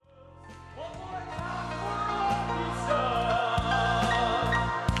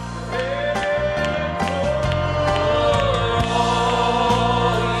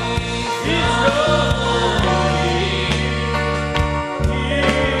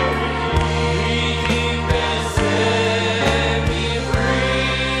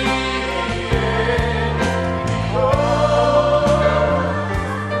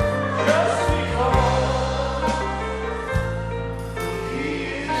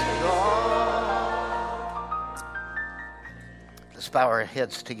bow our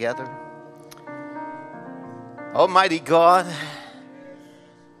heads together. Almighty God,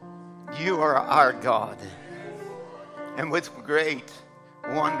 you are our God. And with great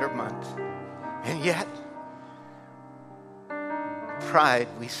wonderment and yet pride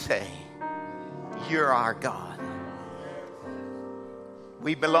we say, you're our God.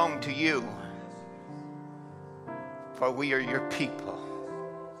 We belong to you, for we are your people.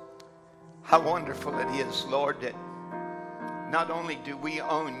 How wonderful it is, Lord, that not only do we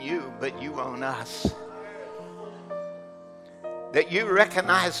own you, but you own us. That you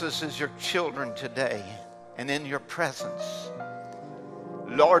recognize us as your children today and in your presence.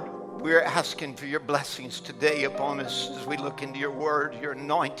 Lord, we're asking for your blessings today upon us as we look into your word, your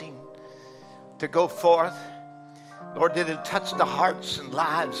anointing to go forth. Lord, that it touch the hearts and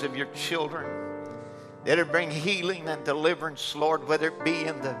lives of your children. That it bring healing and deliverance, Lord, whether it be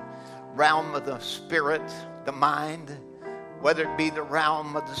in the realm of the spirit, the mind, whether it be the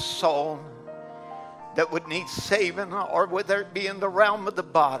realm of the soul that would need saving, or whether it be in the realm of the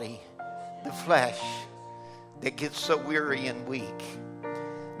body, the flesh, that gets so weary and weak.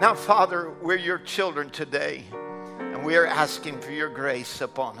 Now, Father, we're your children today, and we are asking for your grace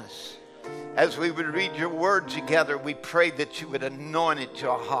upon us. As we would read your word together, we pray that you would anoint it to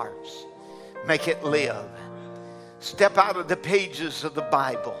our hearts. Make it live. Step out of the pages of the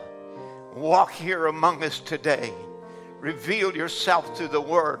Bible. Walk here among us today. Reveal yourself through the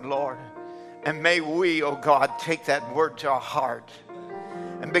word, Lord. And may we, oh God, take that word to our heart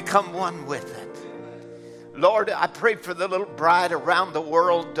and become one with it. Lord, I pray for the little bride around the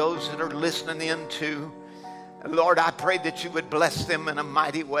world, those that are listening in too. Lord, I pray that you would bless them in a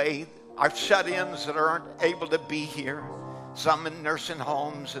mighty way. Our shut-ins that aren't able to be here, some in nursing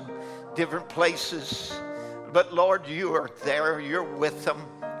homes and different places. But Lord, you are there. You're with them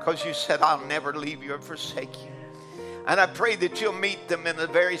because you said, I'll never leave you or forsake you. And I pray that you'll meet them in a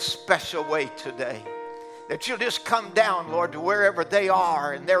very special way today. That you'll just come down, Lord, to wherever they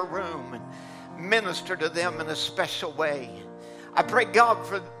are in their room and minister to them in a special way. I pray, God,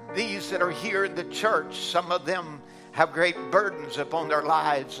 for these that are here in the church. Some of them have great burdens upon their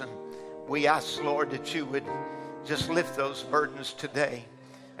lives, and we ask, Lord, that you would just lift those burdens today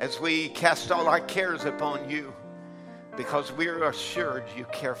as we cast all our cares upon you, because we are assured you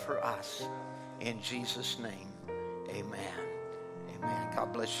care for us. In Jesus' name, amen. Amen.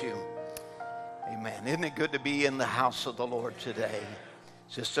 God bless you. Amen. Isn't it good to be in the house of the Lord today?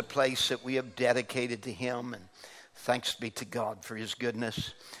 It's just a place that we have dedicated to him, and thanks be to God for his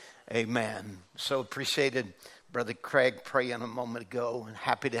goodness. Amen. So appreciated Brother Craig praying a moment ago, and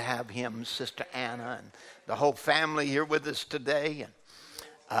happy to have him, Sister Anna, and the whole family here with us today.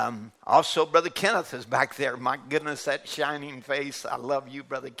 And also, Brother Kenneth is back there. My goodness, that shining face. I love you,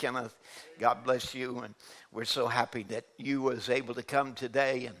 Brother Kenneth. God bless you. And we're so happy that you was able to come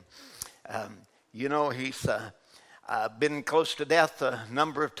today. And, you know, he's been close to death a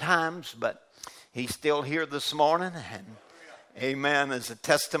number of times, but he's still here this morning. And amen, as a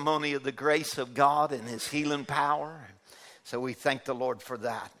testimony of the grace of God and his healing power. So we thank the Lord for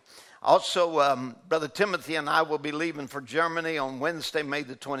that. Also, Brother Timothy and I will be leaving for Germany on Wednesday, May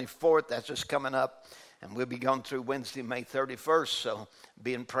the 24th. That's just coming up. And we'll be going through Wednesday, May 31st. So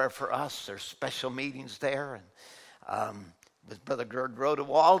be in prayer for us. There's special meetings there. And with Brother Gerd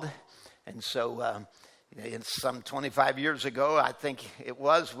Rodewald. And so it's some 25 years ago, I think it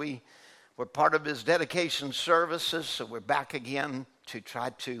was, we were part of his dedication services. So we're back again to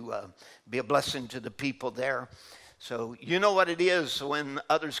try to be a blessing to the people there. So you know what it is when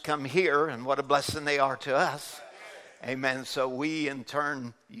others come here and what a blessing they are to us. Amen. So we in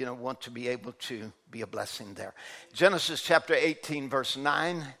turn, want to be able to be a blessing there. Genesis chapter 18, verse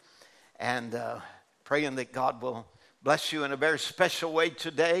 9. And praying that God will bless you in a very special way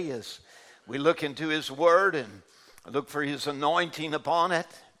today as we look into his word and look for his anointing upon it.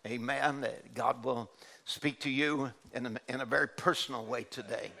 Amen. That God will speak to you in a very personal way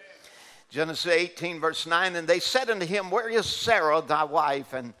today. Genesis 18, verse 9, and they said unto him, where is Sarah, thy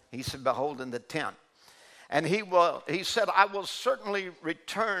wife? And he said, behold, in the tent. And he said, I will certainly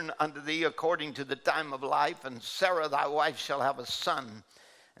return unto thee according to the time of life, and Sarah, thy wife, shall have a son.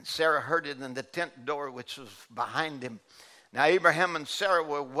 And Sarah heard it in the tent door which was behind him. Now Abraham and Sarah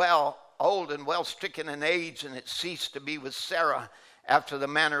were old and well stricken in age, and it ceased to be with Sarah after the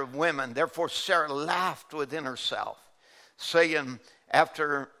manner of women. Therefore Sarah laughed within herself, saying,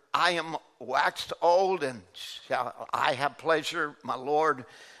 after I am waxed old, and shall I have pleasure, my Lord,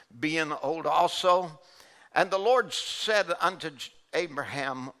 being old also? And the Lord said unto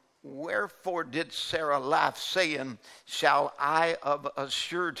Abraham, wherefore did Sarah laugh, saying, shall I of a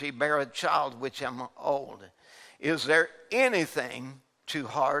surety bear a child which am old? Is there anything too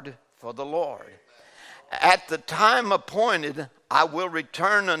hard for the Lord? At the time appointed, I will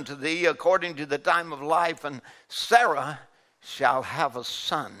return unto thee according to the time of life, and Sarah shall have a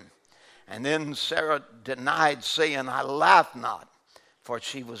son. And then Sarah denied, saying, I laugh not, for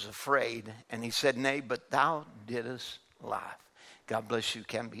she was afraid. And he said, Nay, but thou didst laugh. God bless you.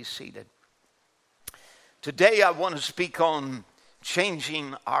 Can be seated. Today I want to speak on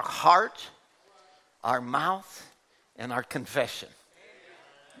changing our heart, our mouth, and our confession.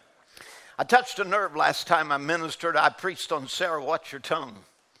 I touched a nerve last time I ministered. I preached on Sarah, watch your tongue.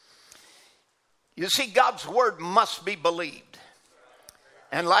 You see, God's word must be believed.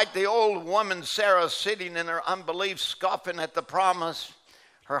 And like the old woman Sarah sitting in her unbelief, scoffing at the promise,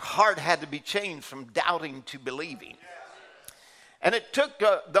 her heart had to be changed from doubting to believing. And it took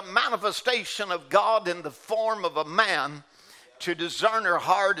the manifestation of God in the form of a man to discern her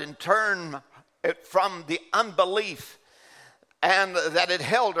heart and turn it from the unbelief and that it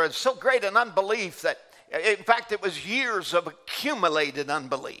held her. It's so great an unbelief that, in fact, it was years of accumulated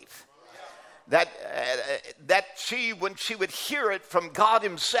unbelief. That she, when she would hear it from God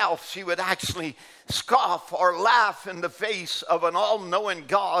himself, she would actually scoff or laugh in the face of an all-knowing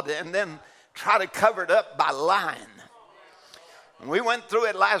God and then try to cover it up by lying. We went through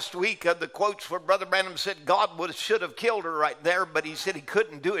it last week, the quotes where Brother Branham said God should have killed her right there, but he said he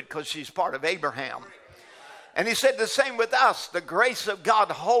couldn't do it because she's part of Abraham. And he said the same with us. The grace of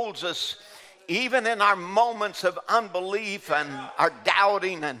God holds us even in our moments of unbelief and our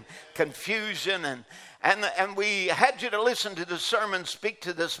doubting and confusion. And we had you to listen to the sermon, Speak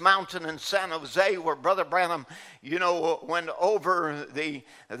to This Mountain in San Jose, where Brother Branham, went over the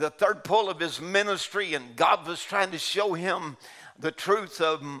third pull of his ministry, and God was trying to show him the truth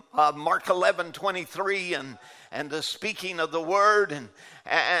of Mark 11:23 and the speaking of the word,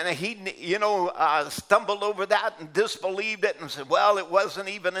 and he stumbled over that and disbelieved it and said, well, it wasn't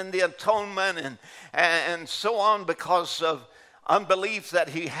even in the atonement and so on, because of unbelief that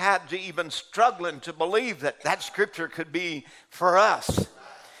he had to even struggling to believe that scripture could be for us.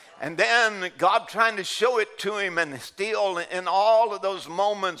 And then God trying to show it to him, and still in all of those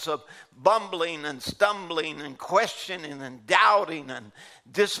moments of bumbling and stumbling and questioning and doubting and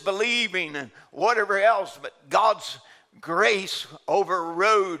disbelieving and whatever else, but God's grace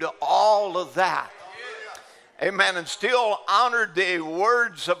overrode all of that. Amen. And still honored the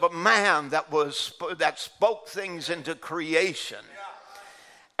words of a man that spoke things into creation.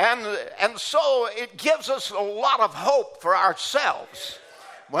 And so it gives us a lot of hope for ourselves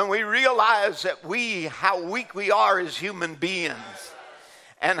when we realize that how weak we are as human beings,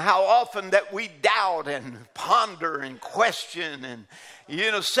 and how often that we doubt and ponder and question and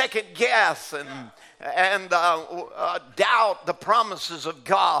second guess and doubt the promises of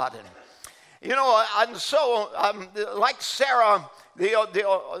God. And so like Sarah, the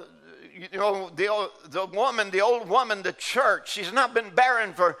old woman, the church, she's not been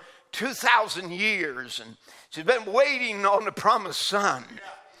barren for 2,000 years, and she's been waiting on the promised son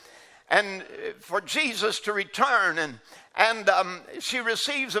and for Jesus to return, and she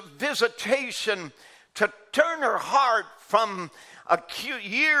receives a visitation to turn her heart from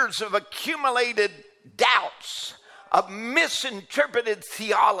years of accumulated doubts, of misinterpreted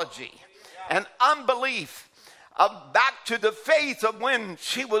theology and unbelief, back to the faith of when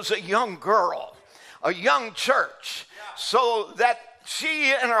she was a young girl, a young church, so that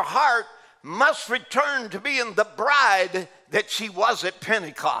she in her heart must return to being the bride that she was at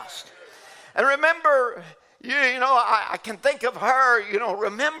Pentecost. And remember, I can think of her,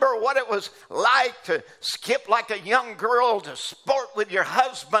 remember what it was like to skip like a young girl, to sport with your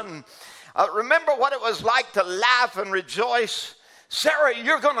husband. Remember what it was like to laugh and rejoice. Sarah,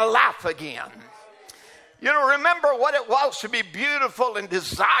 you're going to laugh again. Remember what it was to be beautiful and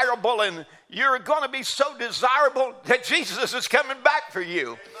desirable, and you're going to be so desirable that Jesus is coming back for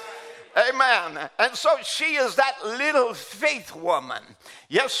you. Amen. And so she is that little faith woman.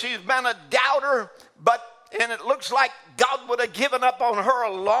 Yes, she's been a doubter, and it looks like God would have given up on her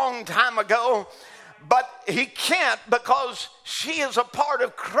a long time ago, but he can't, because she is a part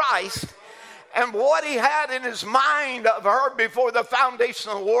of Christ and what he had in his mind of her before the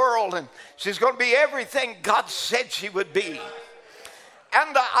foundation of the world, and she's going to be everything God said she would be.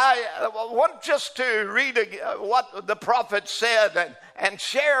 And I want just to read what the prophet said and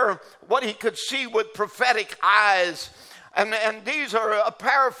share what he could see with prophetic eyes. And these are a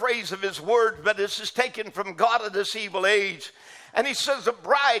paraphrase of his word, but this is taken from God of this evil age. And he says, a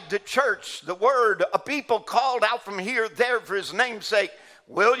bride, the church, the word, a people called out from here, there for his name's sake,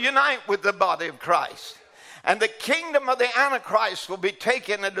 will unite with the body of Christ. And the kingdom of the Antichrist will be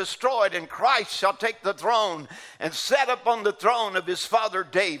taken and destroyed, and Christ shall take the throne and set upon the throne of his father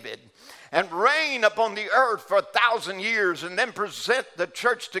David, and reign upon the earth for 1,000 years, and then present the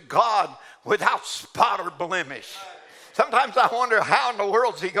church to God without spot or blemish. Sometimes I wonder how in the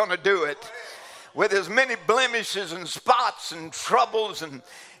world is he going to do it with as many blemishes and spots and troubles and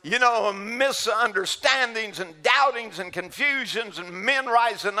misunderstandings and doubtings and confusions and men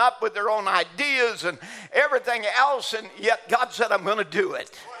rising up with their own ideas and everything else. And yet God said, I'm going to do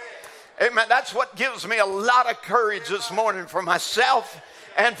it. Amen. That's what gives me a lot of courage this morning for myself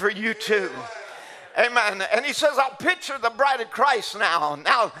and for you too. Amen. And he says, I'll picture the bride of Christ now.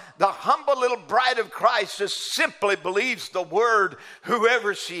 Now, the humble little bride of Christ just simply believes the word,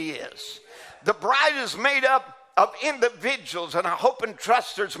 whoever she is. The bride is made up of individuals, and I hope and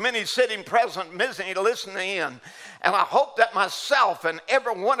trust there's many sitting present, many listening in. And I hope that myself and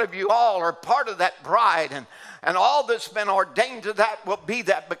every one of you all are part of that bride, and all that's been ordained to that will be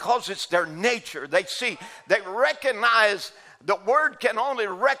that, because it's their nature. They recognize the word, can only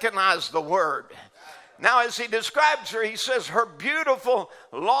recognize the word. Now, as he describes her, he says her beautiful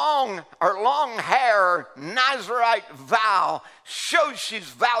long hair, Nazarite vow, shows she's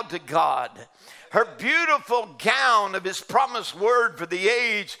vowed to God. Her beautiful gown of his promised word for the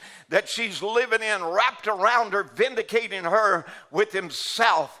age that she's living in, wrapped around her, vindicating her with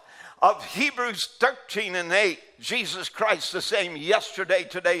himself. Of Hebrews 13 and 8, Jesus Christ the same yesterday,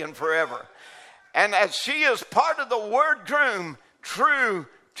 today, and forever. And as she is part of the word groom, true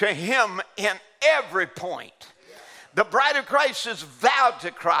to him in every point. The bride of Christ is vowed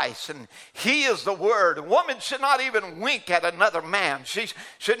to Christ, and he is the word. A woman should not even wink at another man. She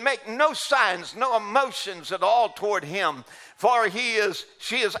should make no signs, no emotions at all toward him, for she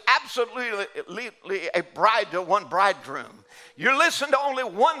is absolutely a bride to one bridegroom. You listen to only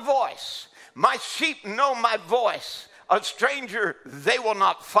one voice. My sheep know my voice. A stranger they will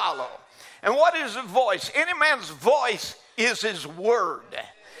not follow. And what is a voice? Any man's voice is his word.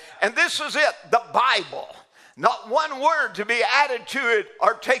 And this is it, the Bible. Not one word to be added to it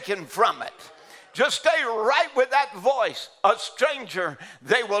or taken from it. Just stay right with that voice. A stranger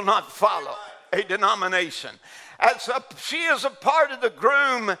they will not follow. A denomination. She is a part of the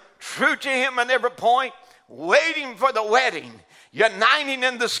groom, true to him in every point, waiting for the wedding, uniting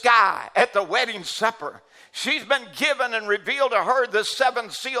in the sky at the wedding supper. She's been given and revealed to her the 7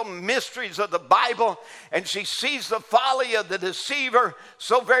 sealed mysteries of the Bible, and she sees the folly of the deceiver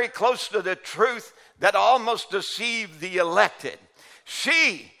so very close to the truth that almost deceived the elected.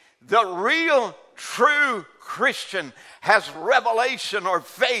 She, the real, true Christian, has revelation or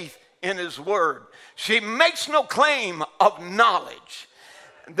faith in his word. She makes no claim of knowledge.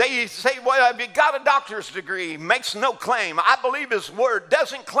 They say, well, if you got a doctor's degree, makes no claim. I believe his word,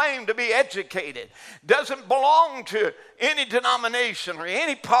 doesn't claim to be educated, doesn't belong to any denomination or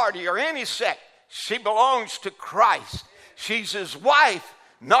any party or any sect. She belongs to Christ. She's his wife,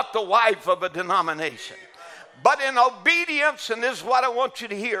 not the wife of a denomination. But in obedience, and this is what I want you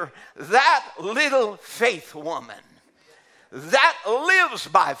to hear, that little faith woman that lives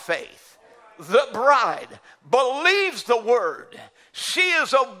by faith, the bride, believes the word. She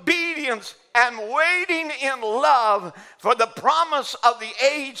is obedient and waiting in love for the promise of the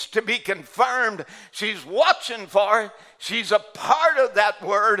age to be confirmed. She's watching for it. She's a part of that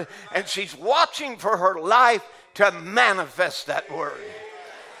word, and she's watching for her life to manifest that word.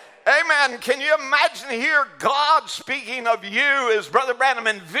 Amen. Can you imagine here God speaking of you as Brother Branham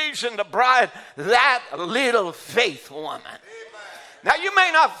envisioned the bride, that little faith woman? Now, you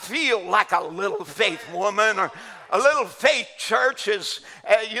may not feel like a little faith woman or a little faith church is,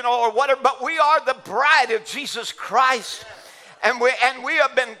 or whatever, but we are the bride of Jesus Christ, and we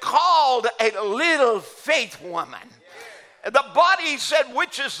have been called a little faith woman. The body, said,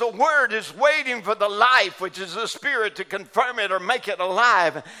 which is the word, is waiting for the life, which is the spirit, to confirm it or make it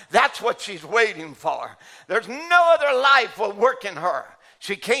alive. That's what she's waiting for. There's no other life will work in her.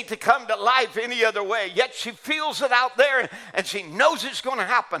 She can't come to life any other way. Yet she feels it out there, and she knows it's going to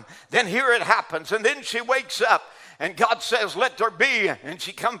happen. Then here it happens, and then she wakes up, and God says, let there be, and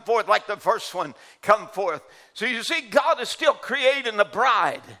she come forth like the first one come forth. So you see, God is still creating the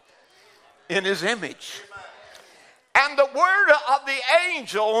bride in his image. And the word of the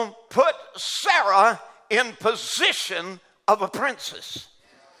angel put Sarah in position of a princess.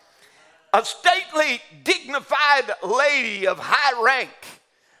 A stately, dignified lady of high rank.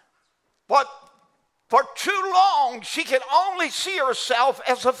 But for too long, she could only see herself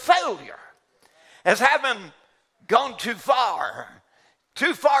as a failure, as having gone too far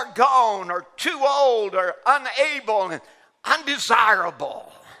gone, or too old, or unable, and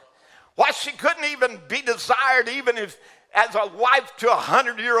undesirable. Why she couldn't even be desired even if as a wife to a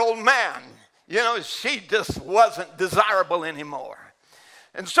 100-year-old man. You know, she just wasn't desirable anymore.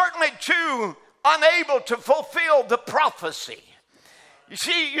 And certainly, too, unable to fulfill the prophecy. You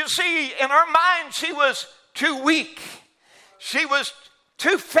see, in her mind, she was too weak. She was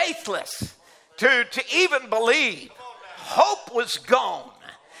too faithless to even believe. Hope was gone.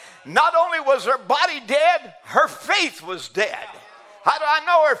 Not only was her body dead, her faith was dead. How do I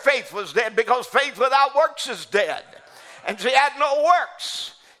know her faith was dead? Because faith without works is dead. And she had no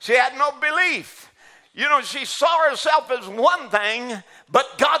works. She had no belief. You know, she saw herself as one thing,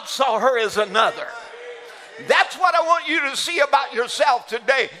 but God saw her as another. That's what I want you to see about yourself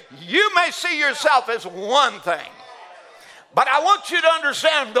today. You may see yourself as one thing, but I want you to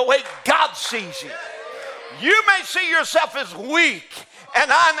understand the way God sees you. You may see yourself as weak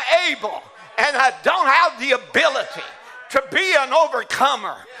and unable, and I don't have the ability to be an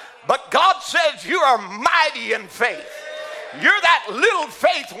overcomer. But God says you are mighty in faith. You're that little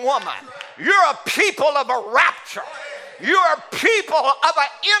faith woman. You're a people of a rapture. You are people of an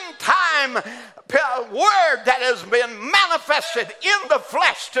end time word that has been manifested in the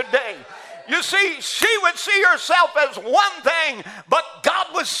flesh today. You see, she would see herself as one thing, but God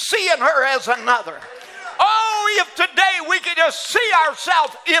was seeing her as another. Oh, if today we could just see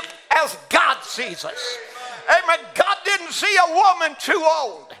ourselves as God sees us. Amen. God didn't see a woman too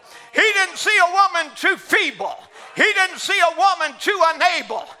old. He didn't see a woman too feeble. He didn't see a woman too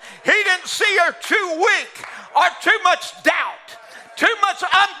unable. He didn't see her too weak or too much doubt, too much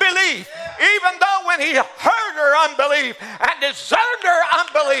unbelief. Even though when he heard her unbelief and discerned her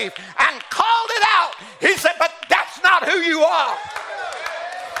unbelief and called it out, he said, but that's not who you are.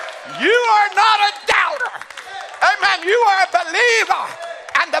 You are not a doubter. Amen. You are a believer.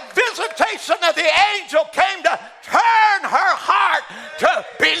 And the visitation of the angel came to turn her heart to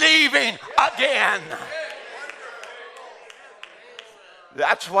believing again.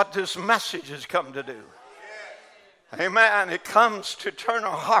 That's what this message has come to do. Amen. It comes to turn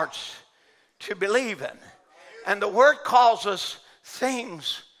our hearts to believe in. And the word calls us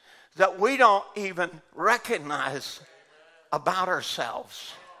things that we don't even recognize about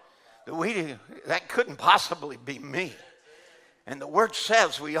ourselves. That couldn't possibly be me. And the word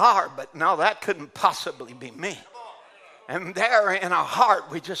says we are, but no, that couldn't possibly be me. And there in our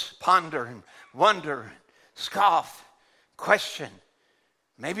heart, we just ponder and wonder, scoff, question.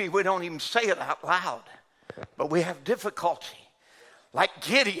 Maybe we don't even say it out loud, but we have difficulty. Like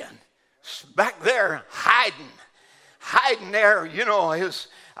Gideon, back there hiding there, you know, his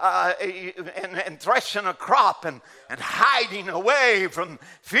and threshing a crop and hiding away from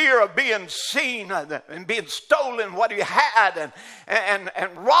fear of being seen and being stolen what he had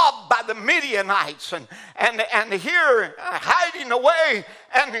and robbed by the Midianites and here hiding away,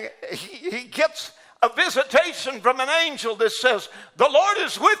 and he gets a visitation from an angel that says, the Lord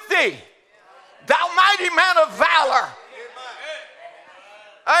is with thee, thou mighty man of valor.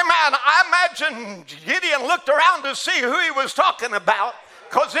 Amen. I imagine Gideon looked around to see who he was talking about,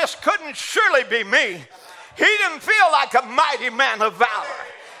 because this couldn't surely be me. He didn't feel like a mighty man of valor.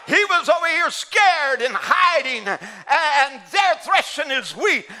 He was over here scared and hiding and there threshing his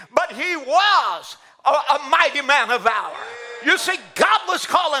wheat, but he was a mighty man of valor. You see, God was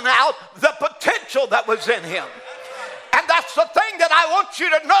calling out the potential that was in him. And that's the thing that I want you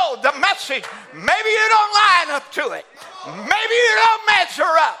to know, the message. Maybe you don't line up to it. Maybe you don't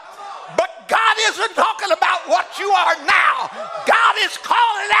measure up. But God isn't talking about what you are now. God is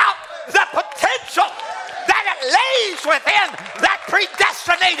calling out the potential that it lays within that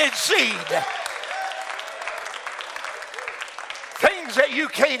predestinated seed. Things that you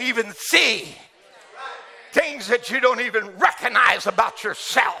can't even see. Things that you don't even recognize about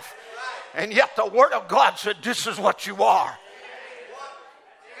yourself. And yet the Word of God said, this is what you are.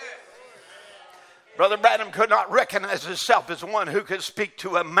 Brother Branham could not recognize himself as one who could speak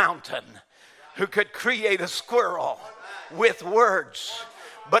to a mountain, who could create a squirrel with words.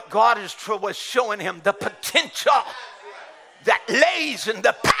 But God was showing him the potential that lays in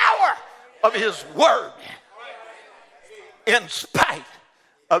the power of his Word in spite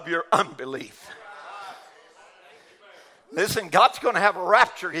of your unbelief. Listen, God's going to have a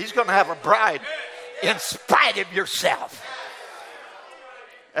rapture. He's going to have a bride in spite of yourself.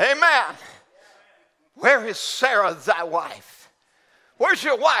 Amen. Where is Sarah, thy wife? Where's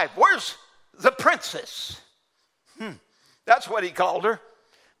your wife? Where's the princess? That's what he called her.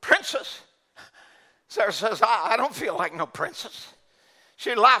 Princess. Sarah says, I don't feel like no princess.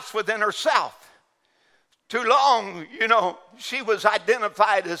 She laughs within herself. Too long, she was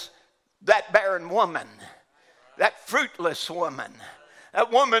identified as that barren woman. That fruitless woman,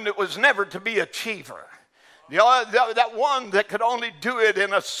 That woman that was never to be achiever. That one that could only do it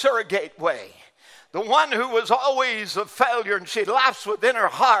in a surrogate way. The one who was always a failure, and she laughs within her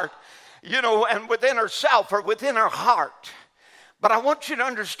heart, and within herself or within her heart. But I want you to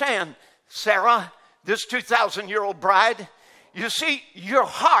understand, Sarah, this 2,000-year-old bride, you see, your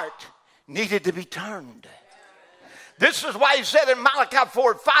heart needed to be turned. This is why he said in Malachi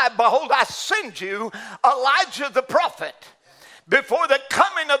 4:5, behold, I send you Elijah the prophet before the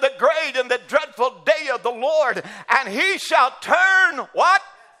coming of the great and the dreadful day of the Lord, and he shall turn what?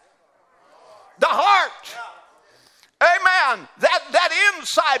 The heart. Amen. That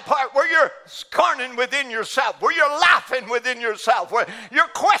inside part where you're scorning within yourself, where you're laughing within yourself, where you're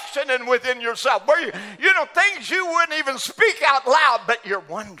questioning within yourself, where things you wouldn't even speak out loud, but you're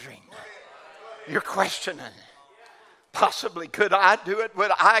wondering. You're questioning. Possibly, could I do it?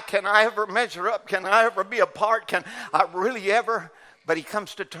 Can I ever measure up? Can I ever be a part? Can I really ever? But he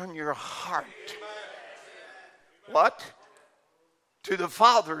comes to turn your heart. What? To the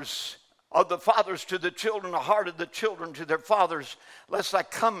fathers, of the fathers to the children, the heart of the children to their fathers, lest I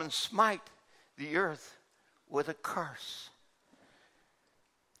come and smite the earth with a curse.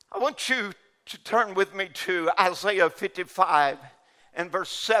 I want you to turn with me to Isaiah 55 and verse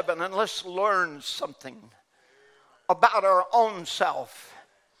 7, and let's learn something about our own self.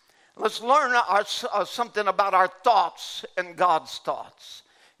 Let's learn something about our thoughts and God's thoughts.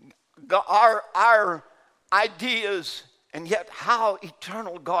 Our ideas, and yet how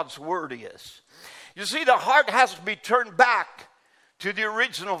eternal God's word is. You see, the heart has to be turned back to the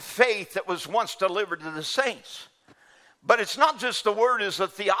original faith that was once delivered to the saints. But it's not just the word as a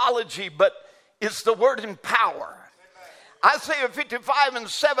theology, but it's the word in power. Isaiah 55 and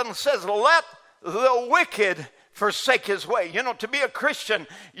 7 says, let the wicked forsake his way. To be a Christian,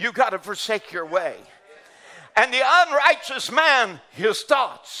 you got to forsake your way. And the unrighteous man, his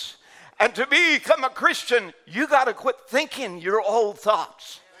thoughts. And to become a Christian, you got to quit thinking your old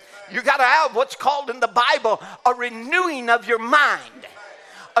thoughts. You got to have what's called in the Bible a renewing of your mind,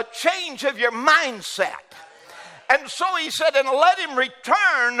 a change of your mindset. And so he said, and let him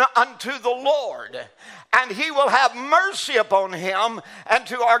return unto the Lord, and he will have mercy upon him, and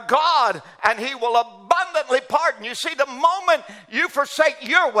to our God, and he will abundantly pardon. You see, the moment you forsake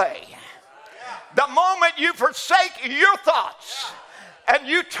your way, the moment you forsake your thoughts, and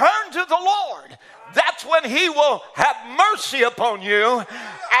you turn to the Lord, that's when he will have mercy upon you,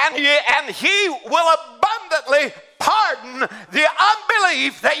 and he will abundantly pardon the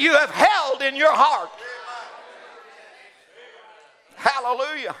unbelief that you have held in your heart.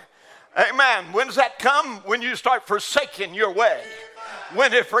 Hallelujah. Amen. When does that come? When you start forsaking your way.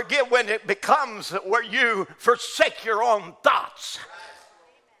 When it becomes where you forsake your own thoughts.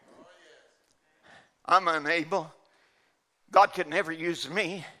 I'm unable. God could never use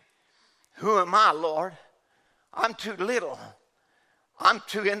me. Who am I, Lord? I'm too little. I'm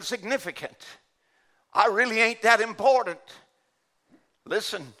too insignificant. I really ain't that important.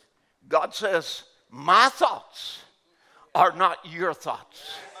 Listen, God says, my thoughts are not your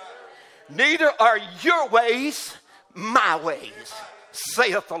thoughts. Neither are your ways my ways,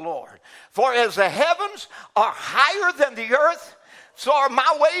 saith the Lord. For as the heavens are higher than the earth, so are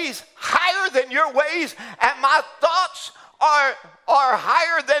my ways higher than your ways, and my thoughts are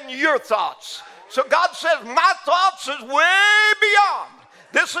higher than your thoughts. So God says, my thoughts is way beyond.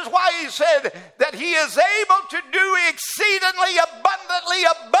 This is why he said that he is able to do exceedingly abundantly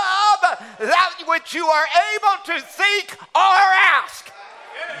above that which you are able to think or ask.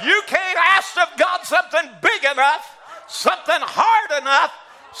 You can't ask of God something big enough, something hard enough,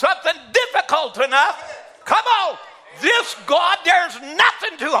 something difficult enough. Come on. This God, there's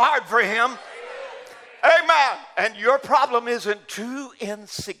nothing too hard for him. Amen. And your problem isn't too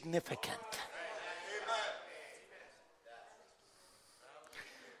insignificant.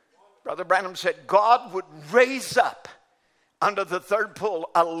 Brother Branham said God would raise up under the third pull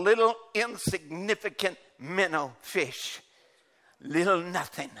a little insignificant minnow fish, little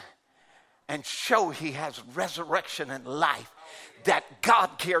nothing, and show he has resurrection and life, that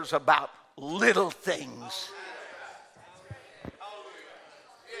God cares about little things.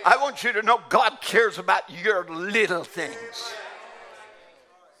 I want you to know God cares about your little things.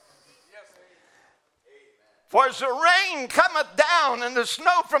 For as the rain cometh down and the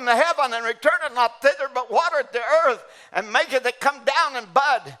snow from the heaven, and returneth not thither, but watereth the earth, and maketh it come down and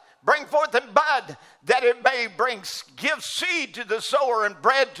bud, bring forth and bud, that it may give seed to the sower and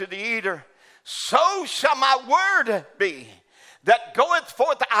bread to the eater. So shall my word be that goeth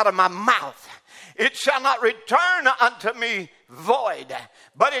forth out of my mouth. It shall not return unto me void,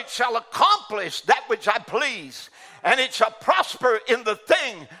 but it shall accomplish that which I please, and it shall prosper in the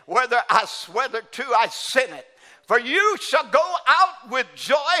thing whether to I send it. For you shall go out with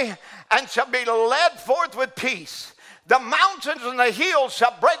joy and shall be led forth with peace. The mountains and the hills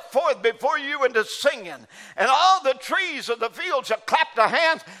shall break forth before you into singing, and all the trees of the field shall clap their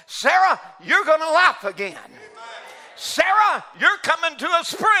hands. Sarah, you're going to laugh again. Sarah, you're coming to a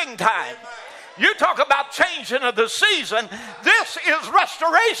springtime. You talk about changing of the season. This is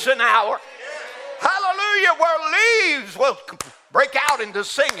restoration hour. Hallelujah, where leaves will break out into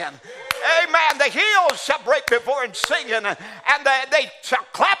singing. Amen. The hills shall break before in singing, and they shall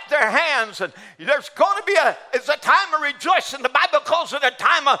clap their hands. And there's going to be it's a time of rejoicing. The Bible calls it a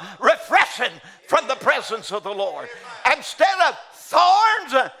time of refreshing from the presence of the Lord. Instead of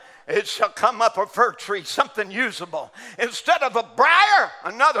thorns, it shall come up a fir tree, something usable. Instead of a briar,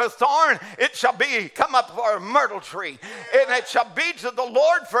 another thorn, it shall come up for a myrtle tree. And it shall be to the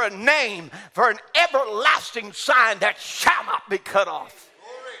Lord for a name, for an everlasting sign that shall not be cut off.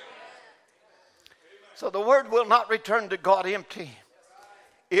 So the word will not return to God empty.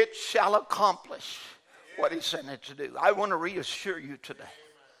 It shall accomplish what he sent it to do. I want to reassure you today.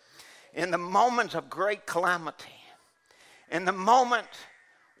 In the moments of great calamity, in the moment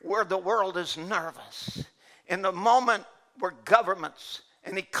where the world is nervous, in the moment where governments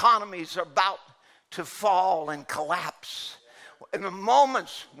and economies are about to fall and collapse, in the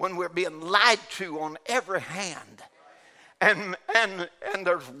moments when we're being lied to on every hand, and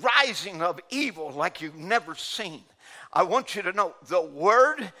there's rising of evil like you've never seen, I want you to know the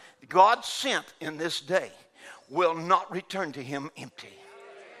word God sent in this day will not return to him empty.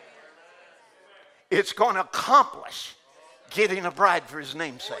 It's going to accomplish getting a bride for his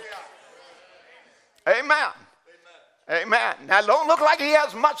namesake. Amen. Amen. Now, don't look like he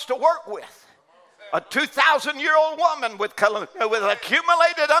has much to work with. A 2,000-year-old woman with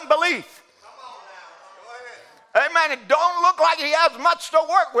accumulated unbelief. Amen. It don't look like he has much to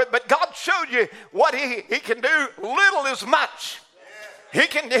work with, but God showed you what he can do. Little is much.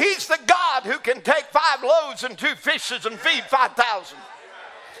 He's the God who can take 5 loaves and 2 fishes and feed 5,000.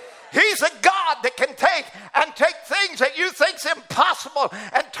 He's a God that can take things that you think's impossible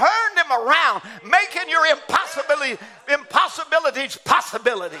and turn them around, making your impossibilities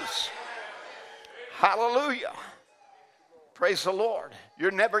possibilities. Hallelujah. Praise the Lord.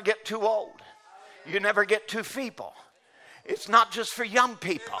 You never get too old. You never get too feeble. It's not just for young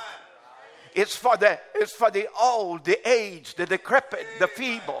people. It's for the old, the aged, the decrepit, the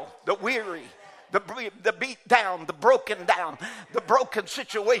feeble, the weary, the beat down, the broken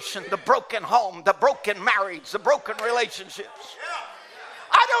situation, the broken home, the broken marriage, the broken relationships.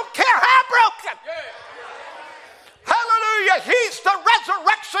 I don't care how broken. Hallelujah. He's the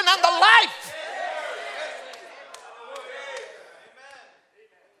resurrection and the life.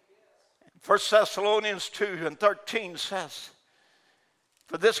 1 Thessalonians 2:13 says,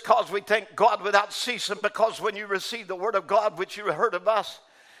 for this cause we thank God without ceasing, because when you received the word of God which you heard of us,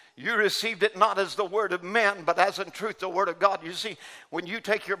 you received it not as the word of men, but as in truth the word of God. You see, when you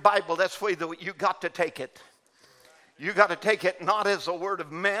take your Bible, that's the way you got to take it. You got to take it not as the word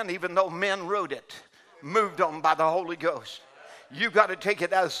of men, even though men wrote it, moved on by the Holy Ghost. You got to take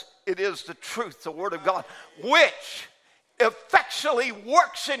it as it is the truth, the word of God, which effectually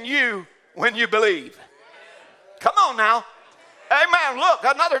works in you when you believe. Come on now. Amen. Look,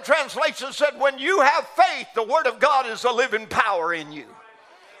 another translation said, when you have faith, the word of God is a living power in you.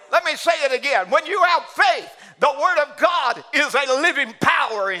 Let me say it again. When you have faith, the word of God is a living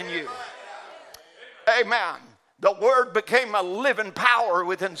power in you. Amen. The word became a living power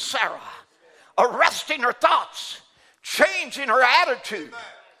within Sarah, arresting her thoughts, changing her attitude.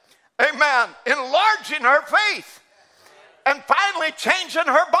 Amen. Enlarging her faith, and finally changing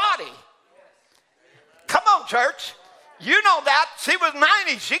her body. Come on, church. You know that. She was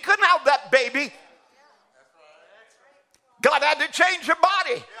 90. She couldn't have that baby. God had to change her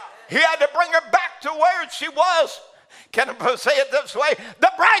body. He had to bring her back to where she was. Can I say it this way?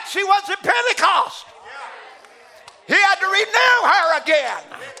 The bride she was at Pentecost. He had to renew her again.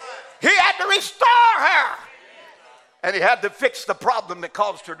 He had to restore her. And he had to fix the problem that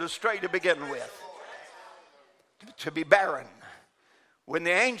caused her to stray to begin with. To be barren. When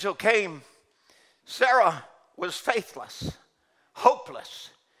the angel came, Sarah was faithless, hopeless,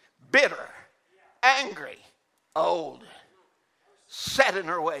 bitter, angry, old, set in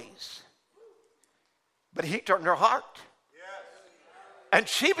her ways. But he turned her heart. And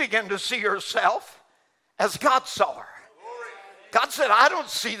she began to see herself as God saw her. God said, I don't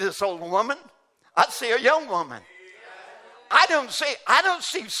see this old woman. I see a young woman. I don't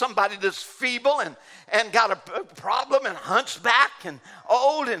see somebody that's feeble and got a problem and hunchback and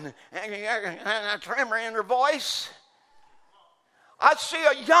old and a tremor in her voice. I see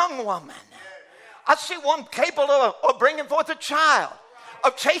a young woman. I see one capable of bringing forth a child,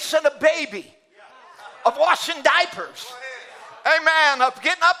 of chasing a baby, of washing diapers. Amen. Of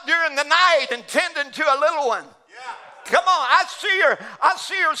getting up during the night and tending to a little one. Come on, I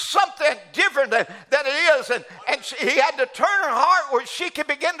see her something different than it is. And he had to turn her heart where she could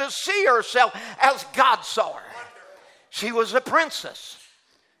begin to see herself as God saw her. She was a princess.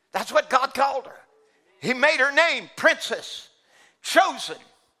 That's what God called her. He made her name Princess, chosen.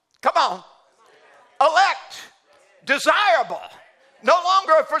 Come on. Elect, desirable. No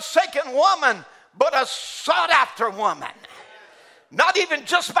longer a forsaken woman, but a sought after woman. Not even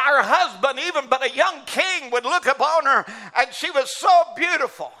just by her husband, but a young king would look upon her, and she was so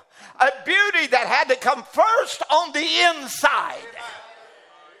beautiful. A beauty that had to come first on the inside.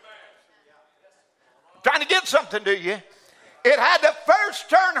 Trying to get something to you. It had to first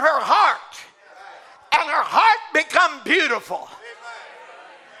turn her heart, and her heart become beautiful.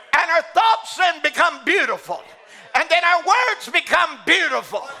 And her thoughts then become beautiful. And then her words become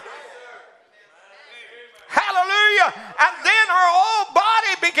beautiful. Hallelujah. And then her whole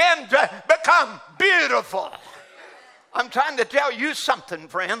body began to become beautiful. I'm trying to tell you something,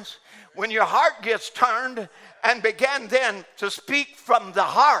 friends. When your heart gets turned and began then to speak from the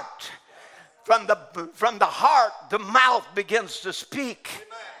heart, from the heart, the mouth begins to speak.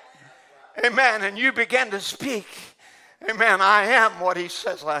 Amen. And you begin to speak. Amen. I am what he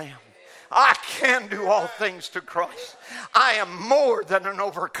says I am. I can do all things through Christ. I am more than an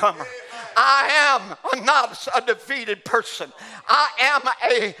overcomer. I am not a defeated person. I am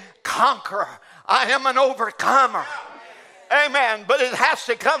a conqueror. I am an overcomer. Amen. But it has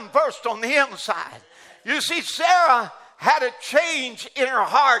to come first on the inside. You see, Sarah had a change in her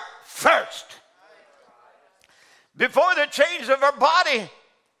heart first. Before the change of her body,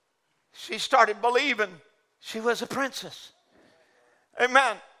 she started believing she was a princess.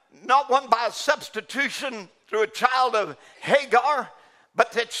 Amen. Not one by a substitution through a child of Hagar,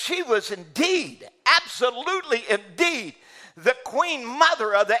 but that she was indeed, absolutely indeed, the queen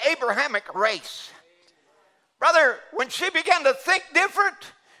mother of the Abrahamic race. Brother, when she began to think different,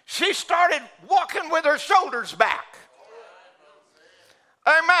 she started walking with her shoulders back.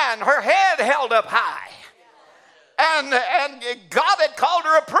 Amen. Her head held up high. And God had called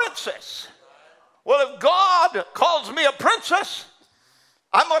her a princess. Well, if God calls me a princess,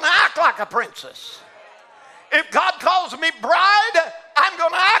 I'm going to act like a princess. If God calls me bride, I'm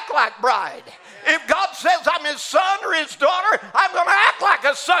going to act like bride. If God says I'm his son or his daughter, I'm going to act like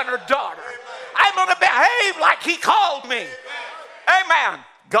a son or daughter. I'm going to behave like he called me. Amen.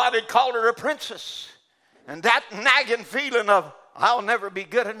 God had called her a princess. And that nagging feeling of, I'll never be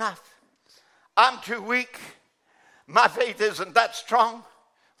good enough. I'm too weak. My faith isn't that strong.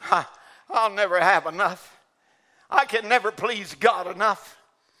 I'll never have enough. I can never please God enough.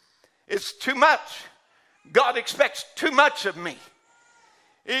 It's too much. God expects too much of me.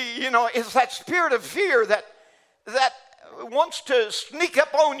 You know, it's that spirit of fear that wants to sneak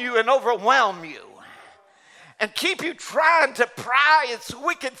up on you and overwhelm you and keep you trying to pry its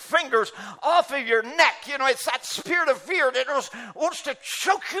wicked fingers off of your neck. You know, it's that spirit of fear that wants to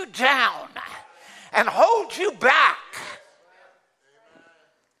choke you down and hold you back.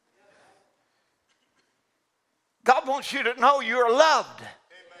 God wants you to know you're loved.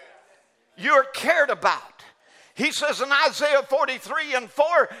 You're cared about. He says in Isaiah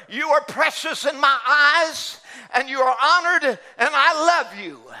 43:4, you are precious in my eyes, and you are honored, and I love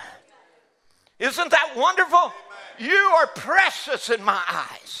you. Isn't that wonderful? You are precious in my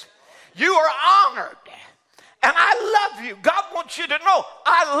eyes. You are honored, and I love you. God wants you to know,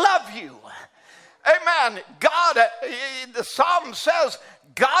 I love you. Amen. God, the Psalm says,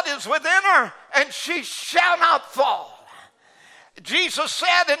 God is within her, and she shall not fall. Jesus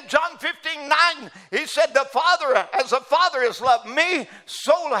said in John 15:9, he said, the Father, as the Father has loved me,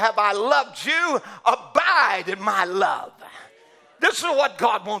 so have I loved you. Abide in my love. This is what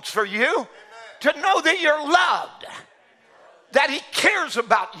God wants for you. To know that you're loved. That he cares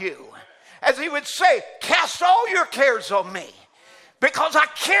about you. As he would say, cast all your cares on me. Because I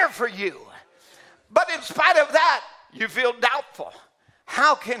care for you. But in spite of that, you feel doubtful.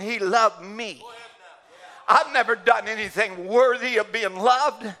 How can he love me? I've never done anything worthy of being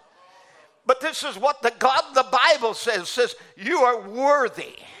loved. But this is what the Bible says you are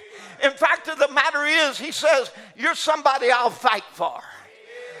worthy. In fact, the matter is, he says, you're somebody I'll fight for.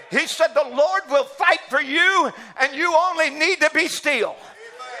 He said the Lord will fight for you, and you only need to be still.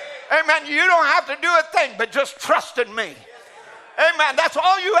 Amen. You don't have to do a thing, but just trust in me. Amen. That's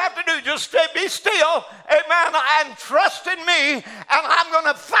all you have to do. Just be still. Amen. And trust in me, and I'm going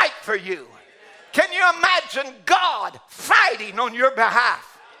to fight for you. Can you imagine God fighting on your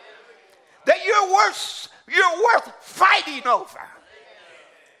behalf? That you're worth fighting over.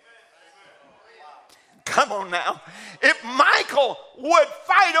 Come on now. If Michael would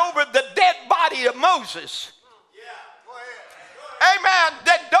fight over the dead body of Moses, amen,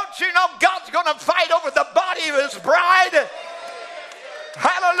 then don't you know God's going to fight over the body of his bride?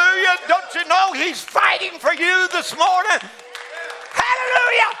 Hallelujah. Don't you know he's fighting for you this morning?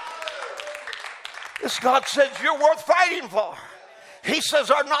 Hallelujah. This God says you're worth fighting for. He says,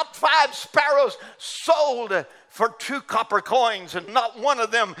 are not 5 sparrows sold for 2 copper coins, and not one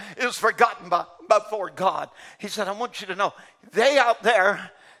of them is forgotten before God? He said, I want you to know, they out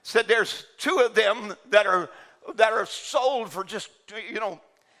there said there's 2 of them that are sold for just,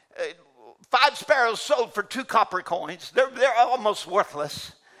 5 sparrows sold for 2 copper coins. They're almost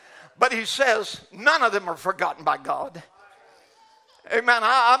worthless. But he says, none of them are forgotten by God. Amen.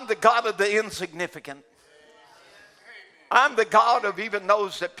 I'm the God of the insignificant. I'm the God of even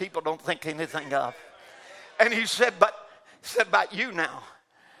those that people don't think anything of. And he said, about you now.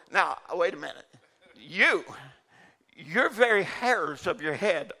 Now, wait a minute. Your very hairs of your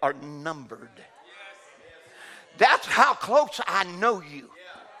head are numbered. That's how close I know you.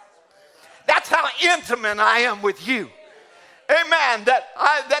 That's how intimate I am with you. Amen.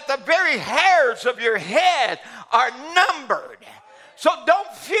 That the very hairs of your head are numbered. So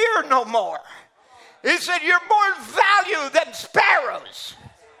don't fear no more. He said, you're more value than sparrows.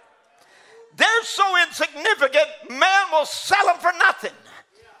 They're so insignificant, man will sell them for nothing,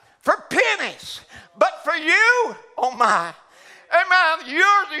 for pennies. But for you, oh my, amen,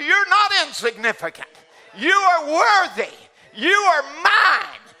 you're not insignificant. You are worthy. You are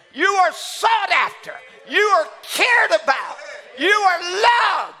mine. You are sought after. You are cared about. You are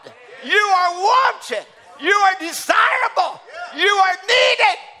loved. You are wanted. You are desirable. You are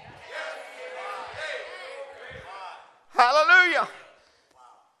needed. Hallelujah.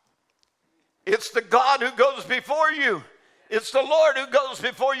 It's the God who goes before you. It's the Lord who goes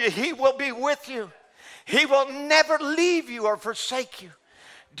before you. He will be with you. He will never leave you or forsake you.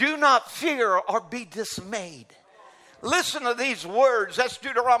 Do not fear or be dismayed. Listen to these words. That's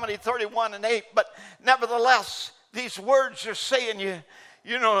Deuteronomy 31:8. But nevertheless, these words are saying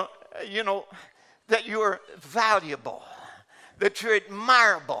you know that you are valuable, that you're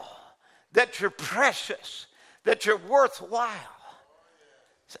admirable, that you're precious, that you're worthwhile.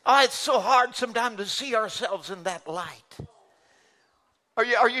 Oh, it's so hard sometimes to see ourselves in that light. Are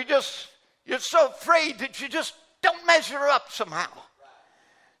you just, you're so afraid that you just don't measure up somehow.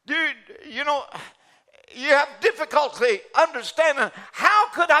 Dude, you have difficulty understanding, how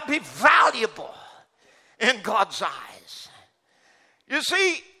could I be valuable in God's eyes? You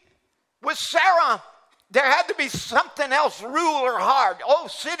see, with Sarah, there had to be something else rule her heart. Oh,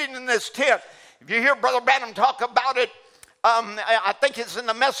 sitting in this tent. If you hear Brother Branham talk about it, I think it's in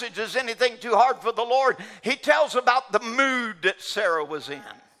the Message, Is Anything Too Hard for the Lord? He tells about the mood that Sarah was in.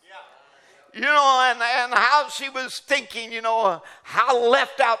 And how she was thinking, how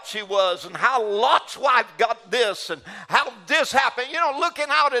left out she was, and how Lot's wife got this, and how this happened, looking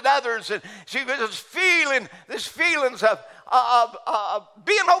out at others, and she was feeling these feelings of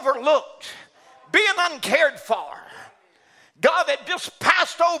being overlooked, being uncared for. God had just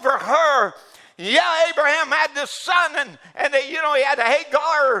passed over her. Yeah, Abraham had this son, and he had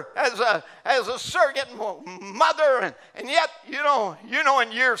Hagar as a surrogate mother, and yet,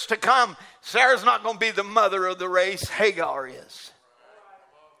 in years to come, Sarah's not going to be the mother of the race. Hagar is.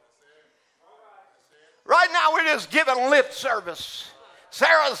 Right now, we're just giving lip service.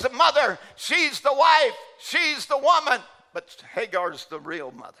 Sarah's the mother. She's the wife. She's the woman. But Hagar's the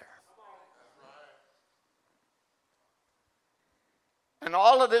real mother. And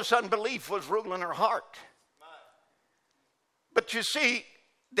all of this unbelief was ruling her heart. But you see,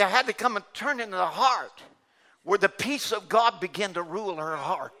 there had to come a turn in the heart where the peace of God began to rule her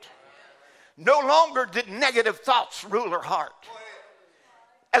heart. No longer did negative thoughts rule her heart.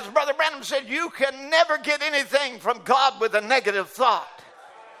 As Brother Branham said, you can never get anything from God with a negative thought.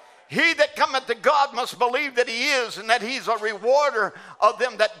 He that cometh to God must believe that he is, and that he's a rewarder of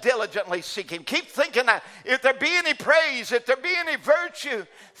them that diligently seek him. Keep thinking that. If there be any praise, if there be any virtue,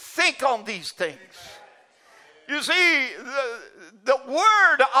 think on these things. You see, the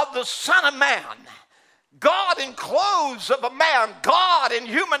word of the Son of Man, God in clothes of a man, God in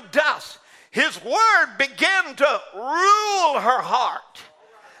human dust, his word began to rule her heart.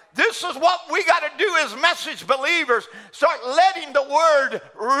 This is what we got to do as message believers. Start letting the word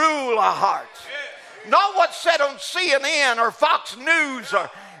rule our hearts. Not what's said on CNN or Fox News or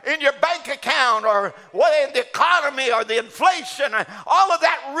in your bank account or what in the economy or the inflation, or all of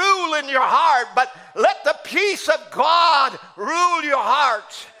that rule in your heart, but let the peace of God rule your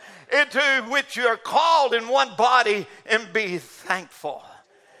heart, into which you are called in one body, and be thankful.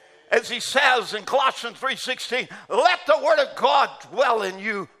 As he says in Colossians 3:16, let the word of God dwell in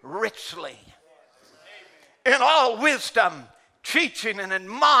you richly, in all wisdom, teaching and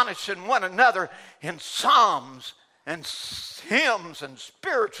admonishing one another in psalms and hymns and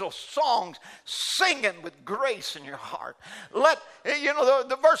spiritual songs, singing with grace in your heart.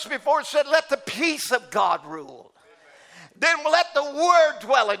 The verse before said, let the peace of God rule. Then let the word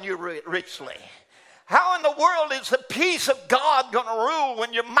dwell in you richly. How in the world is the peace of God going to rule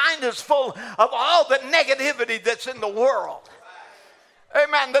when your mind is full of all the negativity that's in the world?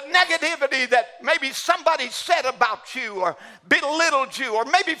 Amen. The negativity that maybe somebody said about you or belittled you, or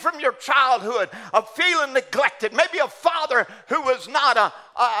maybe from your childhood of feeling neglected. Maybe a father who was not a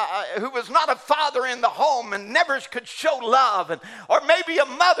father in the home and never could show love, or maybe a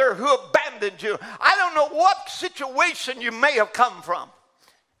mother who abandoned you. I don't know what situation you may have come from.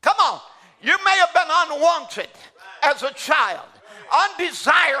 Come on. You may have been unwanted as a child,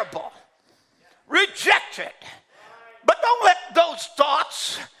 undesirable, rejected. But don't let those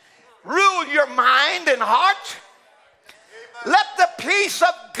thoughts rule your mind and heart. Let the peace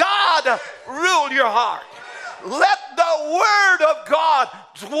of God rule your heart. Let the word of God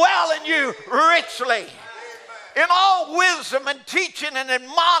dwell in you richly, in all wisdom and teaching and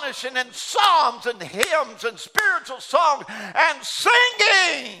admonishing and psalms and hymns and spiritual songs and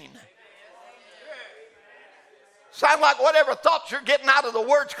singing. Sound like whatever thoughts you're getting out of the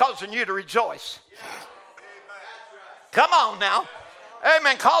word's causing you to rejoice. Come on now.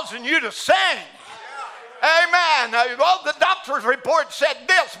 Amen. Causing you to sing. Amen. Well, the doctor's report said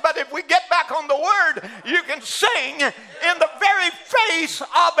this, but if we get back on the word, you can sing in the very face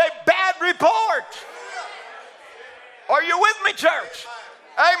of a bad report. Are you with me, church?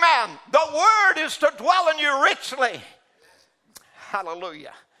 Amen. The word is to dwell in you richly.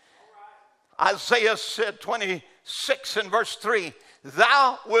 Hallelujah. Isaiah said 26 and verse 3,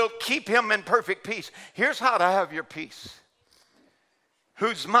 thou wilt keep him in perfect peace. Here's how to have your peace.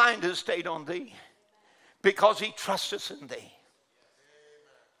 Whose mind is stayed on thee, because he trusteth in thee.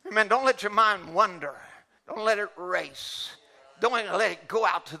 Amen. Don't let your mind wander. Don't let it race. Don't let it go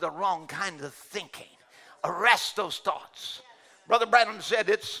out to the wrong kind of thinking. Arrest those thoughts. Brother Branham said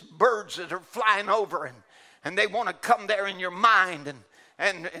it's birds that are flying over, and they want to come there in your mind,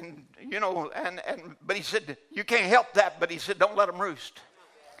 but he said, you can't help that, but he said, don't let them roost.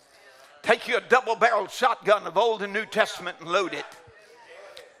 Take you a double-barreled shotgun of Old and New Testament and load it.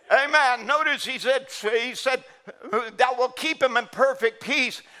 Amen. Notice he said, thou wilt keep him in perfect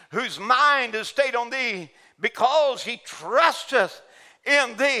peace, whose mind is stayed on thee, because he trusteth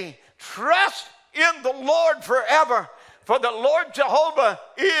in thee. Trust in the Lord forever, for the Lord Jehovah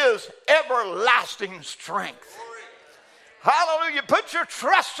is everlasting strength. Hallelujah. Put your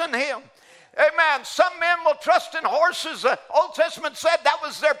trust in him. Amen. Some men will trust in horses. The Old Testament said that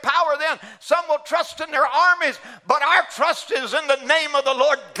was their power then. Some will trust in their armies. But our trust is in the name of the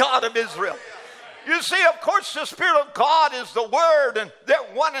Lord God of Israel. You see, of course, the Spirit of God is the Word, and they're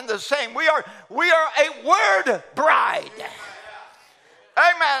one and the same. We are a Word bride.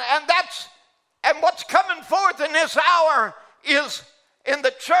 Amen. And what's coming forth in this hour is, in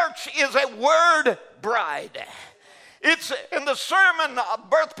the church, is a Word bride. It's in the sermon of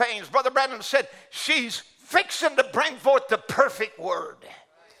birth pains, Brother Branham said, she's fixing to bring forth the perfect word.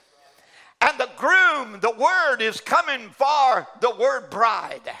 And the groom, the word, is coming for the word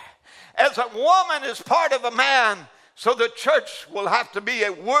bride. As a woman is part of a man, so the church will have to be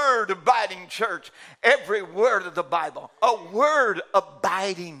a word-abiding church. Every word of the Bible, a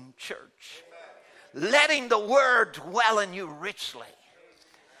word-abiding church. Letting the word dwell in you richly.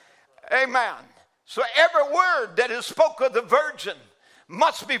 Amen. So every word that is spoken of the virgin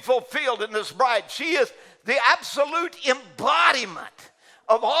must be fulfilled in this bride. She is the absolute embodiment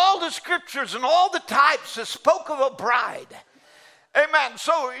of all the scriptures and all the types that spoke of a bride. Amen.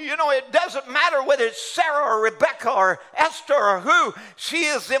 So, it doesn't matter whether it's Sarah or Rebecca or Esther or who. She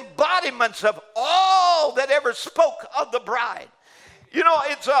is embodiments of all that ever spoke of the bride.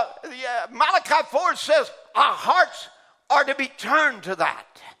 It's Malachi 4 says our hearts are to be turned to that.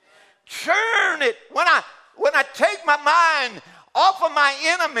 Churn it. When I take my mind off of my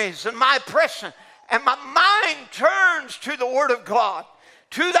enemies and my oppression, and my mind turns to the Word of God,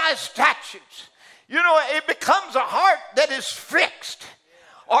 to thy statutes, it becomes a heart that is fixed,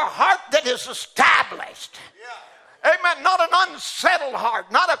 or a heart that is established. Amen. Not an unsettled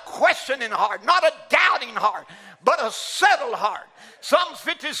heart, not a questioning heart, not a doubting heart, but a settled heart. Psalms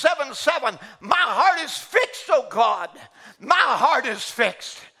 57:7. My heart is fixed, O God. My heart is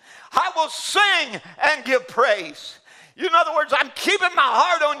fixed. I will sing and give praise. In other words, I'm keeping my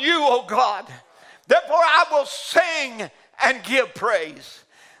heart on you, O God. Therefore, I will sing and give praise.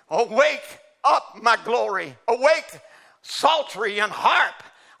 Awake up, my glory. Awake, psaltery and harp.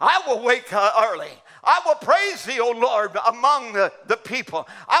 I will wake early. I will praise thee, O Lord, among the people.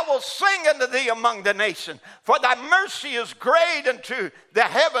 I will sing unto thee among the nations. For thy mercy is great unto the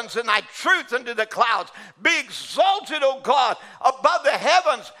heavens, and thy truth unto the clouds. Be exalted, O God, above the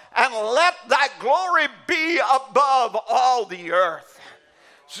heavens, and let thy glory be above all the earth.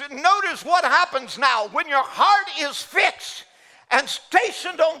 So notice what happens now when your heart is fixed and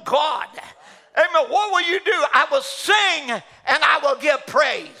stationed on God. Amen. What will you do? I will sing and I will give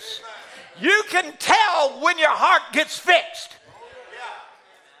praise. You can tell when your heart gets fixed.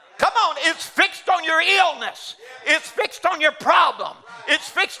 Come on, it's fixed on your illness. It's fixed on your problem. It's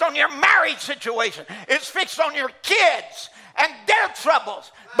fixed on your marriage situation. It's fixed on your kids and their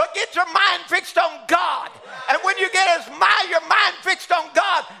troubles. But get your mind fixed on God. And when you get your mind fixed on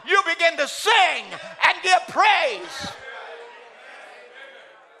God, you begin to sing and give praise.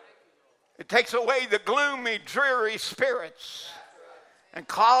 It takes away the gloomy, dreary spirits and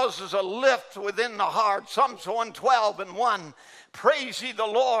causes a lift within the heart. Psalms 112:1. Praise ye the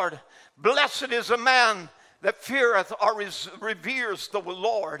Lord. Blessed is the man that feareth or reveres the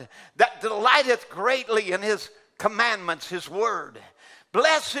Lord, that delighteth greatly in his commandments, his word.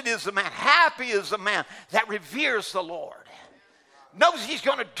 Blessed is the man, happy is the man that reveres the Lord. Knows he's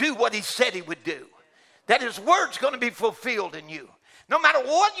going to do what he said he would do. That his word's going to be fulfilled in you. No matter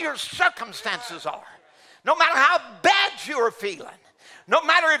what your circumstances are. No matter how bad you are feeling. No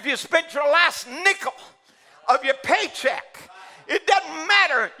matter if you spent your last nickel of your paycheck. It doesn't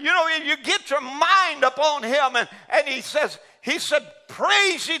matter. You know, you get your mind upon him. And he said,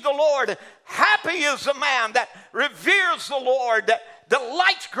 praise ye the Lord. Happy is the man that reveres the Lord, that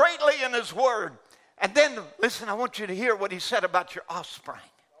delights greatly in his word. And then, listen, I want you to hear what he said about your offspring.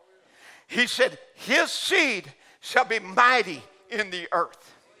 He said, his seed shall be mighty in the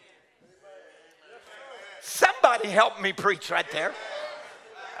earth. Somebody help me preach right there.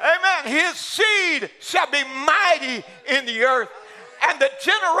 Amen. His seed shall be mighty in the earth, and the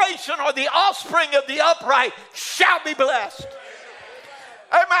generation or the offspring of the upright shall be blessed.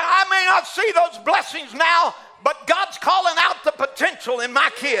 Amen. I may not see those blessings now, but God's calling out the potential in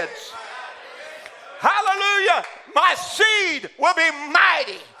my kids. Hallelujah. My seed will be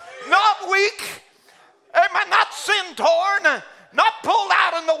mighty, not weak. Amen. Not sin torn, not pulled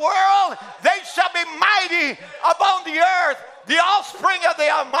out in the world. They shall be mighty upon the earth. The offspring of the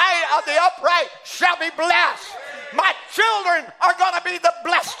upright shall be blessed. My children are going to be the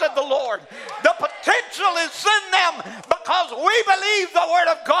blessed of the Lord. The potential is in them because we believe the word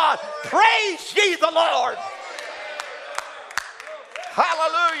of God. Praise ye the Lord.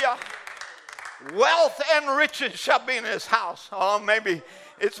 Hallelujah. Wealth and riches shall be in his house. Oh, maybe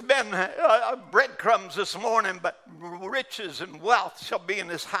it's been breadcrumbs this morning, but riches and wealth shall be in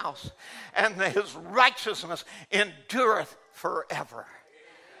his house. And his righteousness endureth forever.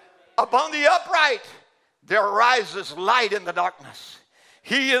 Upon the upright there arises light in the darkness.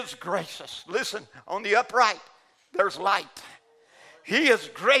 He is gracious. Listen, on the upright there's light. He is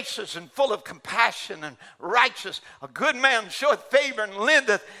gracious and full of compassion and righteous. A good man showeth favor and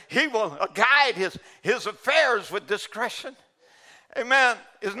lendeth. He will guide his affairs with discretion. Amen.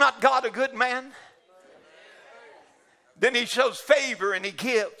 Is not God a good man? Then he shows favor and he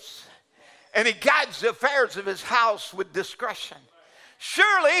gives. And he guides the affairs of his house with discretion.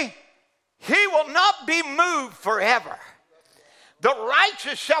 Surely he will not be moved forever. The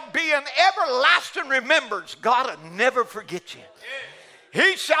righteous shall be in everlasting remembrance. God will never forget you.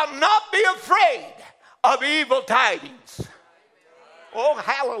 He shall not be afraid of evil tidings. Oh,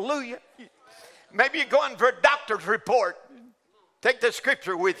 hallelujah. Maybe you're going for a doctor's report. Take the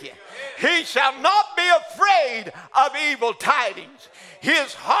scripture with you. He shall not be afraid of evil tidings.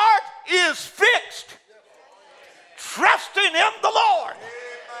 His heart is fixed, trusting in the Lord.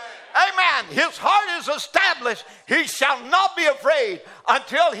 Amen. His heart is established. He shall not be afraid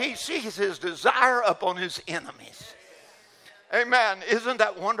until he sees his desire upon his enemies. Amen. Isn't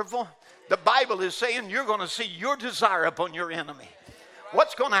that wonderful? The Bible is saying you're going to see your desire upon your enemy.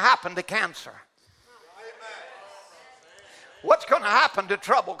 What's going to happen to cancer? What's going to happen to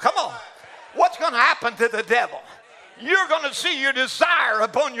trouble? Come on. What's going to happen to the devil? You're going to see your desire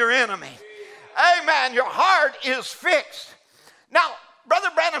upon your enemy. Amen. Your heart is fixed. Now, Brother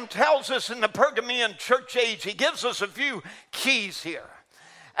Branham tells us in the Pergamean church age, he gives us a few keys here.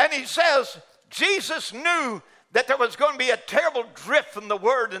 And he says, Jesus knew that there was going to be a terrible drift from the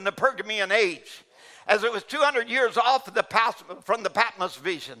word in the Pergamean age, as it was 200 years off from the Patmos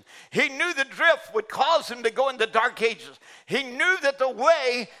vision. He knew the drift would cause him to go into dark ages. He knew that the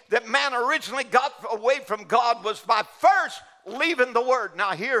way that man originally got away from God was by first leaving the word.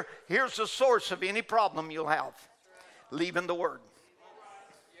 Now here's the source of any problem you'll have. Leaving the word.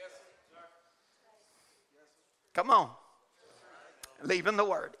 Come on. Leaving the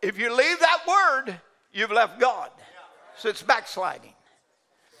word. If you leave that word, you've left God. So it's backsliding.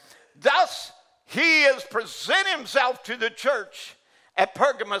 Thus, he has presented himself to the church at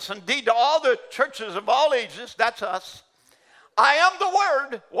Pergamos, indeed to all the churches of all ages, that's us. I am the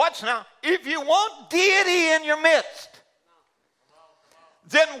word. Watch now. If you want deity in your midst,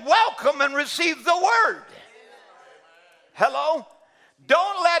 then welcome and receive the word. Hello?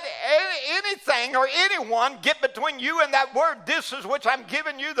 Don't let anything or anyone get between you and that word. This is which I'm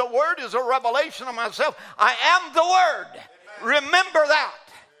giving you. The word is a revelation of myself. I am the word. Remember that.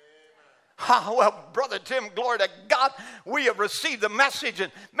 Oh, well, Brother Tim, glory to God, we have received the message,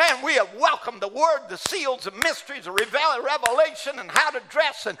 and man, we have welcomed the word, the seals, the mysteries, the revelation, and how to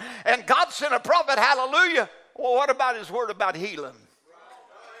dress, and God sent a prophet, hallelujah. Well, what about his word about healing?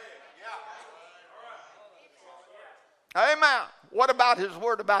 Amen. What about his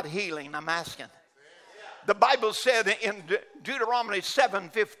word about healing? I'm asking. The Bible said in Deuteronomy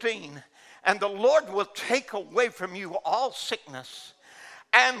 7:15, and the Lord will take away from you all sickness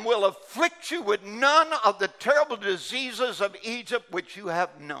and will afflict you with none of the terrible diseases of Egypt which you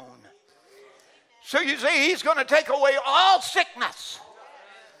have known. So you see, he's going to take away all sickness.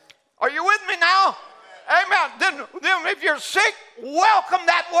 Are you with me now? Amen. Then if you're sick, welcome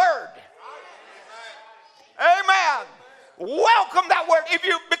that word. Amen. Welcome that word.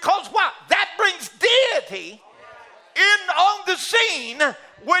 Because what? That brings deity in on the scene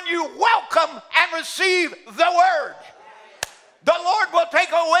when you welcome and receive the word. The Lord will take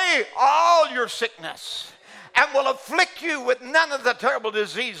away all your sickness and will afflict you with none of the terrible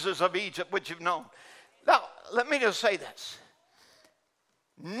diseases of Egypt which you've known. Now, let me just say this.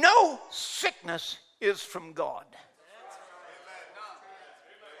 No sickness is from God.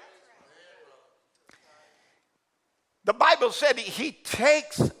 The Bible said he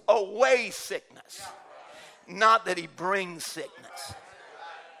takes away sickness, not that he brings sickness.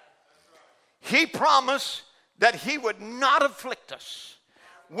 He promised that he would not afflict us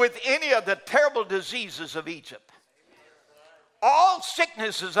with any of the terrible diseases of Egypt. All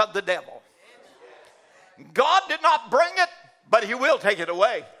sickness is of the devil. God did not bring it, but he will take it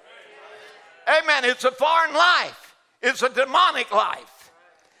away. Amen. It's a foreign life. It's a demonic life.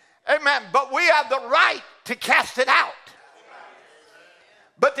 Amen. But we have the right to cast it out.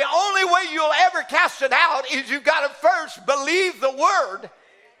 But the only way you'll ever cast it out is you've got to first believe the word.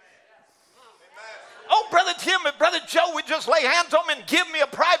 Oh, Brother Tim and Brother Joe would just lay hands on me and give me a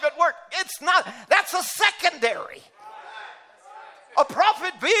private word. It's not. That's a secondary. A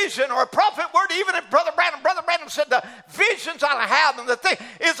prophet vision or a prophet word, even if Brother Branham said the visions I have and the thing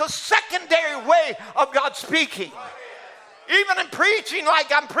is a secondary way of God speaking. Even in preaching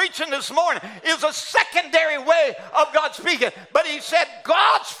like I'm preaching this morning is a secondary way of God speaking. But he said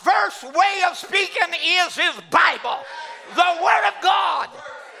God's first way of speaking is his Bible, the Word of God.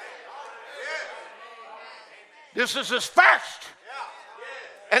 This is his first.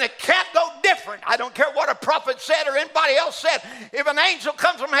 And it can't go different. I don't care what a prophet said or anybody else said. If an angel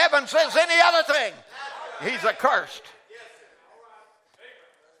comes from heaven and says any other thing, he's accursed.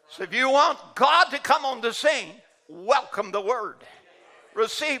 So if you want God to come on the scene, welcome the word.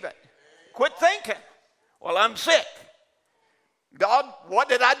 Receive it. Quit thinking, well, I'm sick. God, what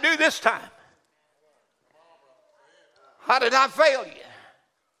did I do this time? How did I fail you?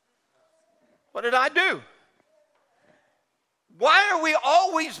 What did I do? Why are we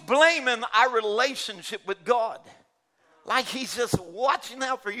always blaming our relationship with God? Like he's just watching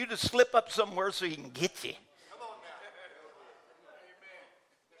out for you to slip up somewhere so he can get you.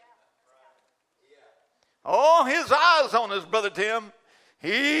 Oh, his eyes on us, Brother Tim.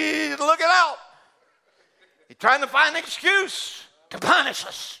 He's looking out. He's trying to find an excuse to punish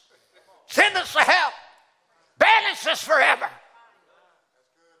us. Send us to hell. Banish us forever.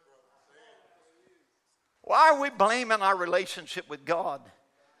 Why are we blaming our relationship with God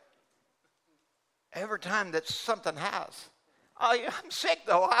every time that something has? Oh, I'm sick,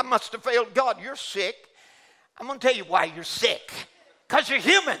 though. I must have failed God. You're sick. I'm going to tell you why you're sick. Because you're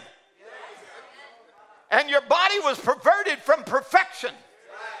human. And your body was perverted from perfection.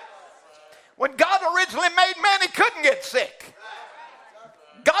 When God originally made man, he couldn't get sick.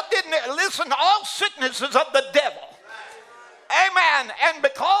 listen, all sickness is of the devil. Amen. And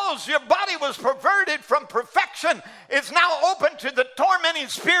because your body was perverted from perfection, it's now open to the tormenting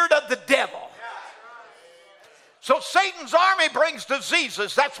spirit of the devil. So Satan's army brings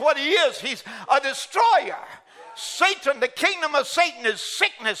diseases. That's what he is. He's a destroyer. Satan, the kingdom of Satan is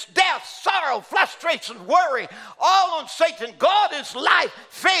sickness, death, sorrow, frustration, worry. All on Satan. God is life,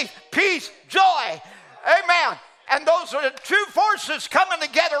 faith, peace, joy. Amen. And those are the two forces coming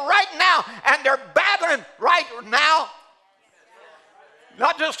together right now. And they're battling right now.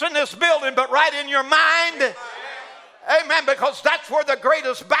 Not just in this building, but right in your mind. Amen. Because that's where the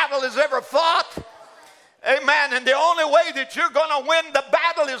greatest battle is ever fought. Amen. And the only way that you're going to win the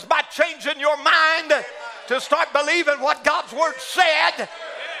battle is by changing your mind to start believing what God's word said.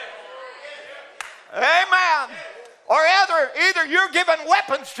 Amen. Or either you're giving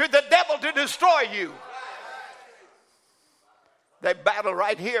weapons to the devil to destroy you. They battle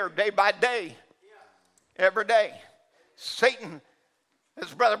right here day by day. Every day. Satan,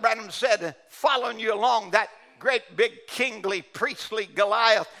 as Brother Branham said, following you along, that great big kingly priestly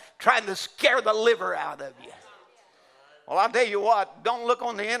Goliath trying to scare the liver out of you. Well, I'll tell you what, don't look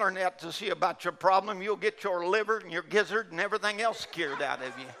on the internet to see about your problem. You'll get your liver and your gizzard and everything else scared out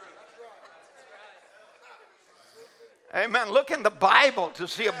of you. Amen. Look in the Bible to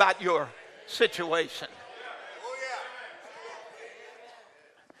see about your situation.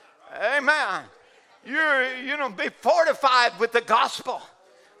 Amen. Be fortified with the gospel,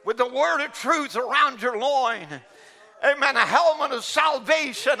 with the word of truth around your loin. Amen. A helmet of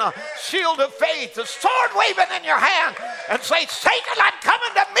salvation, a shield of faith, a sword waving in your hand, and say, Satan, I'm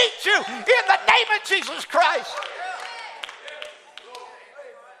coming to meet you in the name of Jesus Christ.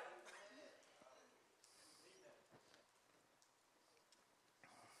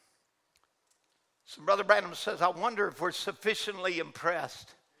 So Brother Branham says, I wonder if we're sufficiently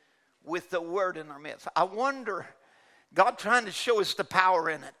impressed with the word in our midst. I wonder, God trying to show us the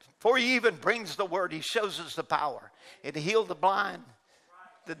power in it. Before he even brings the word, he shows us the power. It healed the blind,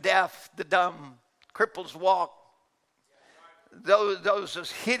 the deaf, the dumb, cripples walk. Those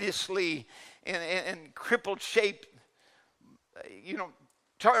as hideously in crippled shape,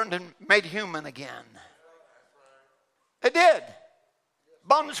 turned and made human again. It did.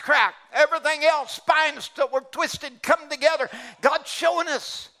 Bones cracked. Everything else, spines that were twisted, come together. God's showing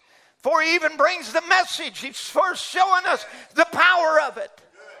us. Before he even brings the message, he's first showing us the power of it.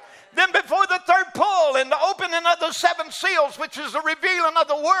 Then before the third pull and the opening of the seven seals, which is the revealing of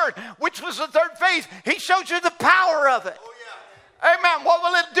the word, which was the third phase, he shows you the power of it. Amen. What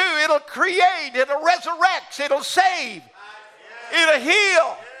will it do? It'll create, it'll resurrect, it'll save, it'll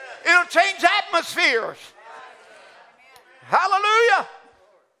heal, it'll change atmospheres. Hallelujah.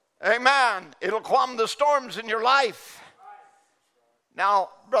 Amen. It'll calm the storms in your life. Now,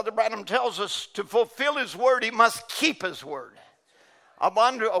 Brother Branham tells us to fulfill his word, he must keep his word. I've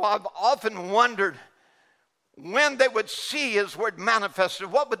often wondered when they would see his word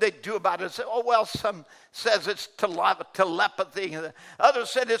manifested, what would they do about it? Say, some says it's telepathy.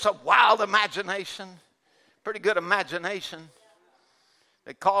 Others said it's a wild imagination. Pretty good imagination.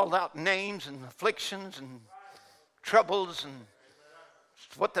 They called out names and afflictions and troubles and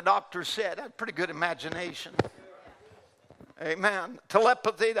what the doctor said. That's pretty good imagination. Amen.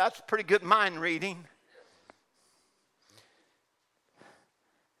 Telepathy, that's pretty good mind reading.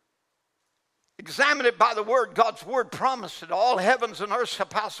 Examine it by the word. God's word promised it. All heavens and earth shall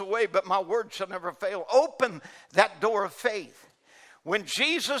pass away, but my word shall never fail. Open that door of faith. When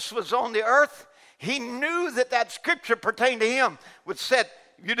Jesus was on the earth, he knew that scripture pertained to him, which said,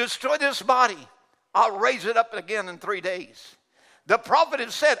 you destroy this body, I'll raise it up again in 3 days. The prophet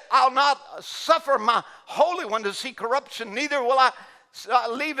had said, I'll not suffer my Holy One to see corruption, neither will I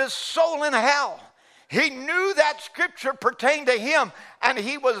leave his soul in hell. He knew that scripture pertained to him, and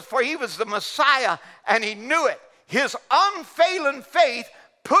he was the Messiah, and he knew it. His unfailing faith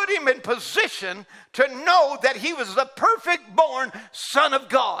put him in position to know that he was the perfect born Son of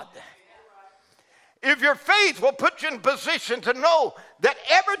God. If your faith will put you in position to know that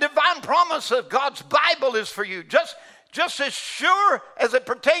every divine promise of God's Bible is for you, just as sure as it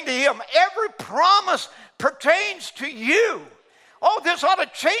pertained to him, every promise pertains to you. Oh, this ought to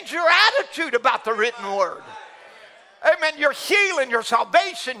change your attitude about the written word. Amen. Your healing, your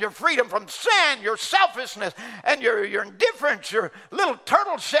salvation, your freedom from sin, your selfishness, and your indifference, your little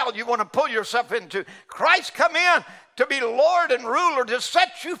turtle shell you want to pull yourself into. Christ come in to be Lord and ruler, to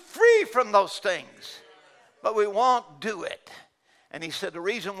set you free from those things. But we won't do it. And he said the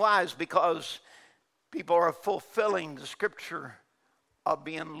reason why is because people are fulfilling the scripture of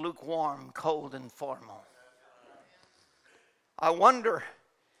being lukewarm, cold, and formal. I wonder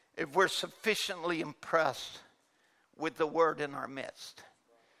if we're sufficiently impressed with the word in our midst.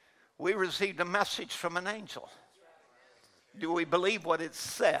 We received a message from an angel. Do we believe what it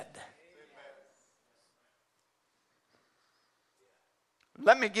said?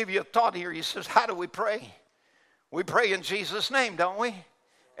 Let me give you a thought here. He says, how do we pray? We pray in Jesus' name, don't we?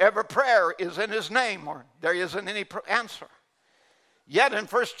 Every prayer is in his name, or there isn't any answer. Yet in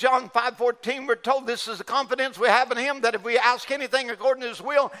 1 John 5:14, we're told this is the confidence we have in him, that if we ask anything according to his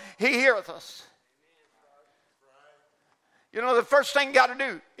will, he heareth us. You know, the first thing you got to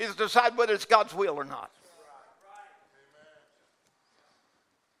do is decide whether it's God's will or not.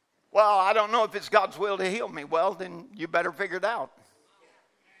 Well, I don't know if it's God's will to heal me. Well, then you better figure it out.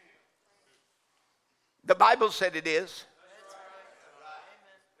 The Bible said it is.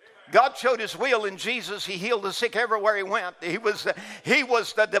 God showed his will in Jesus. He healed the sick everywhere he went. He was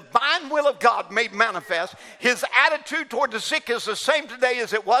the divine will of God made manifest. His attitude toward the sick is the same today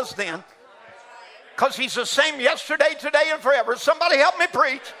as it was then. Because he's the same yesterday, today, and forever. Somebody help me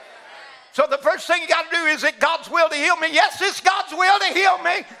preach. So the first thing you got to do, is it God's will to heal me? Yes, it's God's will to heal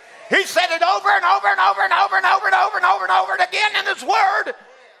me. He said it over and over and over and over and over and over and over and over again in his word.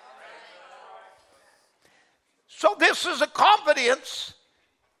 So this is a confidence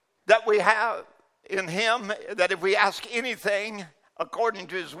that we have in him, that if we ask anything according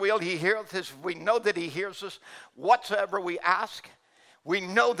to his will, he heareth us. We know that he hears us whatsoever we ask. We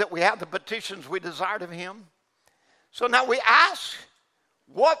know that we have the petitions we desired of him. So now we ask,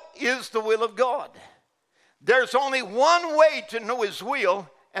 what is the will of God? There's only one way to know his will,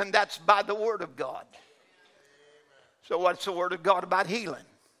 and that's by the word of God. So what's the word of God about healing?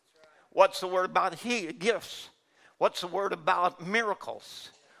 What's the word about gifts? What's the word about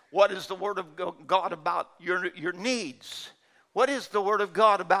miracles? What is the word of God about your needs? What is the word of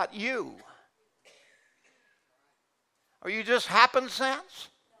God about you? Are you just happenstance?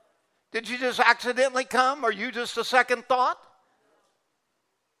 Did you just accidentally come? Are you just a second thought?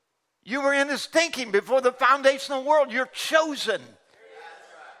 You were in his thinking before the foundation of the world. You're chosen.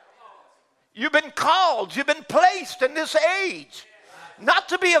 You've been called. You've been placed in this age. Not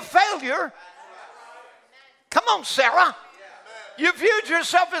to be a failure. Come on, Sarah. You viewed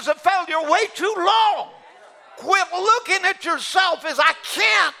yourself as a failure way too long. Quit looking at yourself as I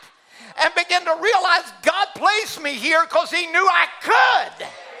can't, and begin to realize God placed me here because he knew I could.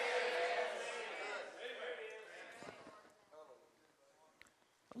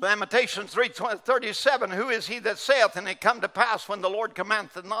 Lamentations 3:37, who is he that saith, and it come to pass when the Lord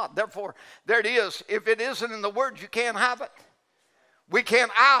commandeth it not? Therefore, there it is. If it isn't in the word, you can't have it. We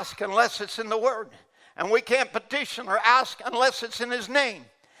can't ask unless it's in the word. And we can't petition or ask unless it's in his name.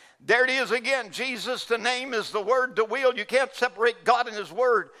 There it is again. Jesus, the name, is the word, the will. You can't separate God and his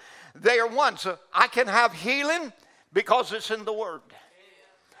word. They are one. So I can have healing because it's in the word.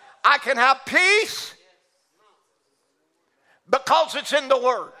 I can have peace because it's in the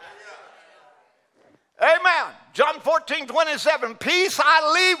word. Amen. John 14:27. Peace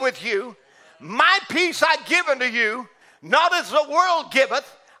I leave with you. My peace I give unto you. Not as the world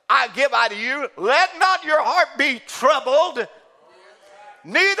giveth, I give unto you. Let not your heart be troubled,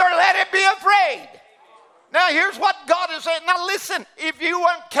 neither let it be afraid. Now here's what God is saying. Now listen, if you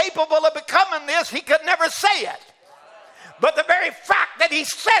weren't capable of becoming this, he could never say it. But the very fact that he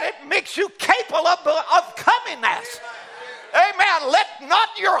said it makes you capable of coming this. Amen. Let not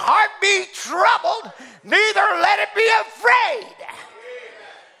your heart be troubled, neither let it be afraid.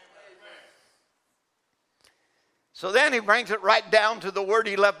 So then he brings it right down to the word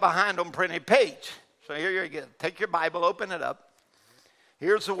he left behind on printed page. So here you go. Take your Bible, open it up.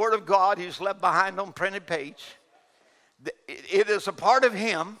 Here's the word of God he's left behind on printed page. It is a part of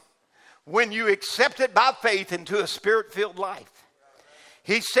him when you accept it by faith into a spirit-filled life.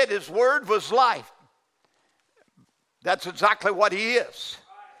 He said his word was life. That's exactly what he is.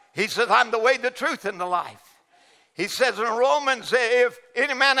 He says, I'm the way, the truth, and the life. He says in Romans, if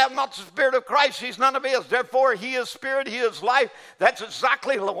any man have not the Spirit of Christ, he's none of his. Therefore, he is Spirit, he is life. That's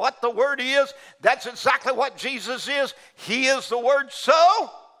exactly what the Word is. That's exactly what Jesus is. He is the Word.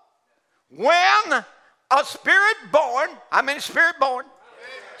 So, when a Spirit-born,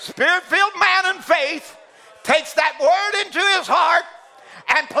 Spirit-filled man in faith takes that Word into his heart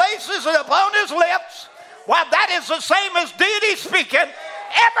and places it upon his lips, well, that is the same as deity speaking.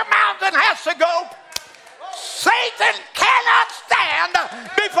 Every mountain has to go. Satan cannot stand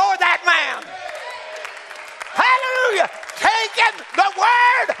before that man. Hallelujah. Taking the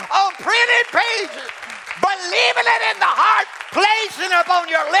word on printed pages, believing it in the heart, placing it upon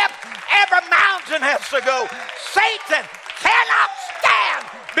your lips, every mountain has to go. Satan cannot stand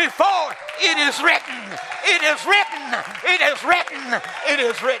before it is written. It is written. It is written. It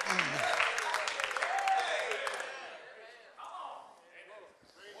is written.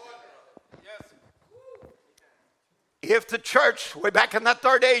 If the church, way back in that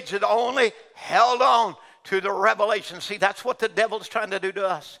third age, had only held on to the revelation. See, that's what the devil's trying to do to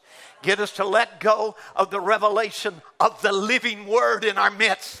us. Get us to let go of the revelation of the living word in our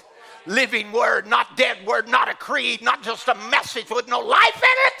midst. Living word, not dead word, not a creed, not just a message with no life in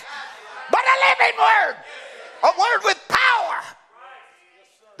it, but a living word. A word with power.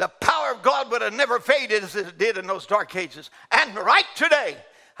 The power of God would have never faded as it did in those dark ages. And right today,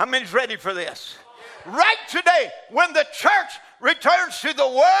 how many's ready for this? Right today, when the church returns to the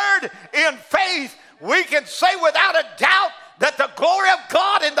word in faith, we can say without a doubt that the glory of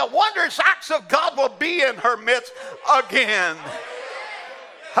God and the wondrous acts of God will be in her midst again.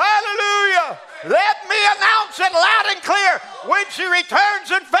 Hallelujah. Let me announce it loud and clear. When she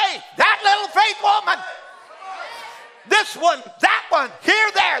returns in faith, that little faith woman, this one, that one, here,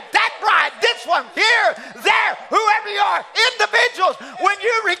 there, that bride, this one, here, there, whoever you are, individuals, when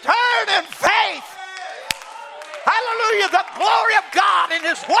you return in faith, hallelujah, the glory of God and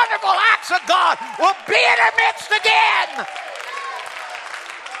his wonderful acts of God will be in our midst again.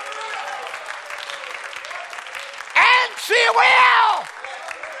 And she will.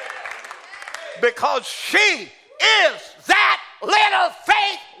 Because she is that little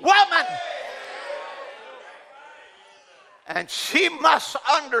faith woman. And she must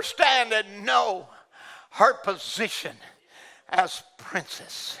understand and know her position as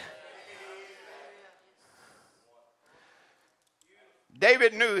princess.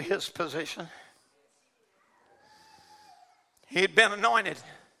 David knew his position. He'd been anointed.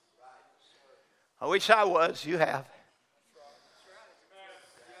 I wish I was. You have.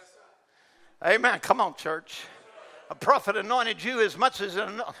 Amen. Come on, church. A prophet anointed you as much as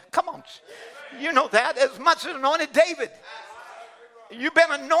come on. You know that as much as anointed David. You've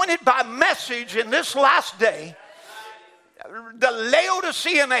been anointed by message in this last day, the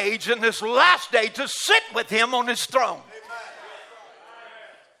Laodicean age in this last day, to sit with him on his throne.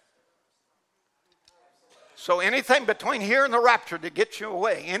 So anything between here and the rapture to get you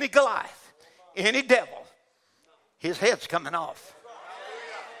away, any Goliath, any devil, his head's coming off.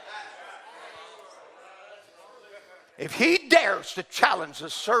 If he dares to challenge the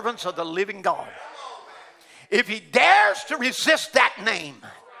servants of the living God, if he dares to resist that name,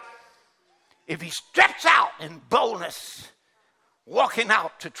 if he steps out in boldness, walking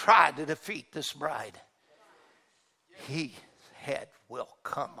out to try to defeat this bride, his head will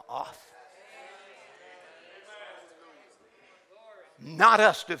come off. Not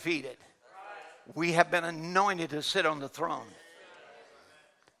us defeated. We have been anointed to sit on the throne.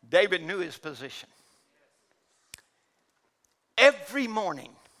 David knew his position. Every morning,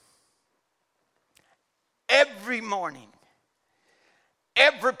 every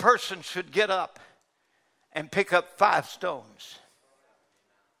person should get up and pick up 5 stones.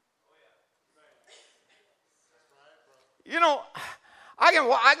 You know,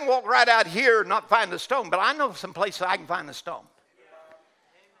 I can walk right out here and not find the stone, but I know some places I can find the stone.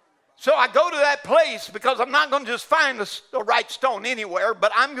 So I go to that place because I'm not going to just find the right stone anywhere,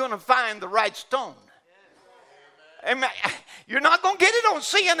 but I'm going to find the right stone. Amen. You're not going to get it on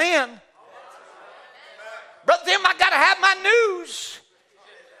CNN. Brother Tim, I got to have my news.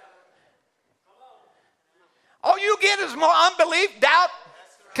 All you get is more unbelief, doubt,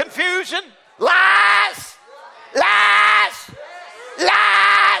 confusion, lies.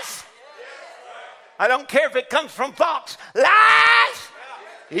 I don't care if it comes from Fox. Lies.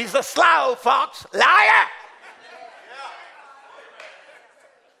 He's a sly old fox. Liar.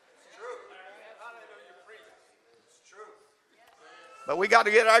 But we got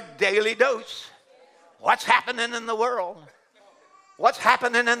to get our daily dose. What's happening in the world? What's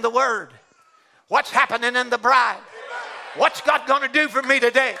happening in the Word? What's happening in the bride? What's God going to do for me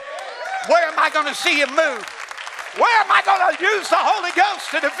today? Where am I going to see him move? Where am I going to use the Holy Ghost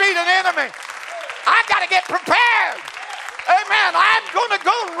to defeat an enemy? I've got to get prepared. Amen. I'm going to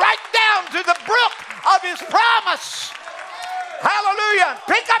go right down to the brook of his promise. Hallelujah.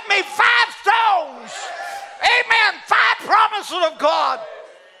 Pick up me 5 stones. Amen. 5 promises of God.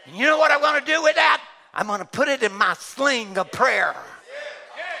 And you know what I'm going to do with that? I'm going to put it in my sling of prayer.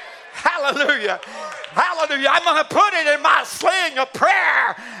 Hallelujah. Hallelujah. I'm going to put it in my sling of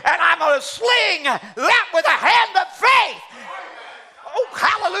prayer. And I'm going to sling that with a hand of faith. Oh,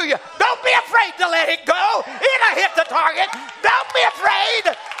 hallelujah. Don't be afraid to let it go. It'll hit the target. Don't be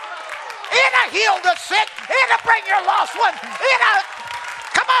afraid. It'll heal the sick. It'll bring your lost one.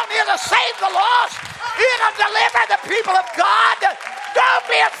 It'll save the lost. It'll deliver the people of God. Don't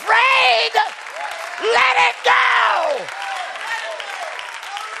be afraid. Let it go.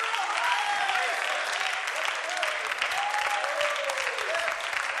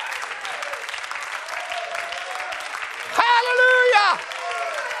 Hallelujah.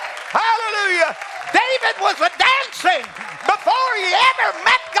 Hallelujah. David was a dancing. Before he ever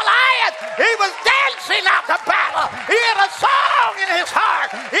met Goliath, he was dancing out the battle. He had a song in his heart.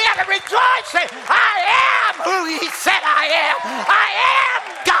 He had a rejoicing. I am who he said I am. I am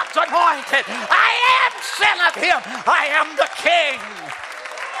God's anointed. I am son of him. I am the king.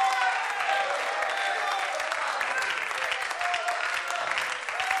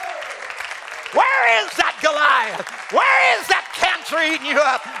 Where is that Goliath? Where is that cancer eating you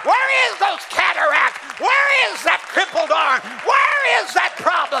up? Where is those cataracts? Where is that crippled arm? Where is that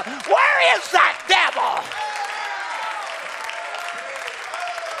problem? Where is that devil?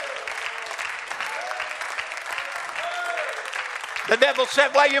 The devil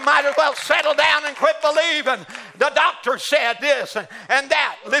said, well, you might as well settle down and quit believing. The doctor said this and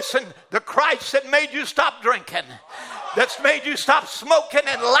that. Listen, the Christ that made you stop drinking, that's made you stop smoking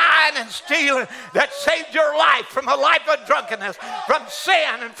and lying and stealing, that saved your life from a life of drunkenness, from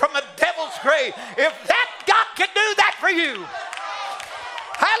sin and from a devil's grave. If that God can do that for you,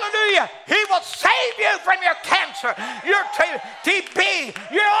 hallelujah, he will save you from your cancer, your TB,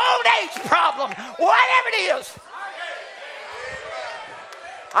 your old age problem, whatever it is.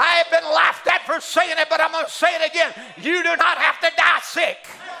 I have been laughed at for saying it, but I'm going to say it again. You do not have to die sick.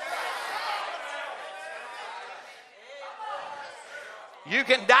 You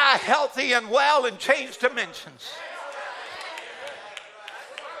can die healthy and well and change dimensions.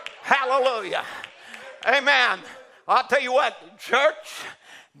 Hallelujah. Amen. I'll tell you what, church,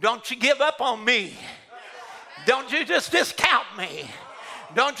 don't you give up on me. Don't you just discount me.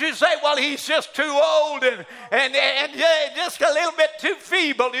 Don't you say, well, he's just too old and just a little bit too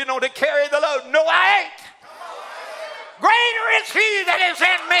feeble, to carry the load. No, I ain't. Greater is he that is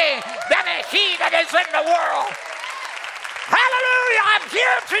in me than he that is in the world. Hallelujah, I'm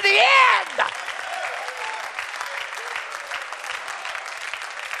here to the end.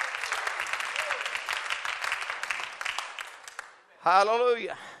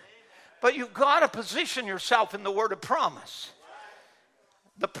 Hallelujah. But you've got to position yourself in the word of promise.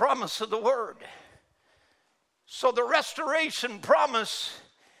 The promise of the word. So the restoration promise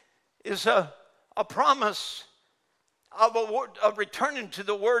is a promise of a word, of returning to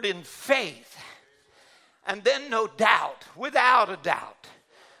the word in faith. And then no doubt, without a doubt,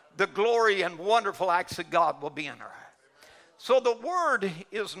 the glory and wonderful acts of God will be in her. So the word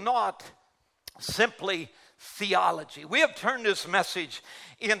is not simply theology. We have turned this message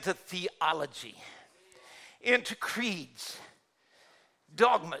into theology, into creeds,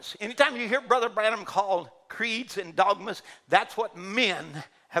 dogmas. Anytime you hear Brother Branham called creeds and dogmas, that's what men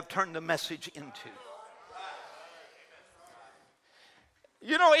have turned the message into.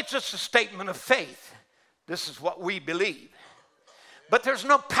 It's just a statement of faith. This is what we believe. But there's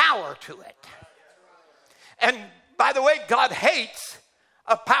no power to it. And by the way, God hates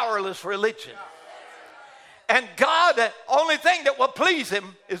a powerless religion. And God, the only thing that will please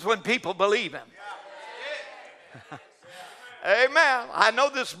him is when people believe him. Amen. I know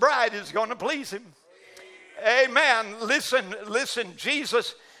this bride is going to please him. Amen. Listen,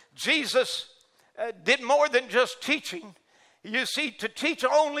 Jesus did more than just teaching. You see, to teach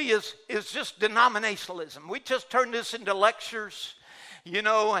only is just denominationalism. We just turn this into lectures,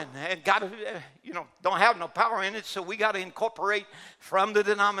 and got to, don't have no power in it, so we got to incorporate from the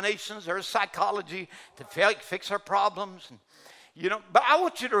denominations their psychology to fix our problems. But I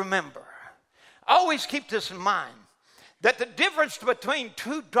want you to remember, always keep this in mind, that the difference between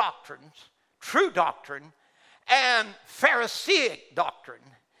two doctrines, true doctrine and Pharisaic doctrine,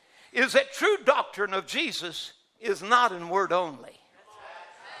 is that true doctrine of Jesus is not in word only,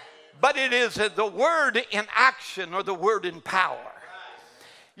 but it is the word in action or the word in power.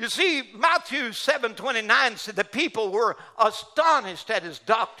 You see, Matthew 7:29 said the people were astonished at his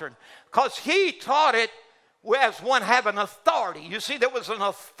doctrine because he taught it as one having authority. You see, there was an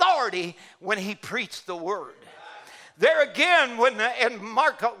authority when he preached the word. There again, in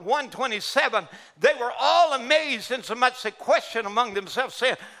Mark 1:27, they were all amazed insomuch they questioned among themselves,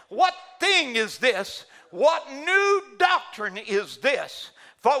 saying, what thing is this? What new doctrine is this?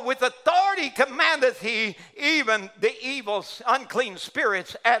 For with authority commandeth he even the evil, unclean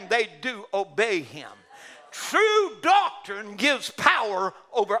spirits, and they do obey him. True doctrine gives power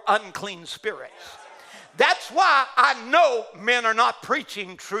over unclean spirits. That's why I know men are not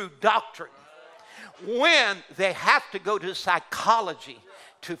preaching true doctrine when they have to go to psychology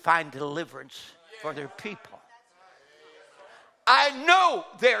to find deliverance for their people. I know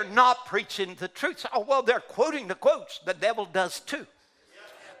they're not preaching the truth. Oh, well, they're quoting the quotes. The devil does too.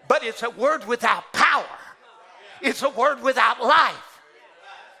 But it's a word without power. It's a word without life.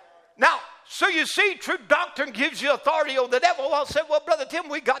 Now, so you see, true doctrine gives you authority over the devil. Well, I said, well, Brother Tim,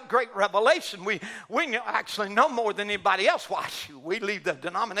 we got great revelation. We actually know more than anybody else. Why, we leave the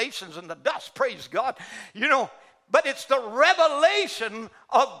denominations in the dust, praise God. You know, but it's the revelation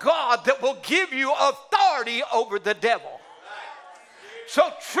of God that will give you authority over the devil. So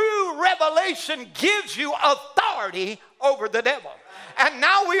true revelation gives you authority over the devil. And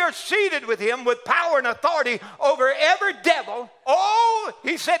now we are seated with him with power and authority over every devil. Oh,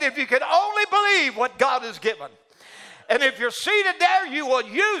 he said, if you could only believe what God has given. And if you're seated there, you will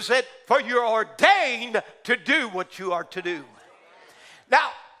use it, for you're ordained to do what you are to do.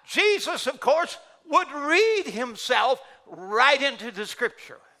 Now, Jesus, of course, would read himself right into the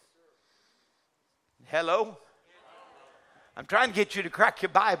scripture. Hello? I'm trying to get you to crack your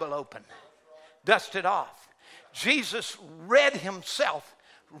Bible open. Dust it off. Jesus read himself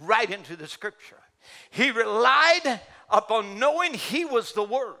right into the scripture. He relied upon knowing he was the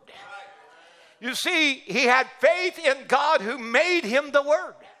Word. You see, he had faith in God who made him the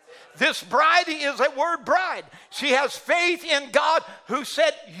Word. This bride is a word bride. She has faith in God who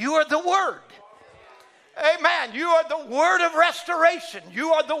said, you are the Word. Amen. You are the word of restoration.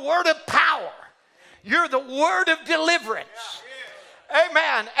 You are the word of power. You're the word of deliverance.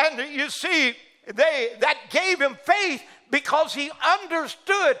 Amen. And you see, that gave him faith because he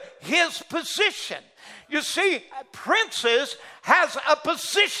understood his position. You see, princess has a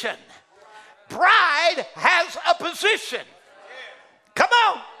position. Bride has a position. Come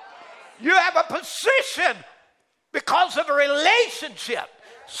on. You have a position because of a relationship.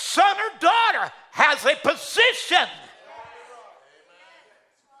 Son or daughter has a position.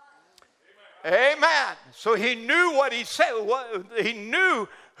 Amen. So he knew what he said. He knew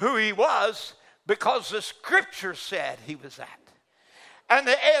who he was because the scripture said he was that. And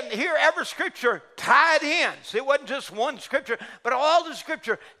here every scripture tied in. So it wasn't just one scripture, but all the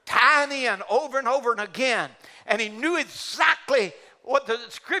scripture tied in over and over and again. And he knew exactly what the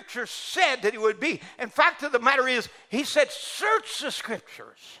scripture said that he would be. In fact of the matter is, he said, search the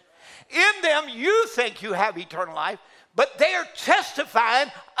scriptures. In them you think you have eternal life, but they are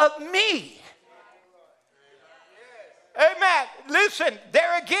testifying of me. Amen. Listen,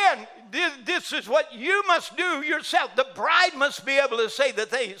 there again, this is what you must do yourself. The bride must be able to say the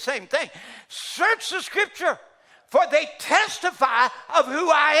same thing. Search the scripture, for they testify of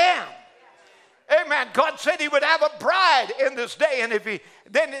who I am. Amen. God said he would have a bride in this day. And if he,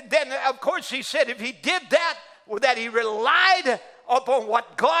 then of course he said if he did that, that he relied upon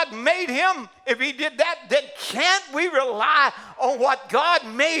what God made him. If he did that, then can't we rely on what God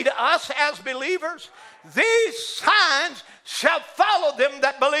made us as believers? These signs shall follow them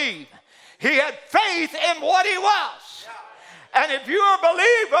that believe. He had faith in what he was. And if you are a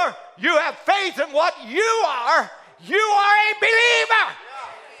believer, you have faith in what you are a believer.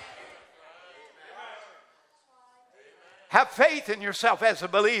 Have faith in yourself as a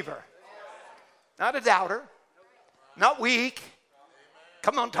believer. Not a doubter. Not weak.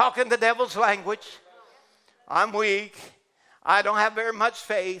 Come on, talk in the devil's language. I'm weak. I don't have very much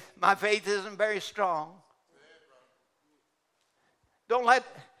faith. My faith isn't very strong. Don't let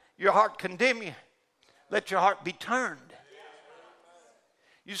your heart condemn you. Let your heart be turned.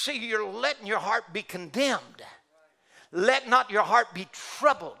 You see, you're letting your heart be condemned. Let not your heart be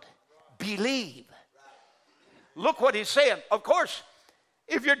troubled. Believe. Look what he's saying. Of course,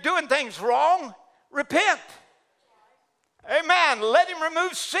 if you're doing things wrong, repent. Amen. Let him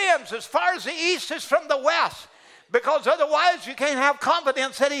remove sins as far as the east is from the west. Because otherwise you can't have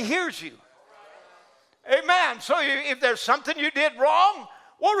confidence that he hears you. Amen. So if there's something you did wrong,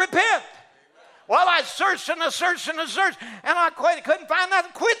 well, repent. Well, I searched and I searched and I searched, and I couldn't find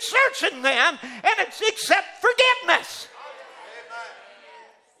nothing. Quit searching then, and it's accept forgiveness.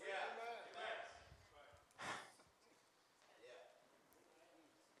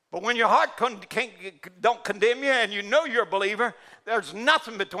 But when your heart don't condemn you and you know you're a believer, there's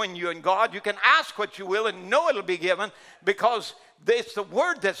nothing between you and God. You can ask what you will and know it'll be given because it's the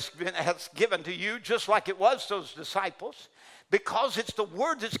word that's given to you just like it was those disciples. Because it's the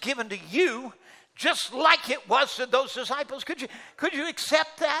word that's given to you just like it was to those disciples. Could you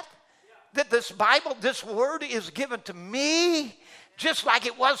accept that? That this Bible, this word is given to me just like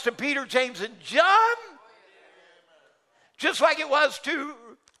it was to Peter, James, and John? Just like it was to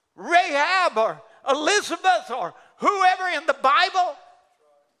Rahab or Elizabeth or whoever in the Bible.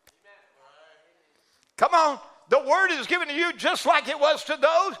 Come on, the word is given to you just like it was to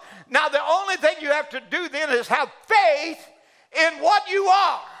those. Now the only thing you have to do then is have faith in what you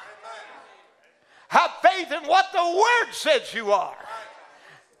are. Have faith in what the Word says you are.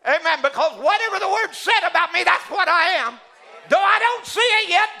 Amen. Because whatever the Word said about me, that's what I am. Though I don't see it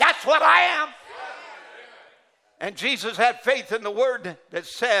yet, that's what I am. And Jesus had faith in the Word that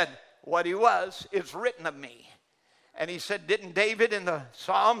said what he was. It's written of me. And he said, didn't David in the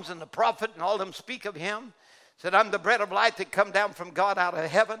Psalms and the prophet and all of them speak of him? Said, I'm the bread of life that come down from God out of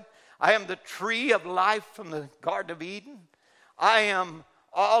heaven. I am the tree of life from the Garden of Eden. I am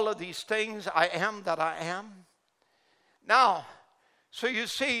all of these things. I am that I am. Now, so you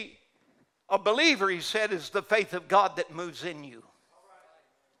see, a believer, he said, is the faith of God that moves in you.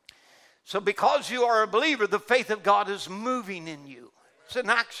 So because you are a believer, the faith of God is moving in you. It's an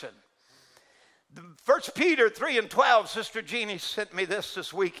action. 1 Peter 3:12, Sister Jeannie sent me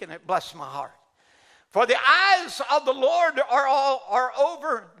this week, and it blessed my heart. For the eyes of the Lord are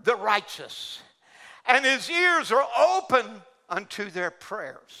over the righteous, and his ears are open unto their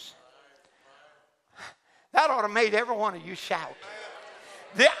prayers. That ought to make every one of you shout.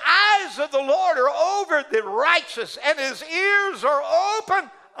 The eyes of the Lord are over the righteous, and his ears are open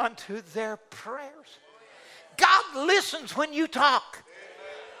unto their prayers. God listens when you talk.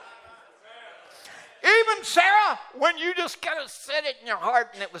 Even Sarah, when you just kind of said it in your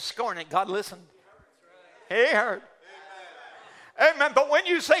heart and it was scorning, God listened. He heard. Amen. But when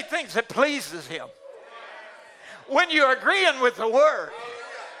you say things that pleases him, when you're agreeing with the word,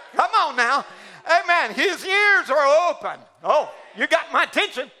 come on now. Amen. His ears are open. Oh, you got my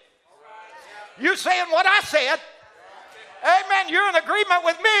attention. You're saying what I said. Amen. You're in agreement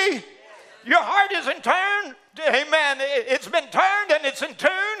with me. Your heart is in tune. Amen. It's been turned and it's in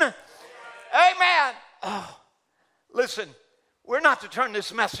tune. Amen. Oh, listen, we're not to turn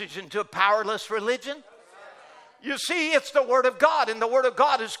this message into a powerless religion. You see, it's the Word of God, and the Word of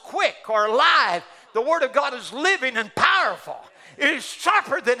God is quick or alive. The Word of God is living and powerful. It is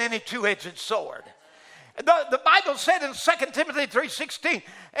sharper than any two-edged sword. The Bible said in 2 Timothy 3:16,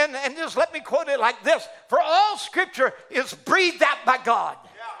 and just let me quote it like this: for all Scripture is breathed out by God.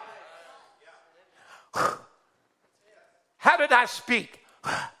 How did I speak?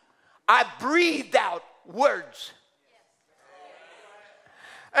 I breathed out words.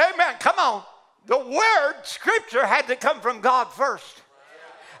 Amen. Come on. The word, Scripture, had to come from God first.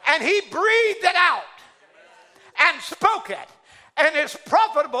 And he breathed it out and spoke it. And it's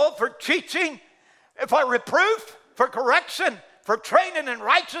profitable for teaching, for reproof, for correction, for training in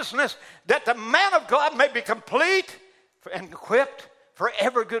righteousness, that the man of God may be complete and equipped for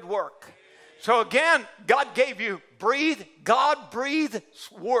every good work. So again, God gave you God breathed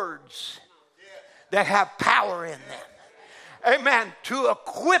words that have power in them. Amen. To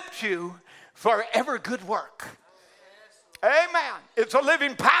equip you for every good work. Amen. It's a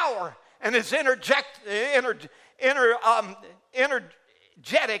living power, and it's energetic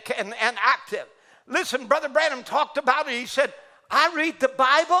and active. Listen, Brother Branham talked about it. He said, I read the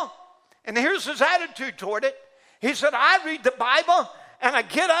Bible, and here's his attitude toward it. He said, I read the Bible, and I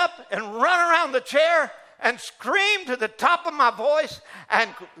get up and run around the chair and scream to the top of my voice and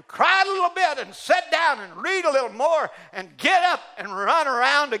cry a little bit and sit down and read a little more and get up and run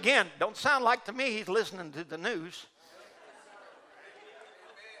around again. Don't sound like to me he's listening to the news.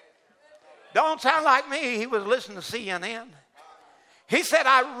 Don't sound like me he was listening to CNN. He said,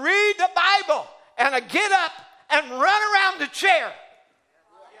 I read the Bible and I get up and run around the chair,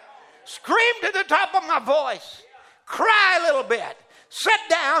 scream to the top of my voice, cry a little bit, sit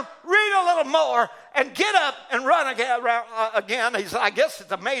down, read a little more, and get up and run again. He said, I guess if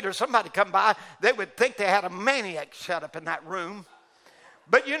the maid or somebody come by, they would think they had a maniac shut up in that room.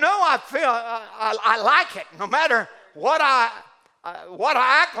 But you know, I feel I like it. No matter what I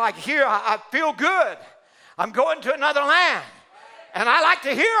act like here, I feel good. I'm going to another land, and I like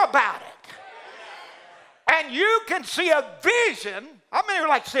to hear about it. And you can see a vision. How many would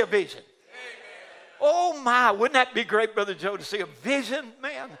like to see a vision? Oh my, wouldn't that be great, Brother Joe, to see a vision?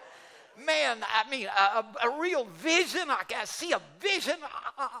 Man, I mean, a real vision. I see a vision.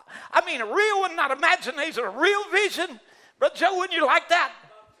 I mean, a real one, not imagination, a real vision. Brother Joe, wouldn't you like that?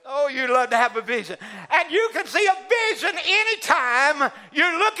 Oh, you'd love to have a vision. And you can see a vision anytime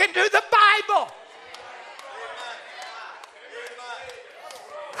you look into the Bible.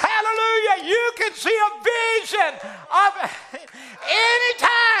 Hallelujah. You can see a vision of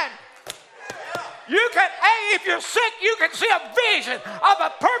anytime. You can, hey, if you're sick, you can see a vision of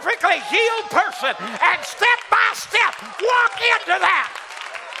a perfectly healed person and step by step walk into that.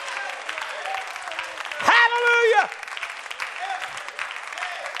 Hallelujah.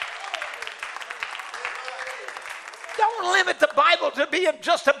 Don't limit the Bible Bible to be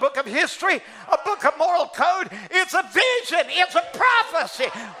just a book of history, a book of moral code. It's a vision. It's a prophecy.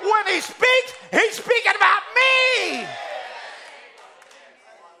 When he speaks, he's speaking about me.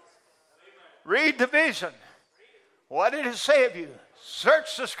 Read the vision. What did it say of you?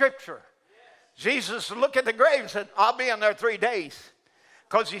 Search the scripture. Jesus looked at the grave and said, I'll be in there 3 days.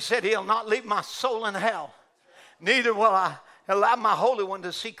 Because he said he'll not leave my soul in hell. Neither will I allow my Holy One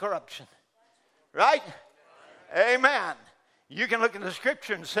to see corruption. Right? Amen. You can look in the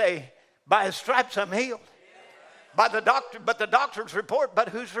scripture and say, by his stripes I'm healed. By the doctor, but the doctor's report, but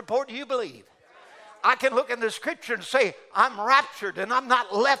whose report do you believe? I can look in the scripture and say, I'm raptured and I'm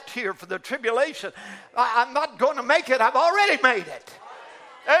not left here for the tribulation. I'm not going to make it. I've already made it.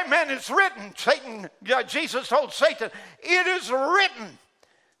 Amen. It's written. Jesus told Satan, it is written.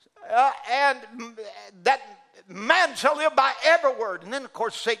 And that man shall live by every word. And then, of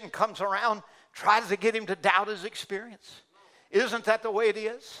course, Satan comes around, tries to get him to doubt his experience. Isn't that the way it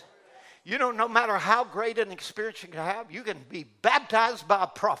is? You know, no matter how great an experience you can have, you can be baptized by a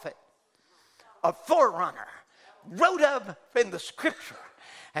prophet, a forerunner, wrote of in the scripture.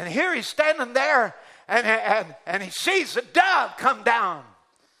 And here he's standing there, and he sees the dove come down,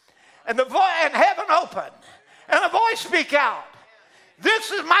 and heaven open, and a voice speak out.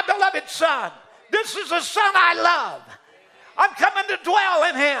 This is my beloved son. This is the son I love. I'm coming to dwell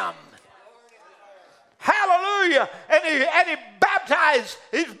in him. Hallelujah. And he baptized.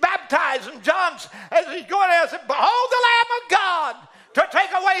 He's baptized. And John's, as he's going there, said, behold the Lamb of God to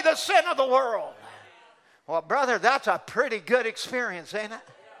take away the sin of the world. Well, brother, that's a pretty good experience, ain't it?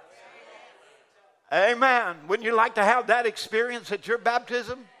 Amen. Wouldn't you like to have that experience at your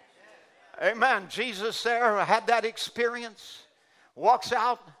baptism? Amen. Jesus there had that experience. Walks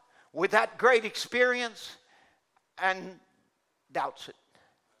out with that great experience and doubts it.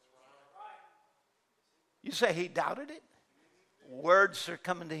 You say he doubted it? Words are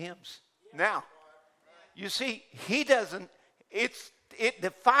coming to him. Now, you see, he doesn't, it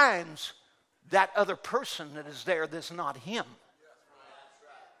defines that other person that is there that's not him.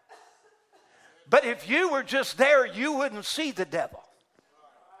 But if you were just there, you wouldn't see the devil.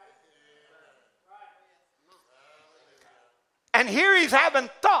 And here he's having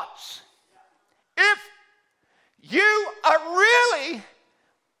thoughts. If you are really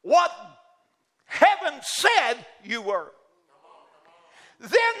what heaven said you were,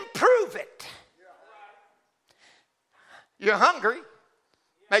 then prove it. You're hungry?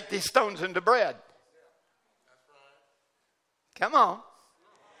 Make these stones into bread. Come on.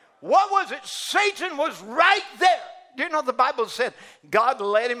 What was it? Satan was right there. Do you know the Bible said God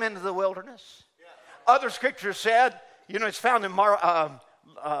led him into the wilderness? Other scriptures said, you know, it's found in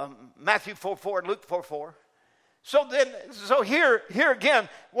Matthew 4:4 and Luke 4:4. So here again,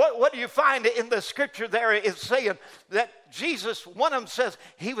 what do you find in the scripture there is saying that Jesus, one of them says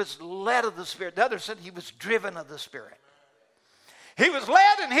he was led of the Spirit. The other said he was driven of the Spirit. He was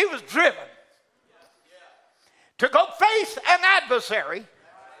led and he was driven to go face an adversary,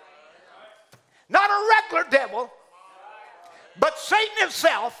 not a regular devil, but Satan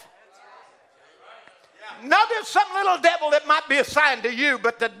himself. Not just some little devil that might be assigned to you,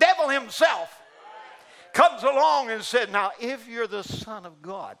 but the devil himself comes along and said, now, if you're the Son of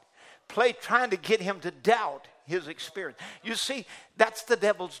God, trying to get him to doubt his experience. You see, that's the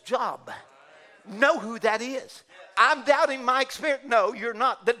devil's job. Know who that is. I'm doubting my experience. No, you're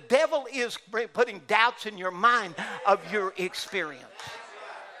not. The devil is putting doubts in your mind of your experience.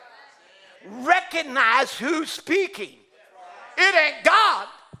 Recognize who's speaking. It ain't God.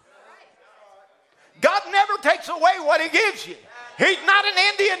 God never takes away what he gives you. He's not an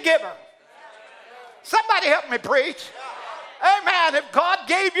Indian giver. Somebody help me preach. Amen. If God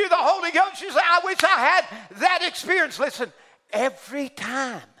gave you the Holy Ghost, you say, I wish I had that experience. Listen, every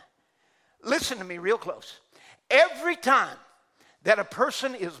time, listen to me real close. Every time that a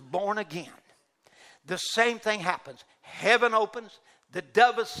person is born again, the same thing happens. Heaven opens, the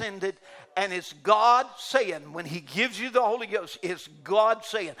dove ascended, and it's God saying, when he gives you the Holy Ghost, it's God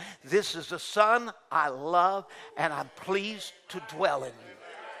saying, this is the Son I love, and I'm pleased to dwell in you.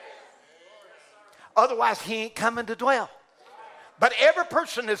 Otherwise, he ain't coming to dwell. But every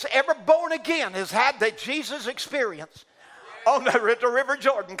person that's ever born again has had the Jesus experience on the River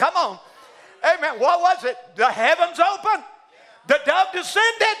Jordan. Come on. Amen. What was it? The heavens opened. The dove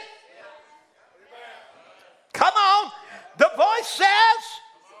descended. Come on. The voice says,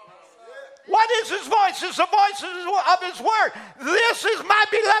 what is his voice? It's the voice of his word. This is my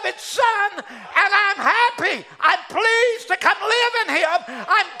beloved Son, and I'm happy. I'm pleased to come live in him.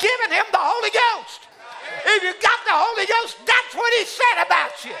 I'm giving him the Holy Ghost. If you got the Holy Ghost, that's what he said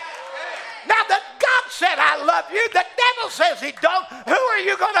about you. Now that God said, I love you, the devil says he don't. Who are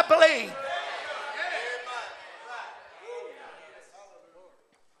you going to believe?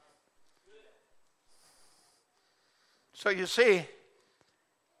 So you see,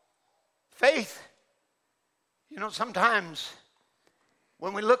 faith, sometimes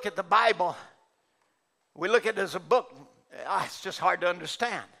when we look at the Bible, we look at it as a book. It's just hard to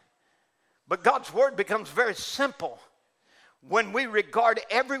understand. But God's word becomes very simple when we regard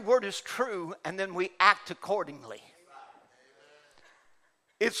every word as true and then we act accordingly.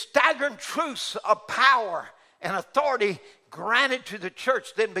 It's staggering truths of power and authority granted to the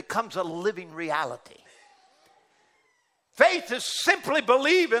church then becomes a living reality. Faith is simply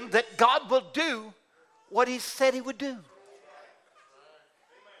believing that God will do what he said he would do.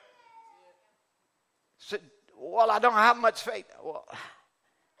 So, well, I don't have much faith. Well,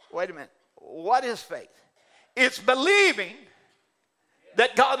 wait a minute. What is faith? It's believing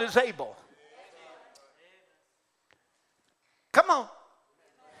that God is able. Come on.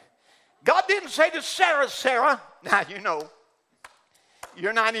 God didn't say to Sarah, Sarah, now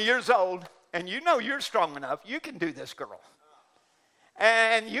you're 90 years old, and you're strong enough. You can do this, girl.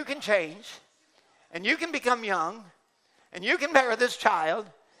 And you can change, and you can become young, and you can bear this child,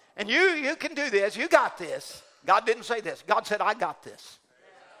 and you can do this. You got this. God didn't say this. God said, I got this.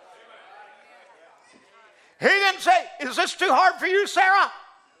 He didn't say, is this too hard for you, Sarah?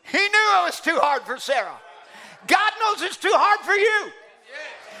 He knew it was too hard for Sarah. God knows it's too hard for you.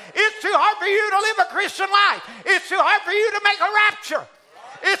 It's too hard for you to live a Christian life. It's too hard for you to make a rapture.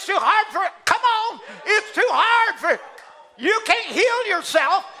 It's too hard for, come on, it's too hard for, you can't heal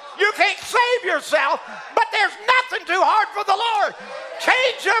yourself. You can't save yourself, but there's nothing too hard for the Lord.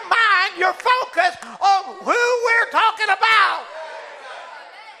 Change your mind, your focus on who we're talking about.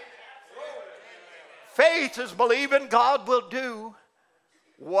 Faith is believing God will do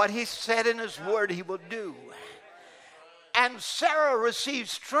what he said in his word he will do. And Sarah received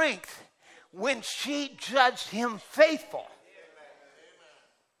strength when she judged him faithful.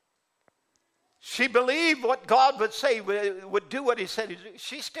 She believed what God would say, would do what he said he'd do.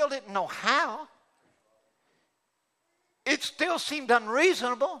 She still didn't know how. It still seemed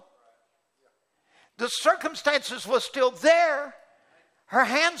unreasonable. The circumstances were still there. Her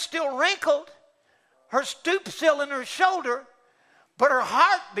hands still wrinkled. Her stoop still in her shoulder. But her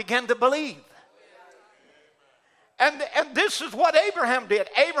heart began to believe. And this is what Abraham did.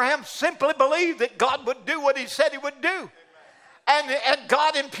 Abraham simply believed that God would do what he said he would do. And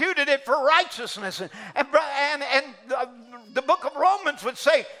God imputed it for righteousness. And the book of Romans would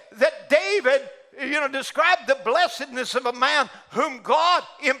say that David, described the blessedness of a man whom God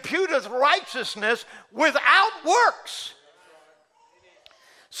imputeth righteousness without works.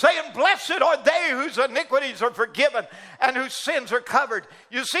 Saying, blessed are they whose iniquities are forgiven and whose sins are covered.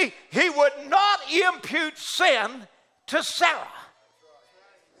 You see, he would not impute sin to Sarah.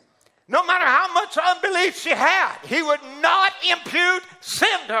 No matter how much unbelief she had, he would not impute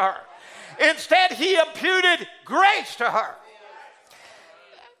sin to her. Instead, he imputed grace to her.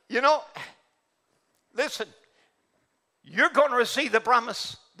 Listen, you're going to receive the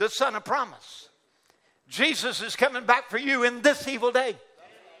promise, the Son of Promise. Jesus is coming back for you in this evil day.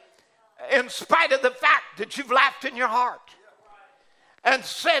 In spite of the fact that you've laughed in your heart and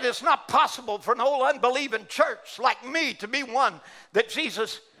said it's not possible for an old unbelieving church like me to be one that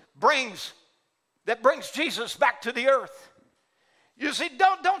brings Jesus back to the earth. You see,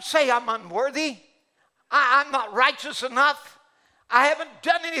 don't say I'm unworthy. I'm not righteous enough. I haven't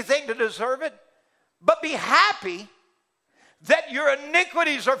done anything to deserve it. But be happy that your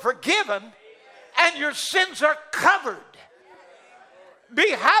iniquities are forgiven and your sins are covered. Be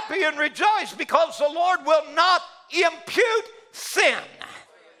happy and rejoice because the Lord will not impute sin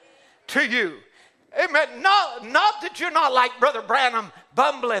to you. Amen. Not that you're not like Brother Branham,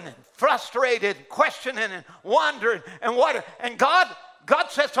 bumbling and frustrated, and questioning and wondering and what. And God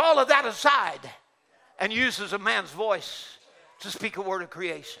sets all of that aside and uses a man's voice to speak a word of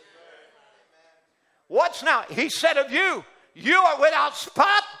creation. What's now? He said of you, you are without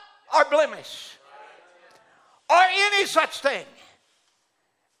spot or blemish or any such thing.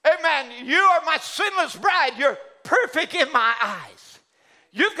 Amen. You are my sinless bride. You're perfect in my eyes.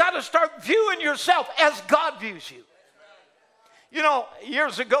 You've got to start viewing yourself as God views you.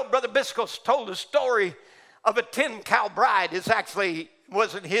 Years ago, Brother Biscos told a story of a 10-cow bride. It actually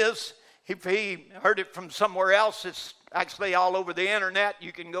wasn't his. He heard it from somewhere else. It's actually all over the internet.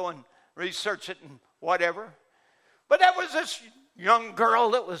 You can go and research it and whatever. But that was this young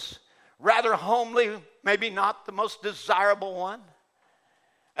girl that was rather homely, maybe not the most desirable one.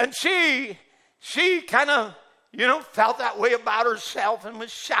 And she kind of, felt that way about herself and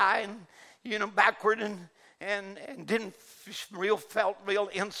was shy and, backward and felt real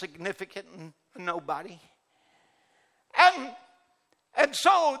insignificant and a nobody. And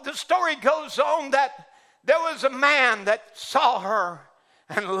so the story goes on that there was a man that saw her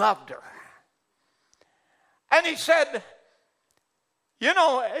and loved her. And he said, he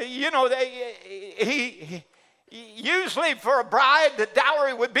usually for a bride, the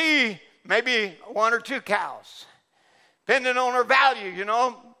dowry would be maybe 1 or 2 cows, depending on her value,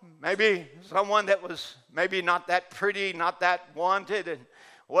 maybe someone that was maybe not that pretty, not that wanted, and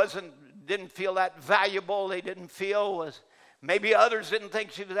didn't feel that valuable. They didn't feel maybe others didn't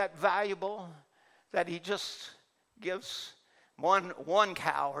think she was that valuable, that he just gives one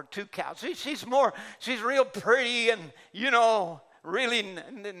cow or 2 cows. She's real pretty and, really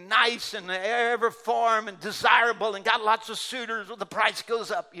nice and every form and desirable and got lots of suitors when the price goes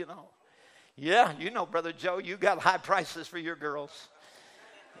up, Yeah, Brother Joe, you got high prices for your girls.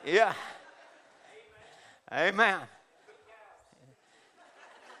 Yeah. Amen.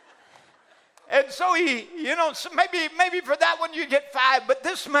 And so he, so maybe for that one you get 5, but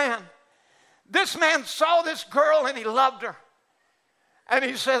this man saw this girl and he loved her. And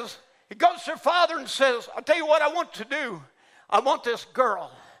he goes to her father and says, I'll tell you what I want to do. I want this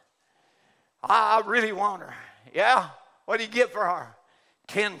girl. I really want her. Yeah? What do you get for her?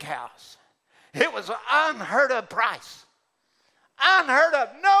 10 cows. It was an unheard of price. Unheard of.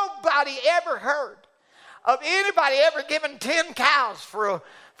 Nobody ever heard of anybody ever giving 10 cows for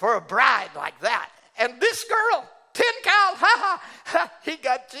a bride like that. And this girl, 10 cows, he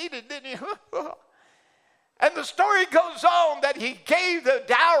got cheated, didn't he? And the story goes on that he gave the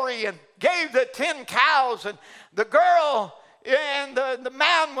dowry and gave the 10 cows, and the girl and the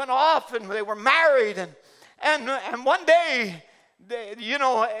man went off and they were married. And one day, there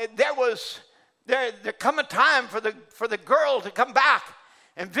come a time for the girl to come back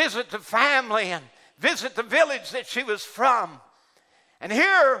and visit the family and visit the village that she was from. And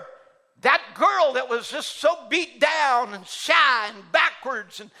here, that girl that was just so beat down and shy and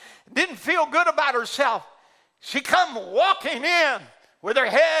backwards and didn't feel good about herself, she come walking in with her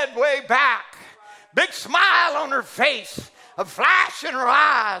head way back, big smile on her face, a flash in her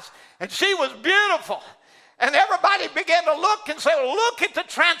eyes, and she was beautiful. And everybody began to look and say, look at the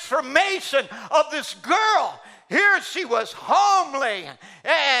transformation of this girl. Here she was homely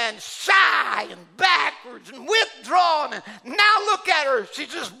and shy and backwards and withdrawn. And now look at her. She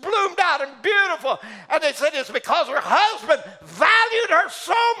just bloomed out and beautiful. And they said it's because her husband valued her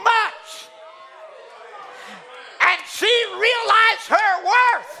so much. And she realized her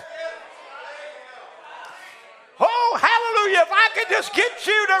worth. Oh, hallelujah. If I could just get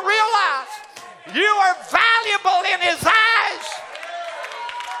you to realize you are valuable in his eyes.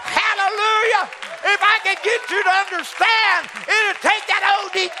 Hallelujah. If I could get you to understand, it'll take that old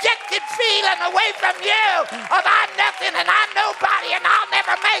dejected feeling away from you of I'm nothing and I'm nobody and I'll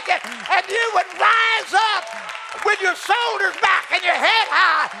never make it. And you would rise up with your shoulders back and your head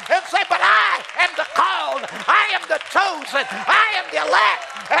high and say, but I am the called, I am the chosen, I am the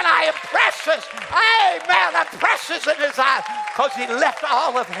elect, and I am precious. Amen. I'm precious in his eyes because he left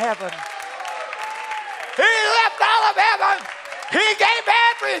all of heaven. He left all of heaven. He gave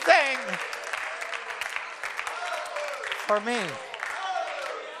everything for me.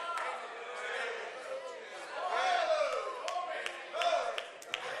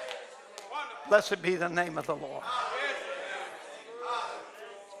 Blessed be the name of the Lord.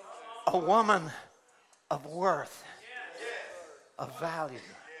 A woman of worth, of value.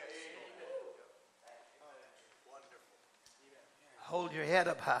 Hold your head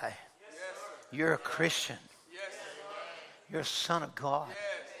up high. You're a Christian. You're a son of God.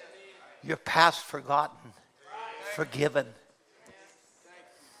 You're past forgotten, forgiven.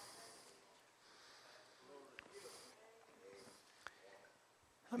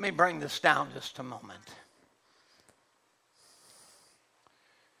 Let me bring this down just a moment.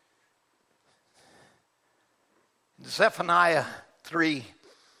 Zephaniah 3.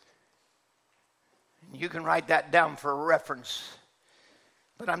 You can write that down for a reference,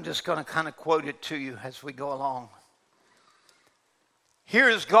 but I'm just going to kind of quote it to you as we go along. Here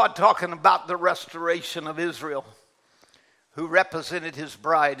is God talking about the restoration of Israel, who represented his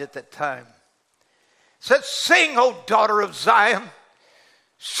bride at that time. It says, sing, O daughter of Zion.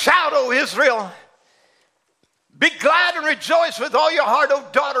 Shout, O Israel. Be glad and rejoice with all your heart, O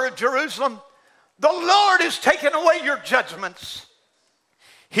daughter of Jerusalem. The Lord has taken away your judgments.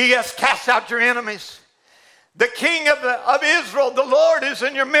 He has cast out your enemies. The King of Israel, the Lord, is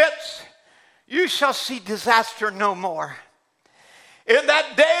in your midst. You shall see disaster no more. In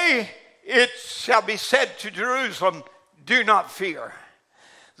that day it shall be said to Jerusalem, do not fear.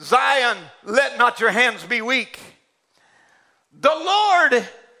 Zion, let not your hands be weak. The Lord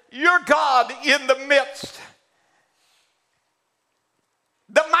your God in the midst.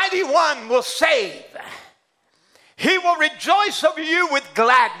 The mighty one will save. He will rejoice over you with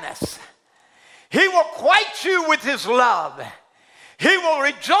gladness. He will quiet you with his love. He will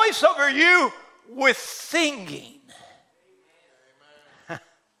rejoice over you with singing. Oh,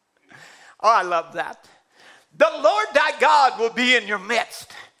 I love that. The Lord thy God will be in your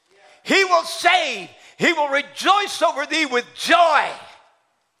midst. He will save. He will rejoice over thee with joy.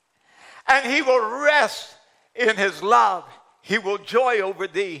 And he will rest in his love. He will joy over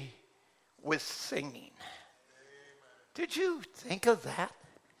thee with singing. Did you think of that?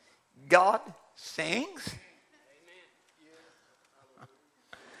 God sings.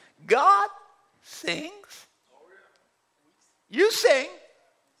 God sings. You sing.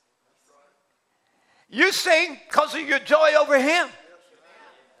 You sing because of your joy over him.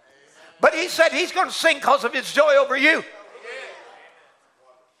 But he said he's going to sing because of his joy over you.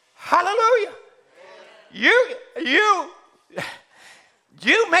 Hallelujah. You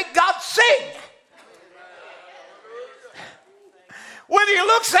make God sing. When he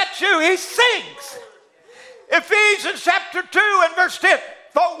looks at you, he sings. Ephesians chapter 2 and verse 10.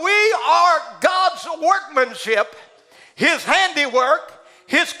 For we are God's workmanship, his handiwork,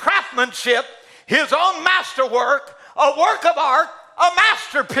 his craftsmanship, his own masterwork, a work of art, a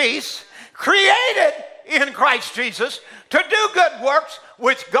masterpiece, created in Christ Jesus to do good works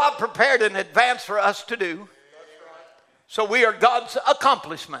which God prepared in advance for us to do. So we are God's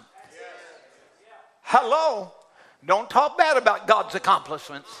accomplishment. Hello. Don't talk bad about God's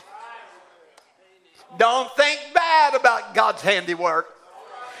accomplishments. Don't think bad about God's handiwork.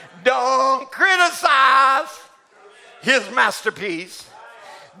 Don't criticize his masterpiece.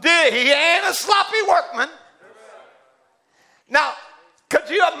 He ain't a sloppy workman. Now, could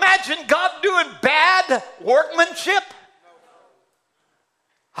you imagine God doing bad workmanship?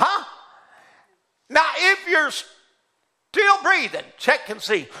 Huh? Now, if you're still breathing, check and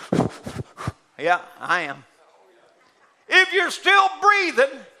see. Yeah, I am. If you're still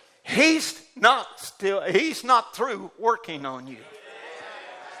breathing, he's not through working on you.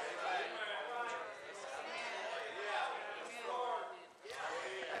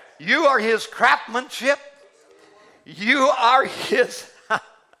 You are his craftsmanship. You are his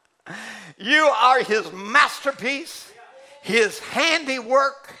masterpiece, his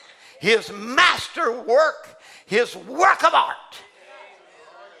handiwork, his masterwork, his work of art.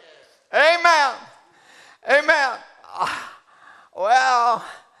 Amen. Amen. Well,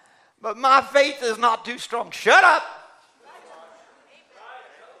 but my faith is not too strong. Shut up.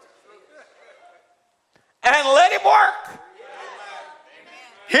 And let him work.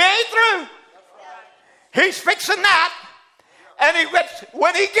 He ain't through. He's fixing that. And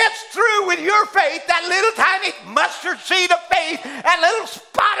when he gets through with your faith, that little tiny mustard seed of faith, that little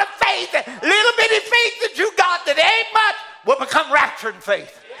spot of faith, that little bitty faith that you got that ain't much, will become raptured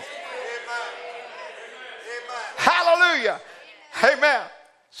faith. Hallelujah. Amen.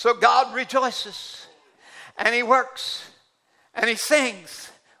 So God rejoices and he works and he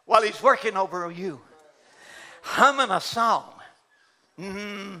sings while he's working over you. Humming a song.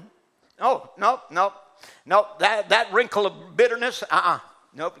 Oh, nope. That wrinkle of bitterness,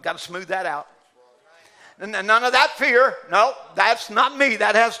 nope, got to smooth that out. None of that fear. Nope, that's not me.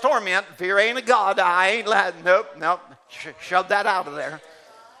 That has torment. Fear ain't a God. I ain't letting. Nope. Shove that out of there.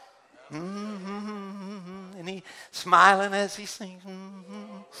 And he smiling as he sings.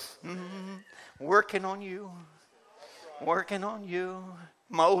 Working on you,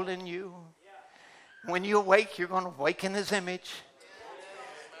 molding you. When you awake, you're going to awake in his image.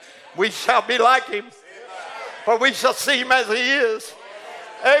 We shall be like him, for we shall see him as he is.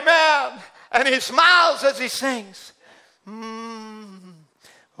 Amen. And he smiles as he sings.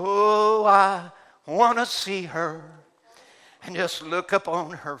 Oh, I want to see her and just look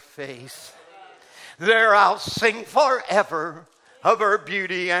upon her face. There I'll sing forever of her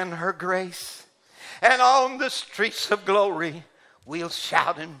beauty and her grace. And on the streets of glory, we'll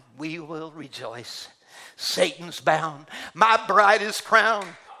shout and we will rejoice. Satan's bound, my bride is crowned.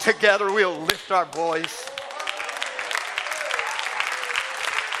 Together we'll lift our voice.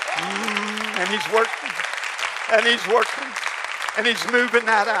 And he's working. And he's moving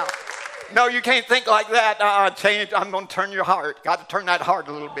that out. No, you can't think like that. I'm going to turn your heart. Got to turn that heart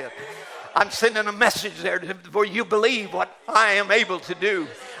a little bit. I'm sending a message there where you believe what I am able to do.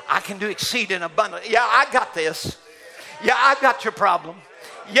 I can do exceeding abundantly. Yeah, I got this. Yeah, I got your problem.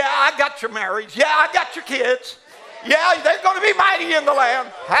 Yeah, I got your marriage. Yeah, I got your kids. Yeah, they're going to be mighty in the land.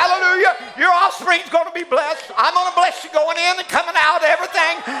 Hallelujah. Your offspring's going to be blessed. I'm going to bless you going in and coming out,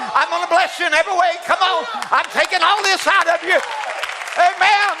 everything. I'm going to bless you in every way. Come on. I'm taking all this out of you.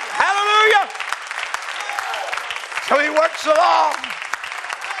 Amen. Hallelujah. So he works along.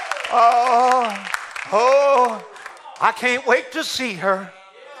 Oh, I can't wait to see her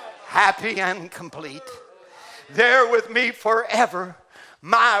happy and complete. There with me forever,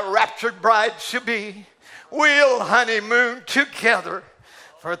 my raptured bride shall be. We'll honeymoon together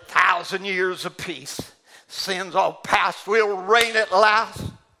for 1,000 years of peace. Sins all past, we'll reign at last.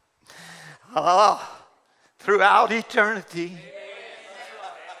 Throughout eternity.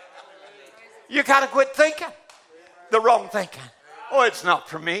 You got to quit thinking the wrong thinking. Oh, it's not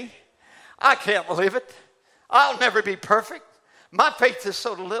for me. I can't live it. I'll never be perfect. My faith is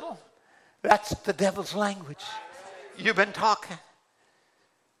so little. That's the devil's language. You've been talking.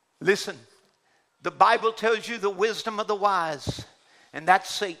 Listen. The Bible tells you the wisdom of the wise, and that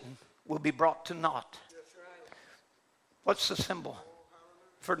Satan will be brought to naught. What's the symbol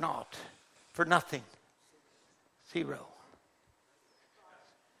for naught? For nothing. Zero.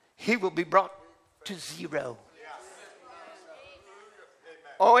 He will be brought to zero.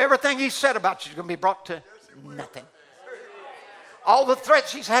 Oh, everything he said about you is going to be brought to nothing. All the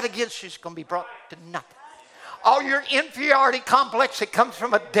threats he's had against you is going to be brought to nothing. All your inferiority complex that comes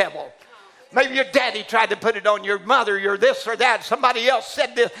from a devil. Maybe your daddy tried to put it on your mother, you're this or that. Somebody else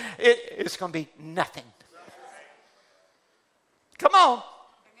said this. It's going to be nothing. Come on.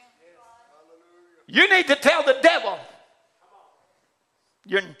 You need to tell the devil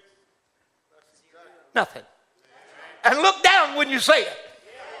you're nothing. And look down when you say it.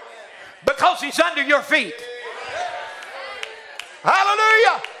 Because he's under your feet.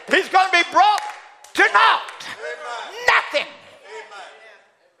 Hallelujah. He's going to be brought to naught. Nothing.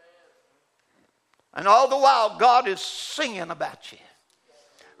 And all the while, God is singing about you,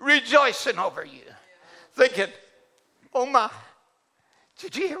 rejoicing over you, thinking, oh my,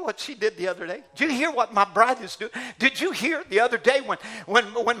 did you hear what she did the other day? Did you hear what my bride is doing? Did you hear the other day when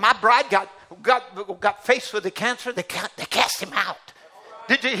my bride got faced with the cancer, they cast him out?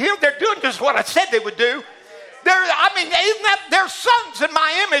 Did you hear? They're doing just what I said they would do. They're sons in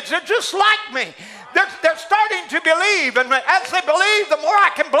my image. They're just like me. They're starting to believe, and as they believe, the more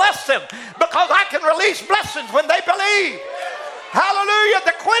I can bless them, because I can release blessings when they believe. Hallelujah.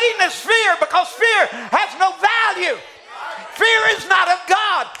 The quitting is fear, because fear has no value. Fear is not of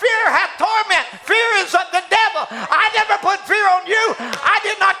God. Fear hath torment. Fear is of the devil. I never put fear on you. I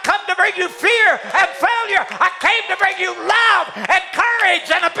did not come to bring you fear and failure. I came to bring you love and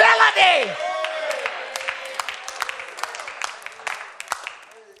courage and ability.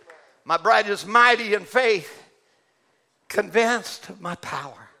 My bride is mighty in faith, convinced of my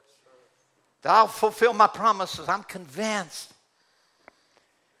power, that I'll fulfill my promises. I'm convinced.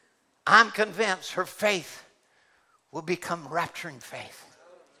 Her faith will become rapturing faith.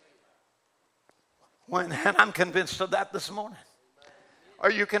 And I'm convinced of that this morning.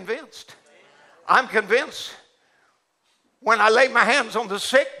 Are you convinced? I'm convinced when I lay my hands on the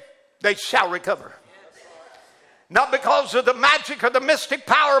sick, they shall recover. Not because of the magic or the mystic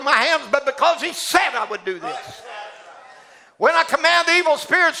power of my hands, but because he said I would do this. When I command evil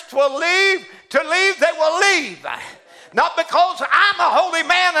spirits to leave, they will leave. Not because I'm a holy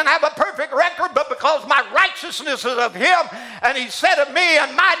man and have a perfect record, but because my righteousness is of him. And he said of me,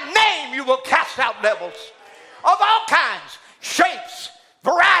 in my name you will cast out devils. Of all kinds, shapes,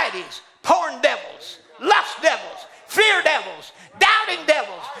 varieties, porn devils, lust devils, fear devils, doubting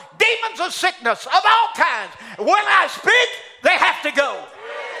devils, demons of sickness of all kinds. When I speak, they have to go.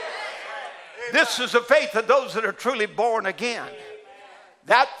 This is the faith of those that are truly born again.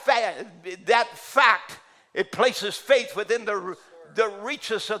 That fact, it places faith within the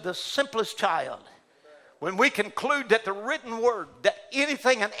reaches of the simplest child. When we conclude that the written word, that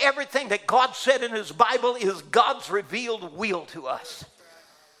anything and everything that God said in his Bible is God's revealed will to us.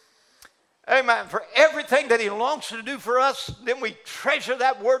 Amen. For everything that he longs to do for us, then we treasure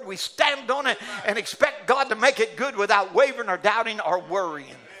that word, we stand on it, and expect God to make it good without wavering or doubting or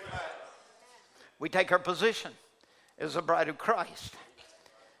worrying. We take our position as a bride of Christ.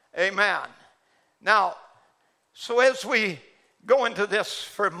 Amen. Now, so as we go into this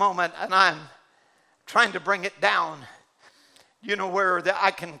for a moment, and I'm trying to bring it down, where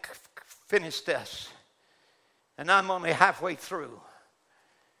I can finish this. And I'm only halfway through.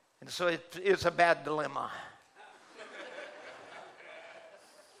 And so it is a bad dilemma.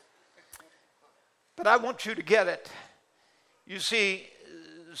 But I want you to get it. You see,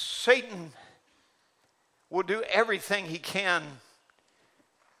 Satan will do everything he can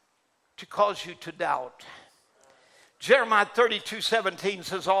to cause you to doubt. Jeremiah 32:17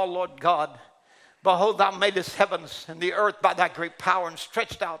 says, "Oh, Lord God, behold, thou madest heavens and the earth by thy great power and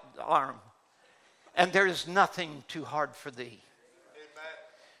stretched out arm, and there is nothing too hard for thee." Amen.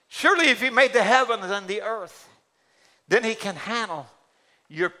 Surely if he made the heavens and the earth, then he can handle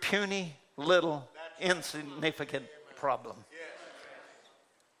your puny, little, insignificant problem.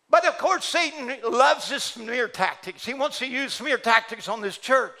 But of course, Satan loves his smear tactics. He wants to use smear tactics on this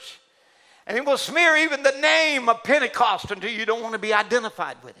church. And he will smear even the name of Pentecost until you don't want to be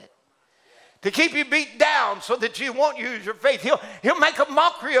identified with it. To keep you beat down so that you won't use your faith. He'll make a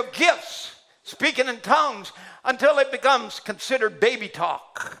mockery of gifts, speaking in tongues, until it becomes considered baby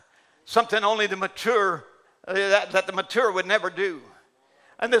talk. Something only the mature, that the mature would never do.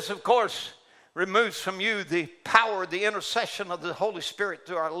 And this, of course, removes from you the power, the intercession of the Holy Spirit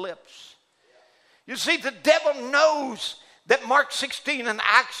through our lips. You see, the devil knows that Mark 16 in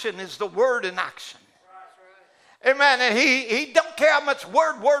action is the word in action. Amen. And he don't care how much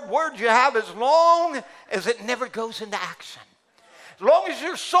word you have, as long as it never goes into action. As long as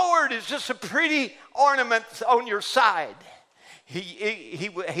your sword is just a pretty ornament on your side,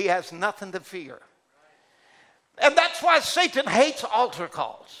 he has nothing to fear. And that's why Satan hates altar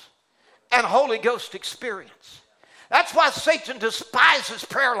calls and Holy Ghost experience. That's why Satan despises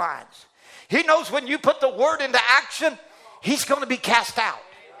prayer lines. He knows when you put the word into action, he's going to be cast out.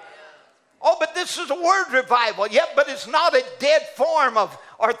 Oh, but this is a word revival. Yeah, but it's not a dead form of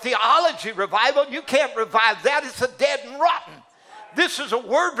or theology revival. You can't revive that. It's a dead and rotten. This is a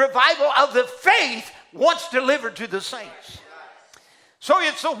word revival of the faith once delivered to the saints. So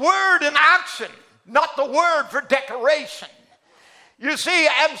it's a word in action, not the word for decoration. You see,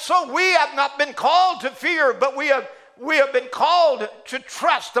 and so we have not been called to fear, but we have been called to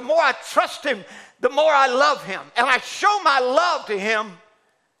trust. The more I trust him, the more I love him. And I show my love to him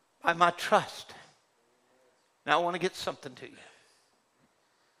by my trust. Now I want to get something to you.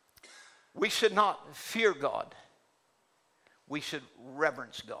 We should not fear God. We should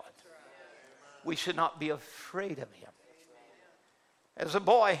reverence God. We should not be afraid of him. As a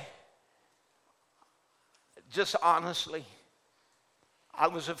boy, just honestly, I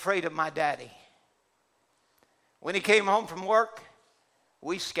was afraid of my daddy. When he came home from work,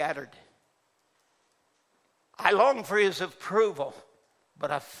 we scattered. I longed for his approval, but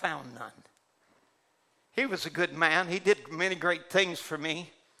I found none. He was a good man. He did many great things for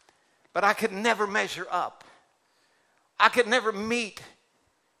me, but I could never measure up. I could never meet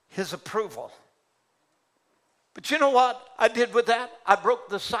his approval. But you know what I did with that? I broke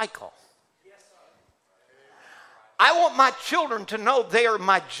the cycle. I want my children to know they are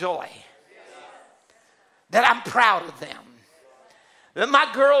my joy. That I'm proud of them. That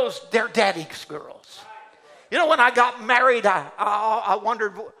my girls, they're daddy's girls. You know, when I got married, I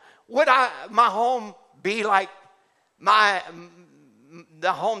wondered, would my home be like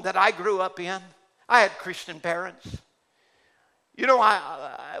the home that I grew up in? I had Christian parents. You know,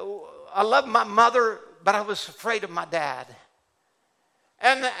 I loved my mother, but I was afraid of my dad.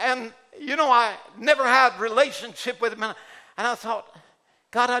 And you know, I never had a relationship with him. And I thought,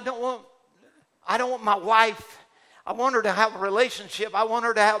 God, I don't want my wife. I want her to have a relationship. I want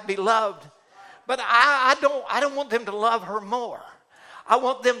her to be loved. But I don't want them to love her more. I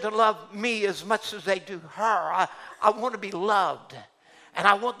want them to love me as much as they do her. I want to be loved. And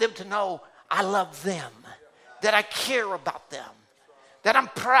I want them to know I love them. That I care about them. That I'm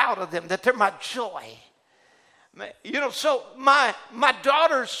proud of them. That they're my joy. You know, so my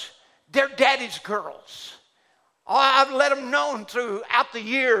daughters, they're daddy's girls. I've let them know throughout the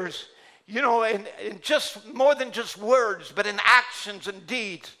years, you know, in just more than just words, but in actions and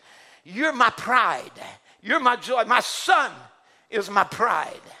deeds. You're my pride. You're my joy. My son is my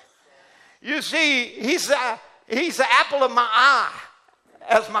pride. You see, he's the apple of my eye,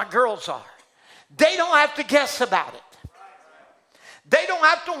 as my girls are. They don't have to guess about it. They don't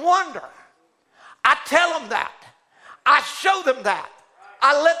have to wonder. I tell them that. I show them that.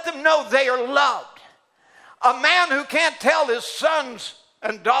 I let them know they are loved. A man who can't tell his sons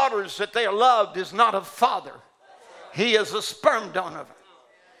and daughters that they are loved is not a father. He is a sperm donor.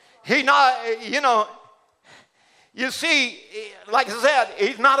 He not, you know, you see, like I said,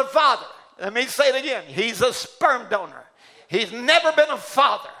 he's not a father. Let me say it again. He's a sperm donor. He's never been a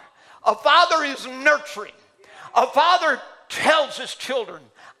father. A father is nurturing. A father tells his children,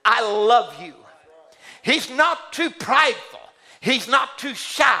 I love you. He's not too prideful. He's not too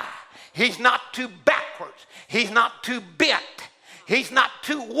shy. He's not too backwards. He's not too bent. He's not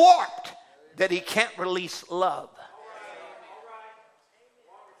too warped that he can't release love.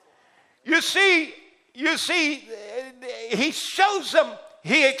 You see, he shows them,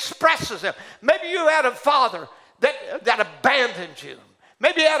 he expresses them. Maybe you had a father that abandoned you.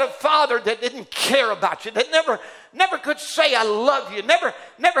 Maybe you had a father that didn't care about you, that never could say I love you, never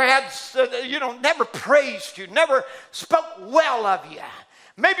had, never praised you, never spoke well of you.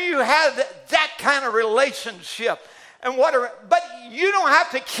 Maybe you had that kind of relationship and whatever, but you don't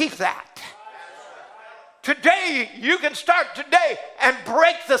have to keep that. Today, you can start today and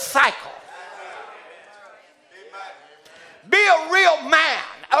break the cycle. Be a real man.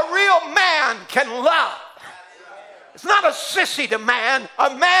 A real man can love. It's not a sissy to man.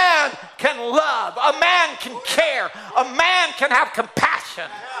 A man can love. A man can care. A man can have compassion.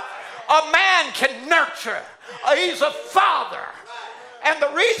 A man can nurture. He's a father. And the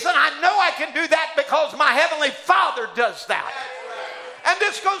reason I know I can do that because my Heavenly Father does that. And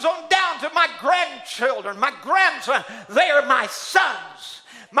this goes on down to my grandchildren, my grandson. They are my sons.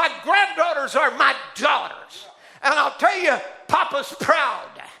 My granddaughters are my daughters. And I'll tell you, Papa's proud.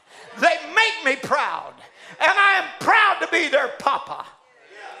 They make me proud. And I am proud to be their Papa.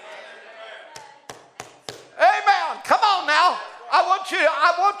 Amen. Come on now. I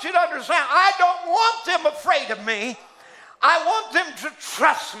want you to understand. I don't want them afraid of me. I want them to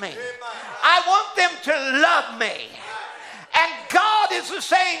trust me. I want them to love me. And God is the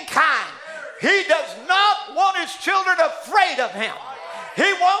same kind. He does not want his children afraid of him.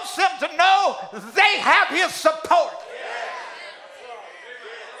 He wants them to know they have his support.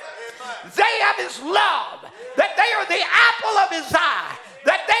 They have his love. That they are the apple of his eye.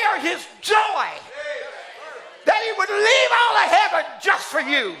 That they are his joy. That he would leave all of heaven just for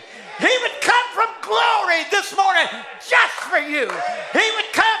you. He would come from glory this morning just for you. He would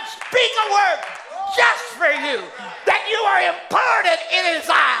come speak a word just for you. That you are important in his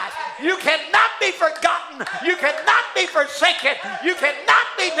eyes. You cannot be forgotten. You cannot be forsaken. You cannot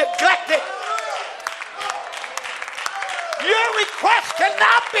be neglected. Your request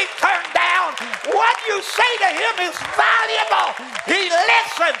cannot be turned down. What you say to him is valuable. He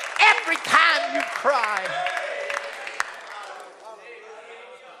listens every time you cry.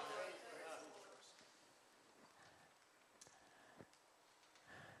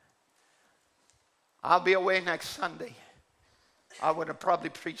 I'll be away next Sunday. I would have probably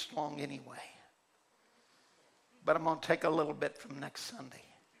preached long anyway. But I'm going to take a little bit from next Sunday.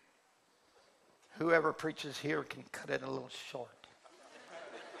 Whoever preaches here can cut it a little short.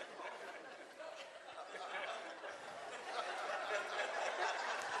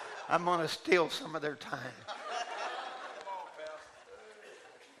 I'm going to steal some of their time.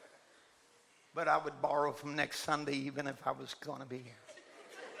 But I would borrow from next Sunday even if I was going to be here.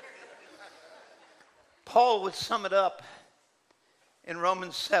 Paul would sum it up in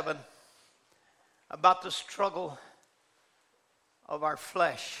Romans 7 about the struggle of our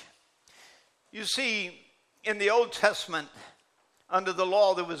flesh. You see, in the Old Testament, under the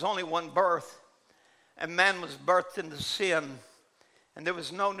law, there was only one birth, and man was birthed into sin, and there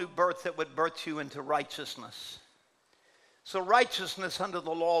was no new birth that would birth you into righteousness. So righteousness under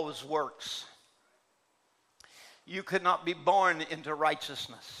the law was works. You could not be born into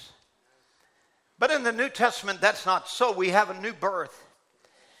righteousness. But in the New Testament, that's not so. We have a new birth.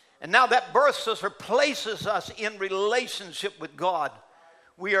 And now that birth places us in relationship with God.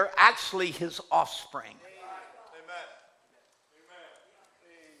 We are actually his offspring. Amen.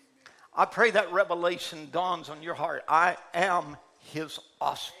 I pray that revelation dawns on your heart. I am his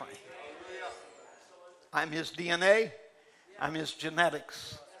offspring. I'm his DNA. I'm his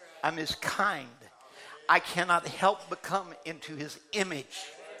genetics. I'm his kind. I cannot help but come into his image.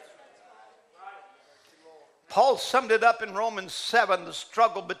 Paul summed it up in Romans 7, the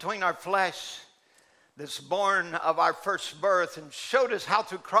struggle between our flesh that's born of our first birth, and showed us how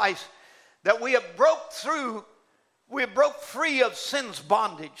through Christ that we have broke free of sin's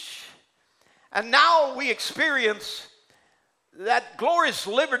bondage. And now we experience that glorious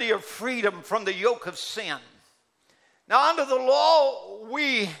liberty of freedom from the yoke of sin. Now under the law,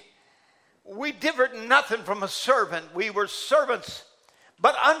 we differed nothing from a servant. We were servants,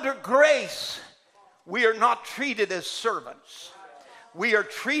 but under grace, we are not treated as servants. We are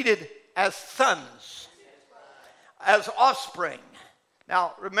treated as sons, as offspring.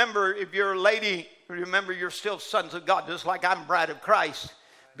 Now, remember, if you're a lady, remember you're still sons of God, just like I'm bride of Christ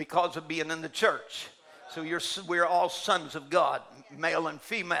because of being in the church. So we're all sons of God, male and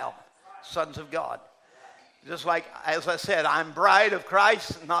female, sons of God. Just like, as I said, I'm bride of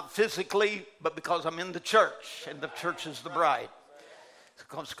Christ, not physically, but because I'm in the church, and the church is the bride.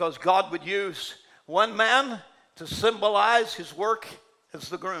 Because God would use one man to symbolize his work as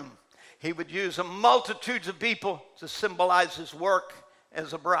the groom. He would use a multitude of people to symbolize his work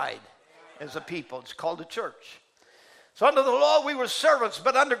as a bride, as a people. It's called a church. So under the law we were servants,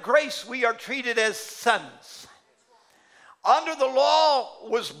 but under grace we are treated as sons. Under the law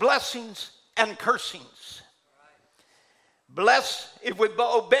was blessings and cursings. Blessed if we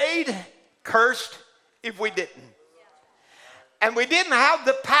obeyed, cursed if we didn't. And we didn't have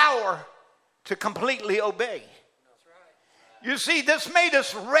the power to completely obey. You see, this made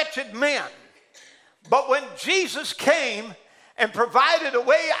us wretched men. But when Jesus came and provided a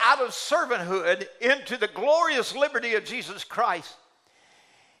way out of servanthood into the glorious liberty of Jesus Christ,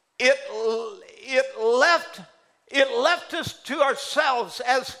 it left us to ourselves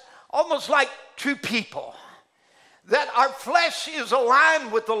as almost like two people. That our flesh is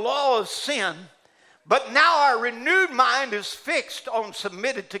aligned with the law of sin, but now our renewed mind is fixed on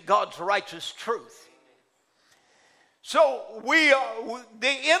submitted to God's righteous truth. So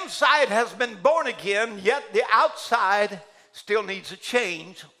the inside has been born again, yet the outside still needs a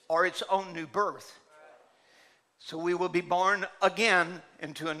change or its own new birth. So we will be born again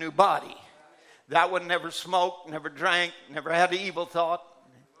into a new body. That one never smoked, never drank, never had an evil thought.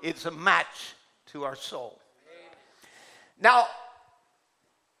 It's a match to our soul. Now,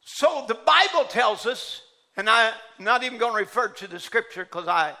 so the Bible tells us, and I'm not even going to refer to the scripture because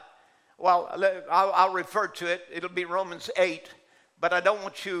I'll refer to it. It'll be Romans 8, but I don't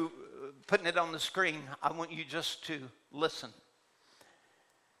want you putting it on the screen. I want you just to listen.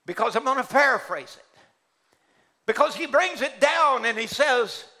 Because I'm going to paraphrase it. Because he brings it down and he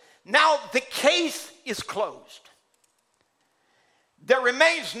says, now the case is closed. There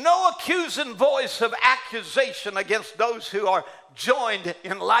remains no accusing voice of accusation against those who are joined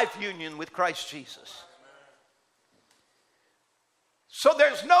in life union with Christ Jesus. So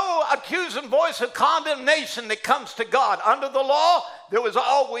there's no accusing voice of condemnation that comes to God. Under the law, there was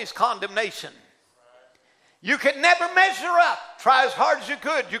always condemnation. You could never measure up. Try as hard as you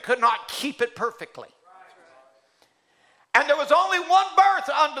could. You could not keep it perfectly. And there was only one birth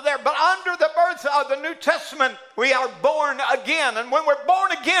under there, but under the birth of the New Testament, we are born again. And when we're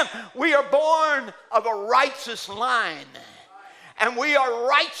born again, we are born of a righteous line. And we are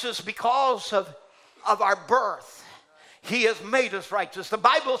righteous because of our birth. He has made us righteous. The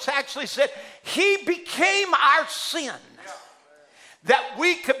Bible actually said he became our sin that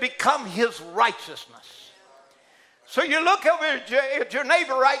we could become his righteousness. So you look over at your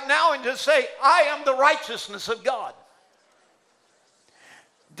neighbor right now and just say, I am the righteousness of God.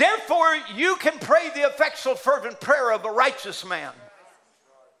 Therefore, you can pray the effectual fervent prayer of a righteous man.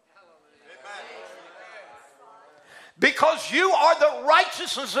 Because you are the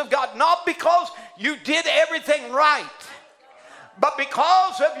righteousness of God, not because you did everything right, but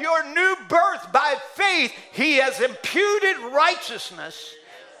because of your new birth by faith, he has imputed righteousness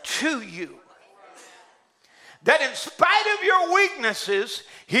to you. That in spite of your weaknesses,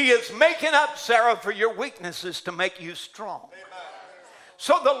 he is making up, Sarah, for your weaknesses to make you strong.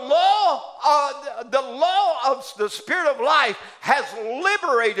 So the law of the Spirit of life has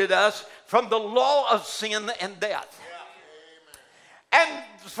liberated us from the law of sin and death. And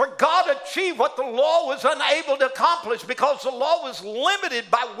for God to achieve what the law was unable to accomplish, because the law was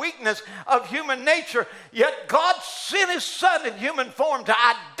limited by weakness of human nature, yet God sent his Son in human form to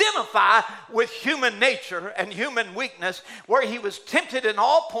identify with human nature and human weakness, where he was tempted in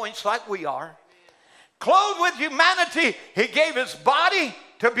all points like we are. Clothed with humanity, he gave his body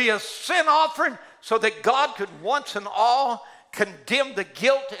to be a sin offering so that God could once and all condemn the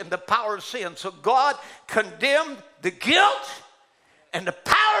guilt and the power of sin. So God condemned the guilt and the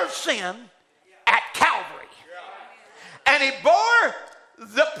power of sin at Calvary. And he bore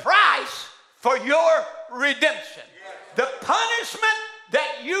the price for your redemption. The punishment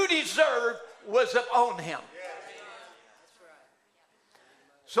that you deserve was upon him.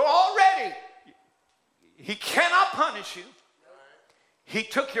 So already, he cannot punish you. He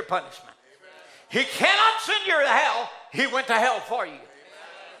took your punishment. He cannot send you to hell. He went to hell for you.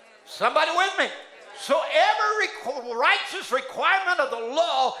 Somebody with me? So every righteous requirement of the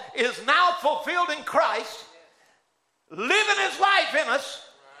law is now fulfilled in Christ, living his life in us,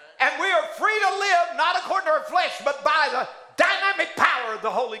 and we are free to live not according to our flesh, but by the dynamic power of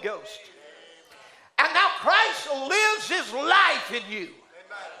the Holy Ghost. And now Christ lives his life in you.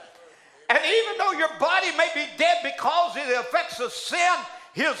 And even though your body may be dead because of the effects of sin,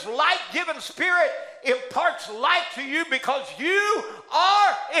 his life-giving Spirit imparts life to you because you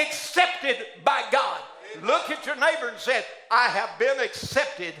are accepted by God. Look at your neighbor and say, I have been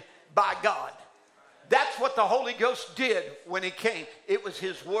accepted by God. That's what the Holy Ghost did when he came. It was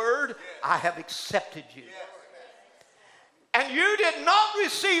his word, I have accepted you. And you did not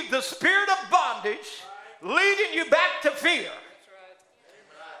receive the spirit of bondage leading you back to fear.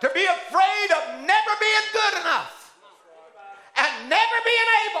 To be afraid of never being good enough and never being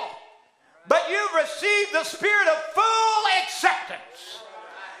able. But you've received the spirit of full acceptance,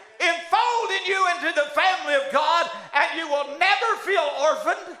 enfolding you into the family of God, and you will never feel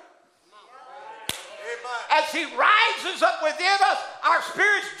orphaned. As he rises up within us, our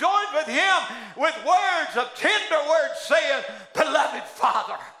spirits join with him with words of tender words saying, beloved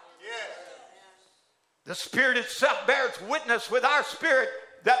Father. The Spirit itself bears witness with our spirit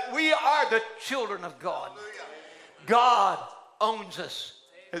that we are the children of God. God owns us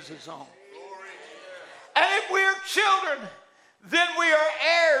as his own. And if we are children, then we are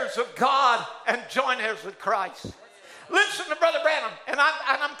heirs of God and joint heirs with Christ. Listen to Brother Branham, and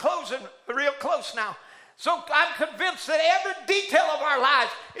I'm closing real close now. So I'm convinced that every detail of our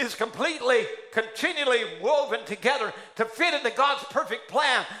lives is continually woven together to fit into God's perfect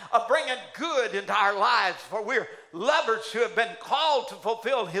plan of bringing good into our lives. For we're lovers who have been called to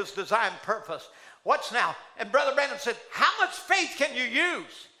fulfill his design purpose. Watch now. And Brother Branham said, how much faith can you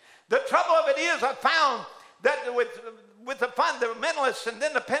use? The trouble of it is I found that with the fundamentalists and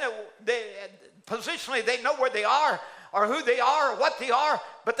then positionally they know where they are or who they are or what they are.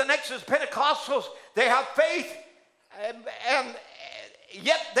 But the next is Pentecostals. They have faith and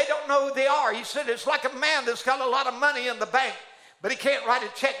yet they don't know who they are. He said it's like a man that's got a lot of money in the bank, but he can't write a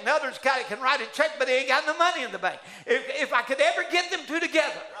check. And others can write a check, but he ain't got no money in the bank. If I could ever get them two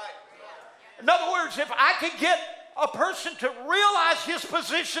together. In other words, if I could get a person to realize his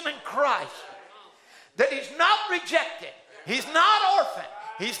position in Christ, that he's not rejected, he's not orphaned,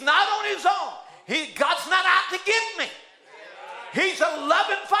 he's not on his own. God's not out to get me. He's a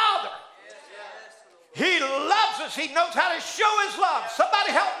loving Father. He loves us. He knows how to show his love.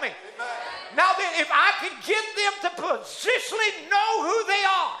 Somebody help me. Now then, if I can get them to positionally know who they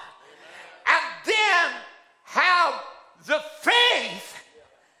are and then have the faith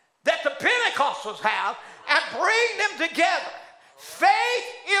that the Pentecostals have and bring them together, faith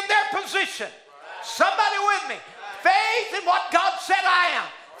in their position. Somebody with me. Faith in what God said I am.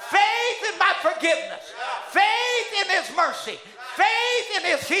 Faith in my forgiveness. Faith in his mercy. Faith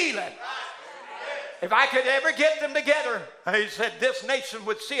in his healing. If I could ever get them together, he said, this nation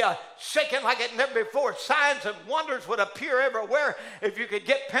would see a shaking like it never before. Signs and wonders would appear everywhere if you could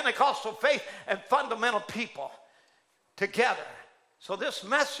get Pentecostal faith and fundamental people together. So this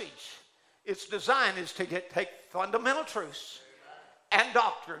message, its design is to take fundamental truths and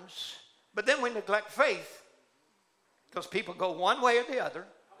doctrines, but then we neglect faith because people go one way or the other.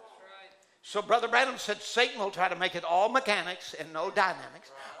 So Brother Branham said Satan will try to make it all mechanics and no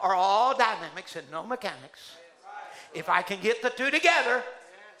dynamics, or all dynamics and no mechanics. If I can get the two together,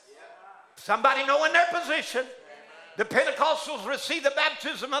 somebody knowing their position, the Pentecostals receive the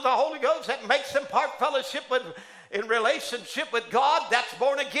baptism of the Holy Ghost that makes them part fellowship in relationship with God. That's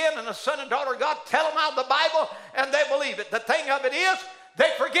born again and a son and daughter of God. Tell them out of the Bible and they believe it. The thing of it is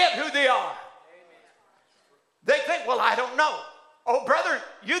they forget who they are. They think, well, I don't know. Oh, brother,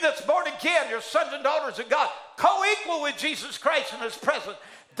 you that's born again, you're sons and daughters of God, co-equal with Jesus Christ in his presence.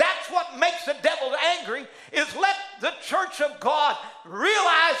 That's what makes the devil angry, is let the church of God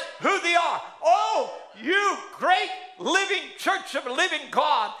realize who they are. Oh, you great living church of living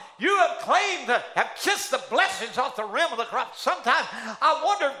God, you have claimed to have kissed the blessings off the rim of the cross. Sometimes I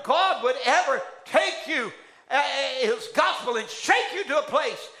wonder if God would ever take you, his gospel, and shake you to a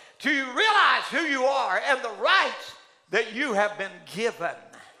place to realize who you are and the rights that you have been given.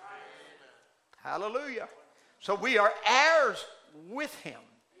 Hallelujah. So we are heirs with him.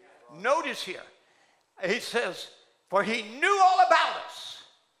 Notice here, he says, for he knew all about us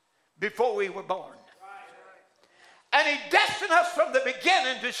before we were born. And he destined us from the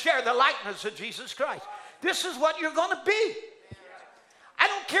beginning to share the likeness of Jesus Christ. This is what you're going to be. I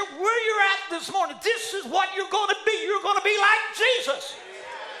don't care where you're at this morning. This is what you're going to be. You're going to be like Jesus.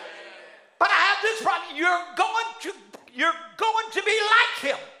 But I have this problem. You're going to be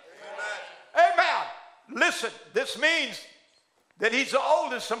like him. Amen. Listen, this means that he's the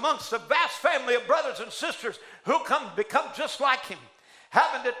oldest amongst the vast family of brothers and sisters who become just like him.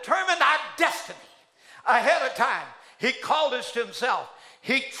 Having determined our destiny ahead of time, he called us to himself.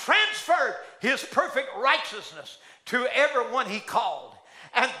 He transferred his perfect righteousness to everyone he called.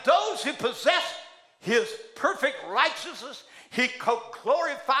 And those who possess his perfect righteousness, he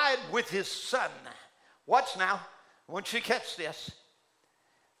co-glorified with his son. Watch now. Once you catch this.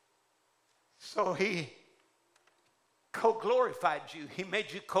 So he co-glorified you. He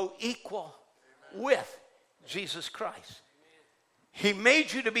made you co-equal with Jesus Christ. He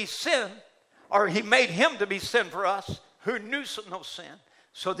made you to be sin, or he made him to be sin for us who knew no sin,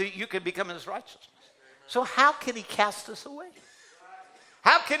 so that you could become his righteousness. So how can he cast us away?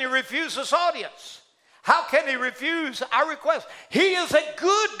 How can he refuse this audience? How can he refuse our request? He is a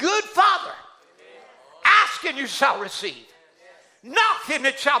good, good Father. Ask and you shall receive. Knock and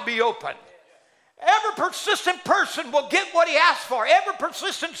it shall be opened. Every persistent person will get what he asks for. Every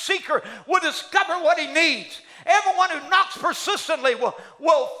persistent seeker will discover what he needs. Everyone who knocks persistently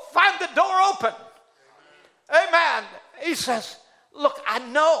will find the door open. Amen. He says, look, I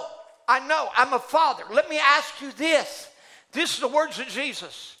know, I'm a father. Let me ask you this. This is the words of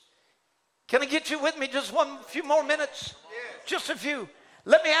Jesus. Can I get you with me just a few more minutes? Just a few.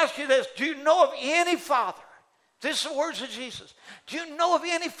 Let me ask you this. Do you know of any father? This is the words of Jesus. Do you know of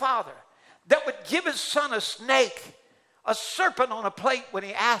any father that would give his son a snake, a serpent on a plate when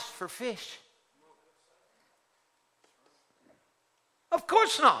he asked for fish? Of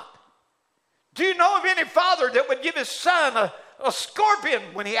course not. Do you know of any father that would give his son a scorpion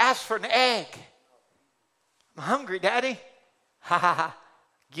when he asked for an egg? I'm hungry, Daddy. Ha ha ha.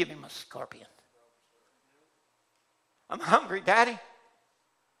 Give him a scorpion. I'm hungry, Daddy.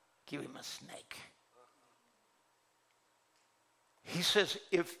 Give him a snake. He says,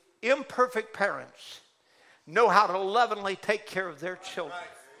 if imperfect parents know how to lovingly take care of their children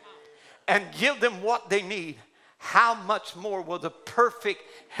and give them what they need, how much more will the perfect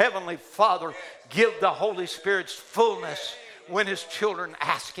Heavenly Father give the Holy Spirit's fullness when his children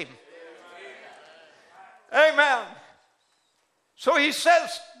ask him? Amen. So he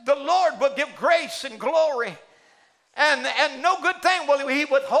says the Lord will give grace and glory, and no good thing will he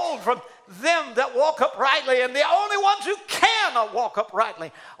withhold from them that walk uprightly, and the only ones who cannot walk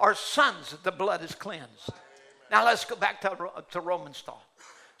uprightly are sons that the blood is cleansed. Now let's go back to Romans thought.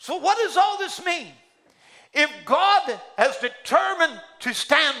 So what does all this mean? If God has determined to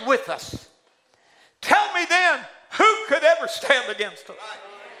stand with us, tell me then, who could ever stand against us?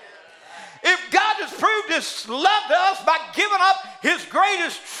 If God has proved his love to us by giving up his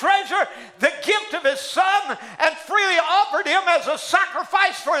greatest treasure, the gift of his son, and freely offered him as a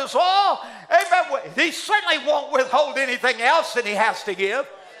sacrifice for us all, amen, he certainly won't withhold anything else that he has to give.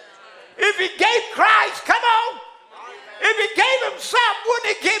 If he gave Christ, come on. If he gave himself,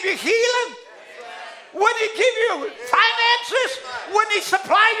 wouldn't he give you healing? Wouldn't he give you finances? Wouldn't he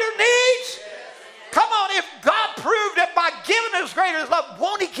supply your needs? Come on, if God proved it by giving his greatest love,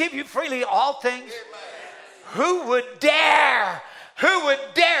 won't he give you freely all things? Who would dare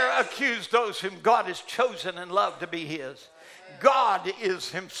accuse those whom God has chosen and loved to be his? God is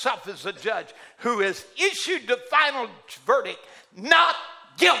himself as the judge who has issued the final verdict, not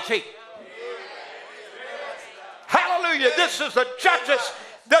guilty. Hallelujah. This is the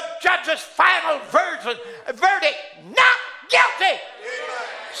judge's final verdict, not guilty.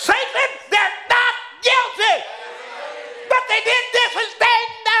 Satan, they're not guilty. But they did this and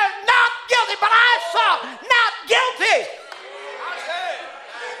they're not guilty. But I saw not guilty.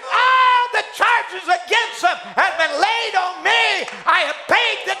 All the charges against them have been laid on me. I have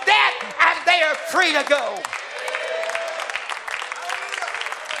paid the debt and they are free to go.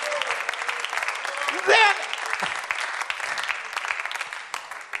 Then,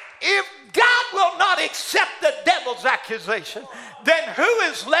 if God will not accept the devil's accusation, then who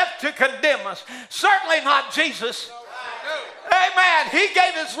is left to condemn us? Certainly not Jesus. Amen. He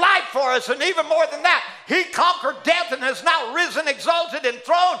gave his life for us, and even more than that, he conquered death and has now risen, exalted, and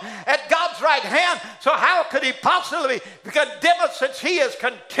thrown at God's right hand. So how could he possibly condemn us since he is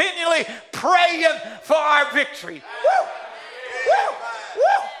continually praying for our victory? Woo! Woo!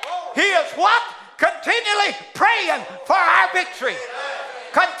 Woo! He is what? Continually praying for our victory.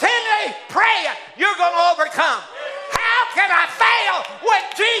 Continually praying. You're going to overcome. How can I fail when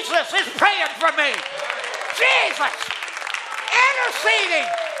Jesus is praying for me? Jesus, interceding,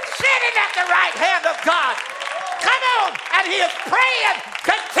 sitting at the right hand of God. Come on, and he is praying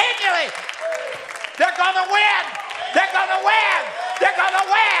continually. They're going to win. They're going to win. They're going to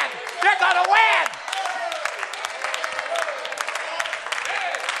win. They're going to win.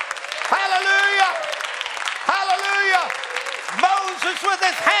 Hallelujah. Hallelujah. Moses with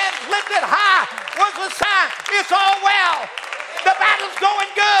his hands lifted high was the sign. It's all well. The battle's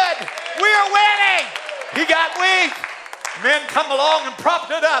going good. We are winning. He got weak. Men come along and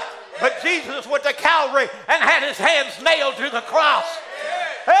propped it up. But Jesus went to Calvary and had his hands nailed to the cross.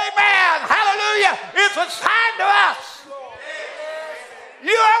 Amen. Hallelujah. It's a sign to us.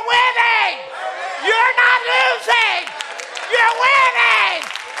 You are winning. You're not losing. You're winning.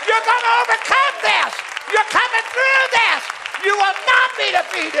 You're going to overcome this. You're coming through this. You will not be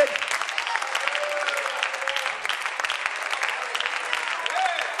defeated.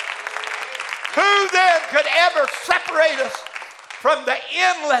 Who then could ever separate us from the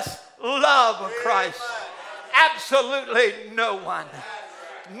endless love of Christ? Absolutely no one.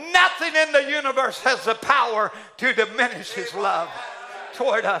 Nothing in the universe has the power to diminish his love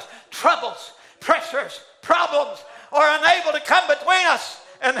toward us. Troubles, pressures, problems are unable to come between us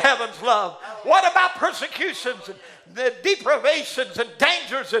and heaven's love. What about persecutions and the deprivations and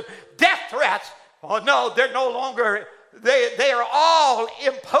dangers and death threats? Oh no, they're no longer, they are all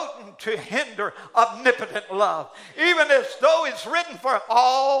impotent to hinder omnipotent love. Even as though it's written, for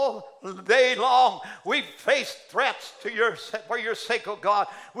all day long we face threats for your sake, O God.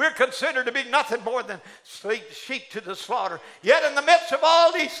 We're considered to be nothing more than sheep to the slaughter. Yet in the midst of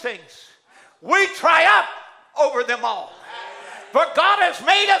all these things, we triumph over them all. For God has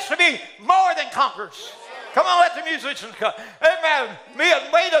made us to be more than conquerors. Come on, let the musicians come. Amen. He has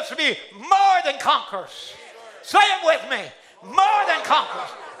made us to be more than conquerors. Say it with me. More than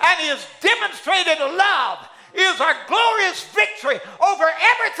conquerors. And his demonstrated love is our glorious victory over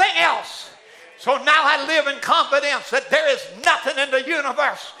everything else. So now I live in confidence that there is nothing in the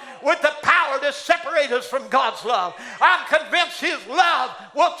universe with the power to separate us from God's love. I'm convinced his love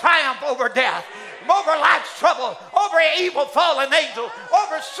will triumph over death, over life's trouble, over evil fallen angels,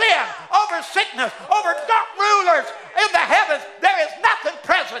 over sin, over sickness, over dark rulers in the heavens. There is nothing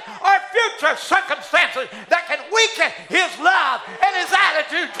present or future circumstances that can weaken his love and his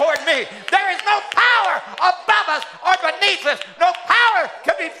attitude toward me. There is no power above us or beneath us. No power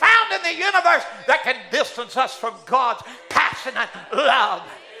can be found in the universe that can distance us from God's passionate love,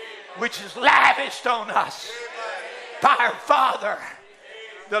 which is lavished on us by our Father,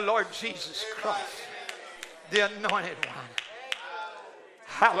 the Lord Jesus Christ, the Anointed One.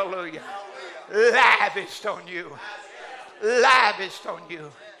 Hallelujah. Lavished on you. Lavished on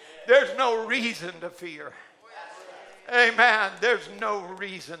you. There's no reason to fear. Amen. There's no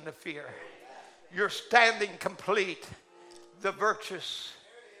reason to fear. You're standing complete, the virtuous,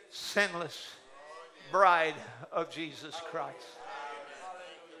 sinless bride of Jesus Christ.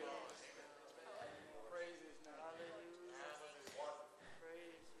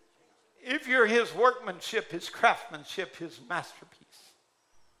 If you're his workmanship, his craftsmanship, his masterpiece.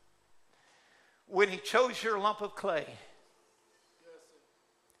 When he chose your lump of clay,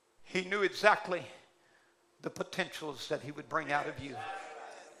 he knew exactly the potentials that he would bring out of you.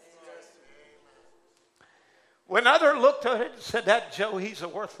 When others looked at it and said, that Joe, he's a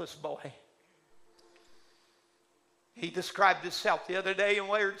worthless boy. He described himself the other day in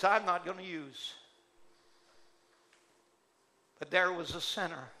words I'm not going to use. But there was a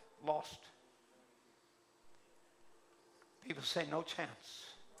sinner lost. People say no chance,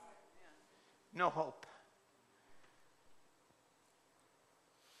 no hope.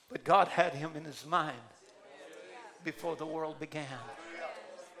 But God had him in his mind before the world began.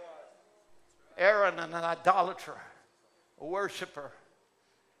 Aaron, an idolater, a worshiper,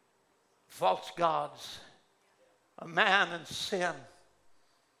 false gods, a man in sin,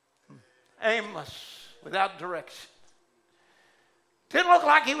 aimless, without direction. Didn't look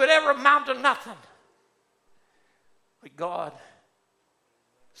like he would ever amount to nothing. But God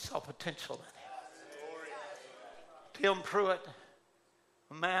saw potential in him. Tim Pruitt,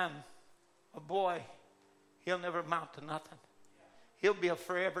 a man, a boy, he'll never amount to nothing. He'll be a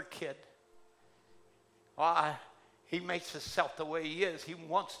forever kid. Why? He makes himself the way he is. He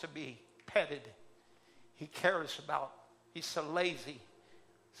wants to be petted. He cares about. He's so lazy.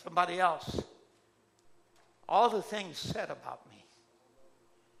 Somebody else. All the things said about me.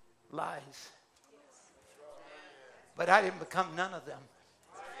 Lies. But I didn't become none of them.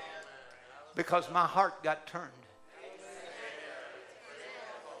 Because my heart got turned.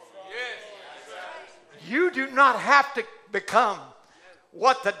 You do not have to become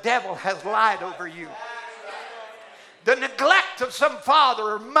what the devil has lied over you. The neglect of some father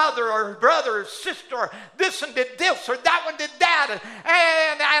or mother or brother or sister, or this one did this or that one did that,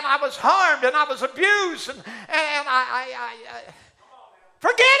 and I was harmed and I was abused, and I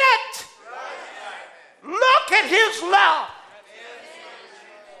forget it. Look at his love.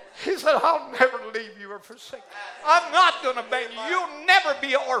 He said, I'll never leave you or forsake you. I'm not going to abandon you. You'll never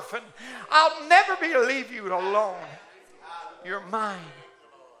be an orphan. I'll never leave you alone. You're mine.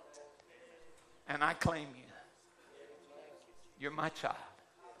 And I claim you. You're my child.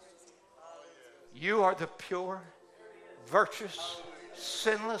 You are the pure, virtuous,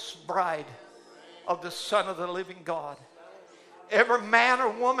 sinless bride of the Son of the living God. Every man or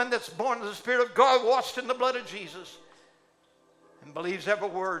woman that's born of the Spirit of God, washed in the blood of Jesus, and believes every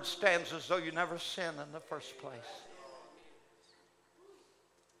word, stands as though you never sinned in the first place.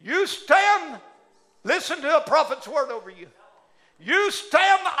 You stand, listen to a prophet's word over you. You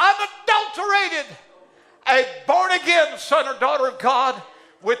stand unadulterated, a born-again son or daughter of God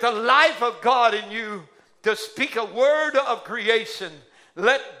with the life of God in you, to speak a word of creation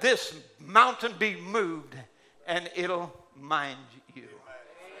Let this mountain be moved, and it'll mind you.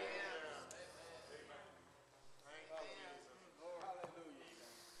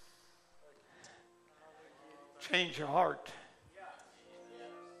 Change your heart.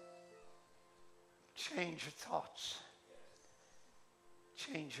 Change your thoughts.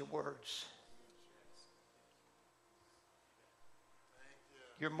 Change your words.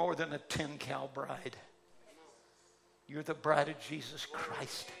 You're more than a 10-cow bride. You're the bride of Jesus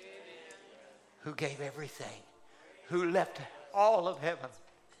Christ, who gave everything, who left all of heaven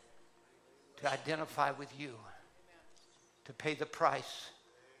to identify with you, to pay the price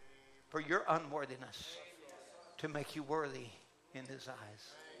for your unworthiness, to make you worthy in his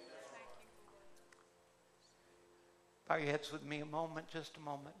eyes. Bow your heads with me a moment, just a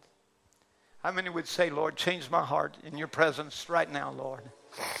moment. How many would say, Lord, change my heart in your presence right now, Lord?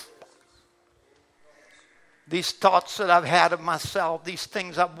 These thoughts that I've had of myself, these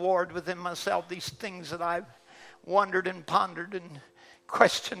things I've warred within myself, these things that I've wondered and pondered and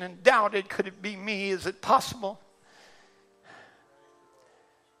questioned and doubted, could it be me? Is it possible?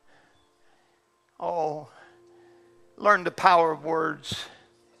 Oh, learn the power of words.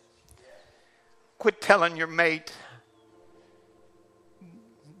 Quit telling your mate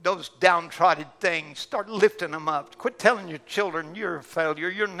those downtrodden things. Start lifting them up. Quit telling your children you're a failure.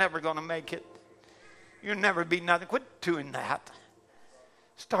 You're never going to make it. You'll never be nothing. Quit doing that.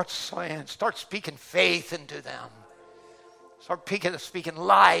 Start saying, start speaking faith into them. Start speaking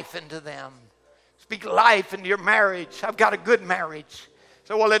life into them. Speak life into your marriage. I've got a good marriage.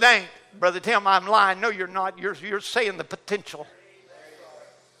 So, well, it ain't. Brother Tim, I'm lying. No, you're not. You're saying the potential.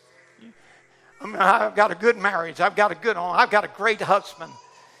 I mean, I've got a good marriage. I've got a great husband.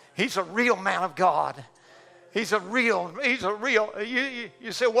 He's a real man of God. He's a real.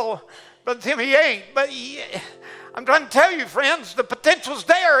 You say, well, Brother Tim, he ain't. But I'm trying to tell you, friends, the potential's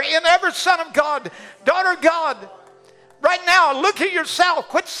there in every son of God, daughter of God. Right now, look at yourself.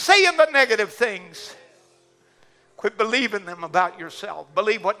 Quit saying the negative things. Quit believing them about yourself.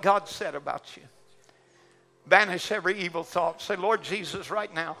 Believe what God said about you. Banish every evil thought. Say, Lord Jesus,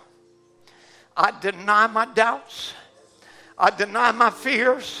 right now, I deny my doubts. I deny my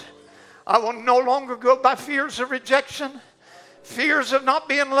fears. I will no longer go by fears of rejection, fears of not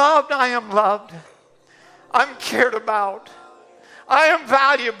being loved. I am loved. I'm cared about. I am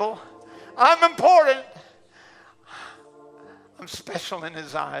valuable. I'm important. I'm special in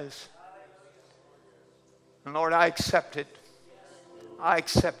his eyes. And Lord, I accept it. I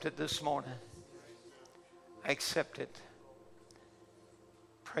accept it this morning. I accept it.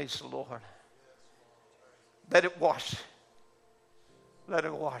 Praise the Lord. Let it wash. Let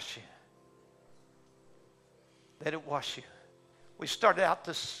it wash you. Let it wash you. We started out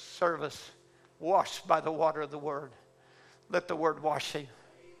this service washed by the water of the Word. Let the Word wash you.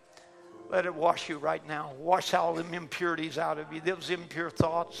 Let it wash you right now. Wash all them impurities out of you. Those impure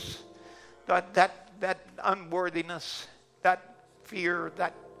thoughts. That unworthiness. That fear.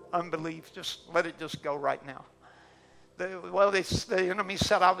 That unbelief. Just let it just go right now. The enemy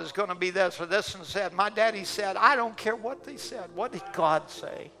said I was going to be this or this, and said, my daddy said, I don't care what they said. What did God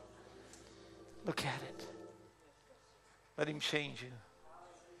say? Look at it. Let him change you.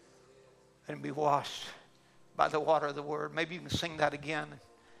 Let him be washed by the water of the Word. Maybe you can sing that again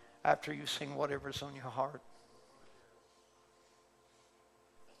after you sing whatever's on your heart.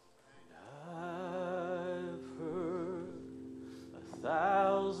 I've heard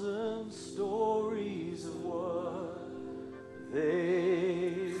 1,000 stories of what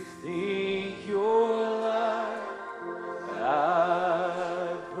they think you're like.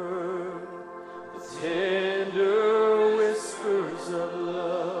 I've heard the tender whispers of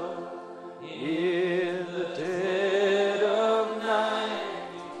love in the dead of night.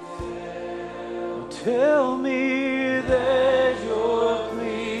 Tell me that you're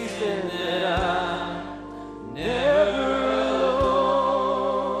pleased and that I'm never alone.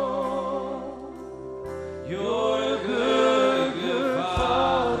 You're a good, good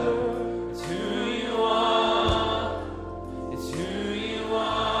Father. It's who you are. It's who you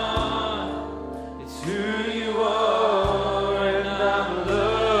are. It's who you are. And I'm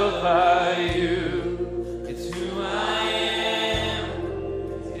loved by you. It's who I am.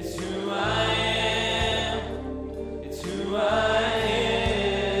 It's who I am. It's who I am.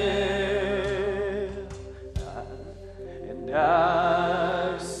 And